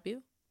ever strap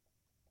you?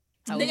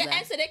 How They was can that?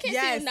 answer. They can't see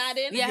Yes. you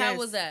nodding. Yeah, how Yes.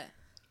 was that?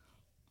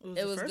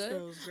 It was the first good?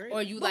 girl, it was great.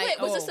 Or you But like? wait,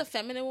 was this a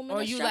feminine woman? Or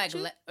that you strapped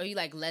like? you? Or you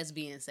like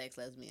lesbian sex?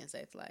 Like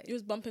You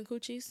was bumping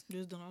coochies.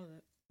 just done all of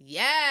that.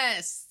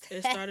 yes.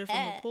 It started from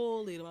the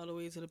pool, lead all the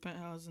way to the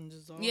penthouse, and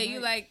just all Yeah, you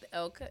night. like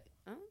okay.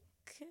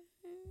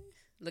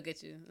 Look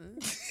at you.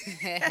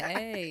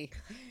 Hey,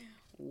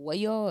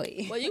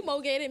 way. Well, you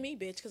more gay than me,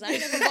 bitch, because I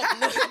ain't never bumped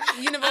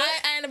no. You never. I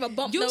ain't never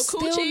bumped You no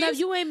still coochies. never.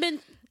 You ain't been.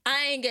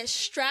 I ain't get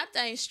strapped.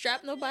 I ain't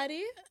strapped nobody.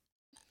 She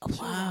was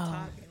on Wow.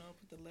 top, you know,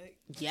 put the leg.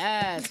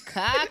 Yes,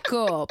 cock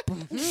up.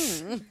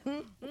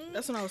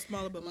 That's when I was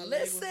smaller, but my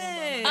leg was Listen.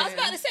 on I was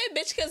about to say,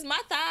 bitch, because my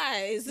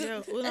thighs.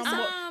 Yeah, well,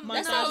 I'm my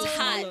that thighs sounds was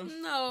hot.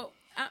 smaller. No,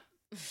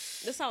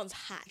 That sounds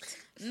hot.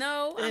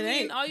 no. I It mean,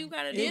 ain't. all you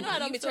gotta do. You know I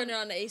don't be feel- turning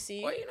on the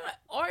AC. Or you know,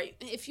 or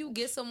if you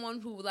get someone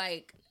who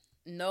like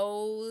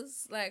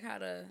knows like how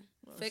to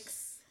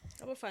fix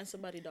I'm gonna find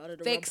somebody daughter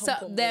to fix rub up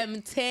pom-pom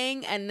them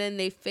ting, and then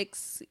they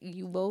fix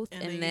you both,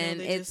 And and, then, then you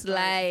know, they it's just like-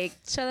 like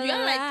with. You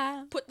gotta cha-la-la.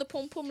 like put the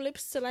pom pom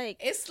lips to like.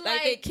 It's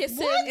like they kissing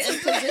what?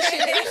 and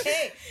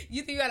positioning.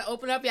 You think you gotta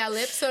open up your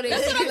lips so they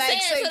That's can what be I'm like,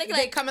 saying, so so they they, can,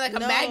 like- come like a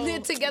No.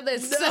 magnet together.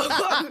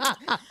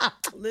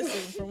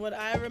 Listen, from what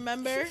I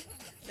remember,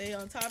 they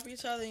on top of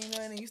each other, you know,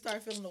 and then you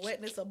start feeling the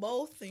wetness of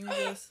both, and you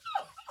just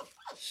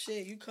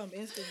shit, you come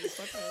instantly.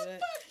 Fuck all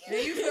that.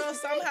 Then you feel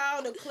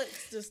somehow the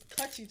clips just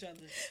touch each other.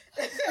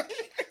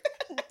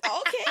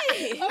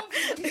 Okay.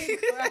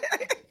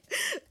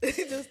 They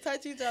just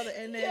touch each other,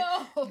 and then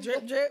Yo.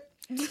 drip, drip,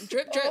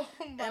 Drip, drip.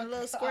 and a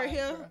little squirt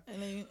here,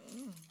 and then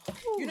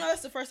you know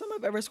that's the first time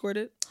I've ever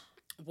squirted.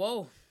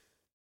 Whoa.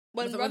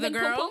 When With a rubbing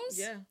girl? pom poms.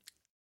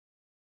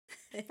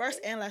 Yeah,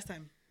 first and last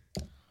time.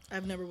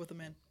 I've never with a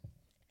man.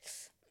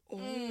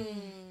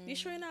 You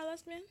sure you're not a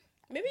lesbian?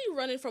 Maybe you're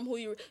running from who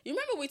you. You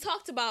remember we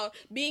talked about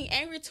being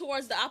angry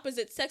towards the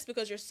opposite sex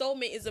because your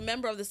soulmate is a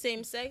member of the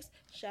same sex.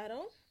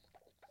 Shadow.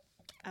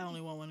 I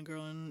only want one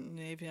girl, and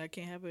if I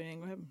can't have it, it ain't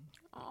gonna happen.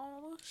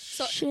 Oh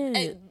So shit.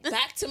 and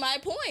back to my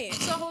point.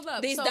 So hold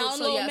up. These so, down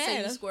so low yeah, so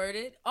men. you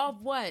squirted off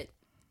what? I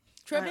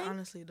Tripping?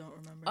 honestly don't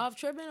remember. Off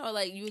tripping, or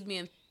like you was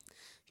being,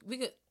 we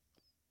could,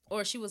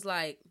 or she was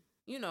like,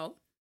 you know,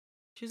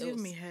 She was it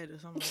giving was- me head or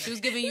something. she was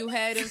giving you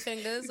head and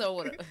fingers, or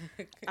what?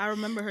 I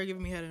remember her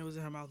giving me head, and it was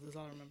in her mouth. That's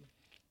all I remember.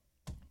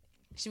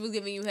 She was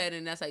giving you head,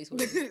 and that's how you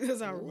squirted.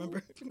 That's all I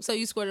remember. So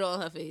you squirted all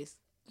in her face.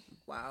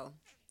 Wow.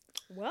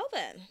 Well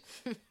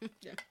then,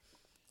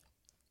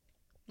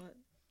 What?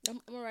 I'm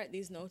gonna gonna write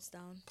these notes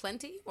down.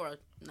 Plenty or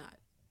not?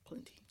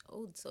 Plenty.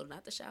 Oh, so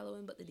not the shallow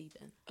end, but the deep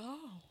end.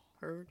 Oh,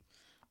 Heard.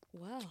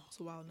 wow. It's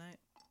a wild night.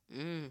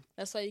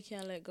 That's why you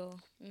can't let go.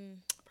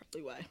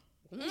 Probably why.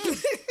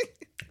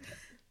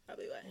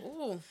 Probably why.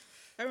 Ooh.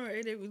 I remember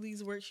every day we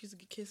leave work, she used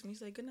to kiss me.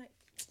 She's like, good night.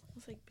 I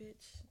was like,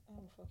 bitch, I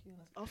don't fuck you in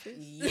this office.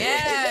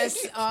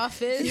 Yes,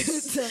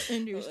 office.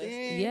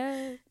 Understand?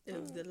 Yeah.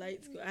 If the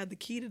lights go, I have the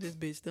key to this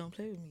bitch. Don't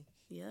play with me.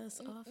 Yes,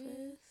 office.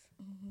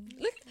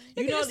 Look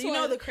You at know, this you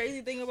know one. the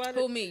crazy thing about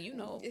Who it. me? You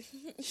know.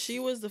 She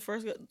was the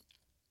first,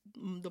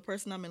 the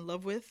person I'm in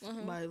love with,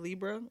 my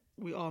Libra.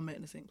 We all met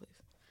in the same place.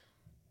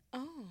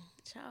 Oh,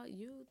 Child,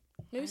 you.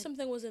 maybe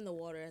something was in the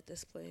water at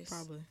this place.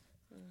 Probably.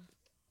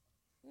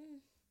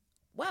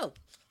 Well,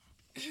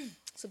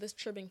 So this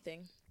tribbing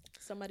thing,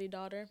 somebody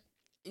daughter.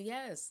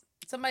 yes.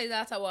 Somebody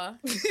that's our.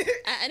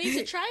 I need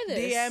to try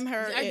this. DM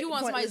her. I do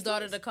want what somebody's is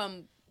daughter this? to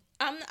come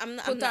I'm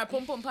put not. our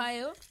pum pum pie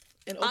up.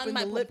 And on open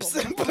my the lips.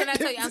 pom-pom. Can I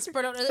tell you, I'm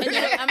spread out.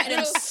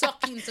 I'm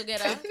sucking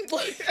together. I feel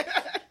like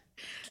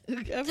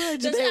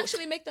Does it Janae,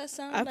 actually make that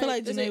sound? I feel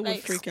like does Janae it, would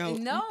freak out.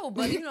 No,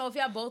 but you know, if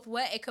y'all both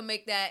wet, it can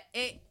make that.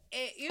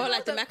 You Or know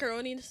like the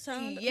macaroni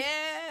sound? Yeah,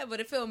 but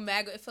it feel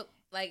It feel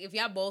like if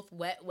y'all both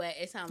wet,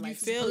 it sounds like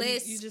feel-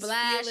 bliss, you just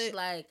splash, feel it.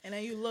 like. And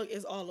then you look,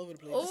 it's all over the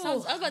place. Ooh,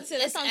 Sounds- I was about to say,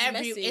 that it's sounds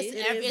messy.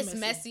 It's messy.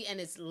 messy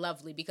and it's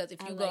lovely because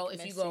if I you like go,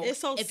 messy. It's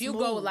so if you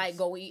go smooth. like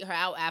go eat her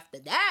out after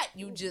that,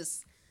 you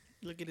just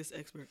Look at this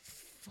expert.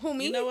 who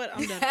me? You know what?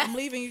 I'm done. I'm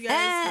leaving you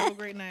guys. Have a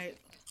great night.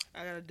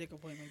 I got a dick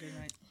appointment. Good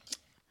night.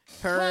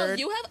 Well, Heard.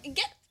 you have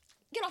get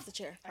off the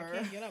chair. I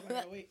can't get up. I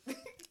gotta wait.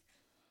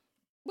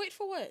 Wait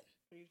for what?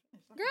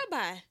 Girl,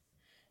 bye.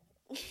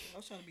 I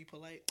was trying to be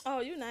polite.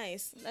 Oh, you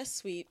nice. That's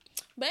sweet.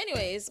 But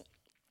anyways,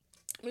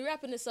 we're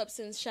wrapping this up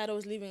since Shadow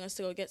is leaving us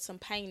to go get some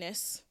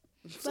pinus.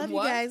 Love you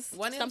What? guys.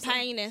 One Some episode?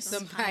 pinus.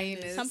 Some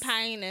pinus. Some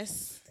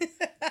pinus.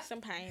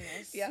 Some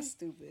pinus. Yeah,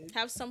 stupid.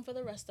 Have some for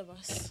the rest of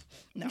us.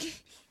 No.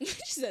 She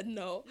said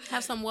no.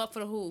 Have some what for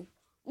the who?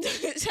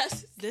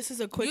 Just- This is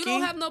a quickie. You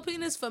don't have no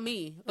penis for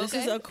me. Okay? This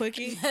is a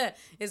quickie.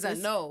 It's a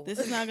no. This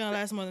is not gonna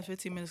last more than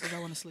 15 minutes because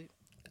I want to sleep.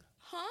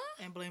 huh?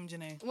 And blame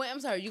Janae. Wait, I'm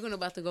sorry. You gonna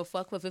about to go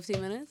fuck for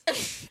 15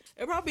 minutes?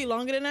 It'll probably be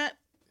longer than that.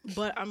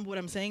 But what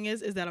I'm saying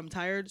is that I'm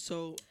tired,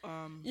 so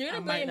You're I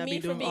gonna might blame not me be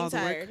for doing being all the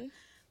work. tired.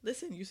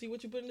 Listen, you see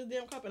what you put in this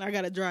damn cup, and I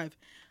gotta drive.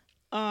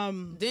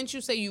 Didn't you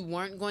say you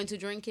weren't going to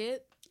drink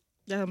it?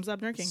 Yeah, I'm stop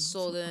drinking.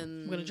 So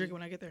then, I'm gonna drink it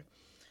when I get there.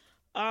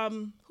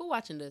 who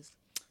watching this?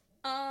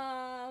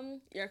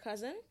 Your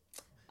cousin.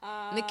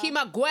 Nikki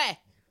Magwe.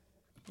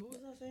 What was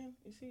I saying?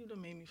 You see, you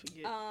done made me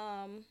forget.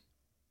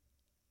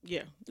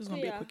 Yeah, this is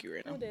gonna be a quickie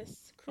right now. Who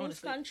this? I wanna Cruise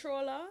sleep.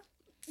 controller.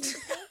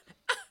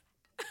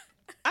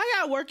 I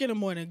got work in the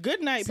morning.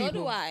 Good night, So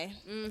people. do I.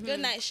 Good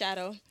night,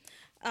 Shadow.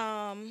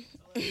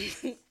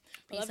 Peace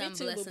Love you and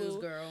too, blessings,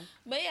 boo-boo. girl.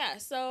 But yeah,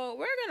 so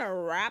we're gonna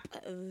wrap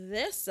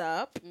this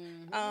up.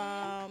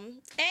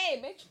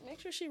 Hey, make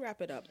sure she wrap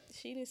it up.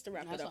 She needs to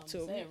wrap That's it what up I'm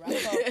too. saying.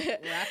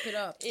 Wrap it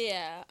up.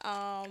 Yeah.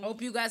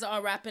 Hope you guys are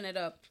all wrapping it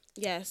up.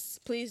 Yes,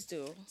 please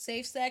do.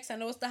 Safe sex. I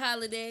know it's the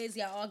holidays.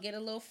 Y'all all get a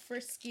little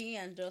frisky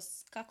and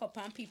just cock up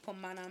on people,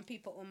 man, and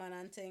people, woman,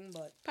 and thing.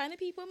 But Find the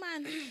people,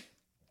 man.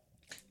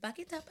 back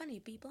it up on the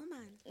people,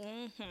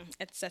 man.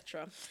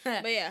 Etc.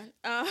 But yeah.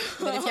 But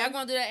if y'all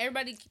gonna do that,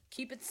 everybody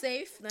keep it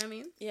safe. Know what I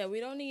mean, yeah,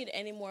 we don't need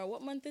any more.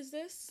 What month is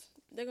this?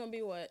 They're gonna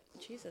be what?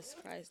 Jesus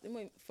Christ. They're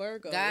going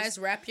Virgos. guys,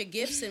 wrap your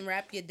gifts and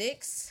wrap your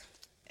dicks.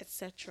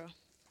 Etc.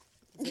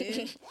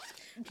 Yeah.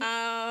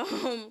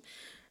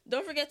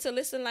 Don't forget to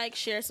listen, like,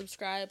 share,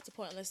 subscribe to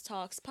Pointless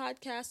Talks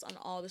podcast on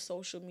all the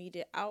social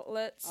media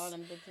outlets. All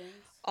them good things.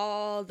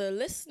 All the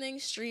listening,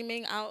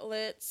 streaming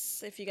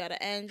outlets. If you got an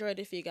Android,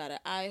 if you got an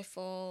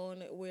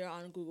iPhone, we're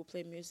on Google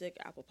Play Music,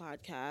 Apple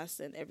Podcasts,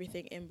 and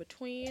everything in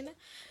between.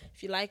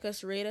 If you like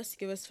us, rate us,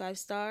 give us 5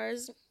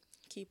 stars.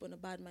 Keep on the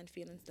bad man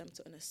feelings them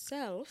to inner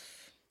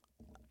self.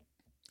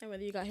 And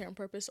whether you got here on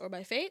purpose or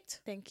by fate,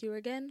 thank you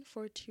again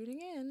for tuning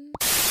in.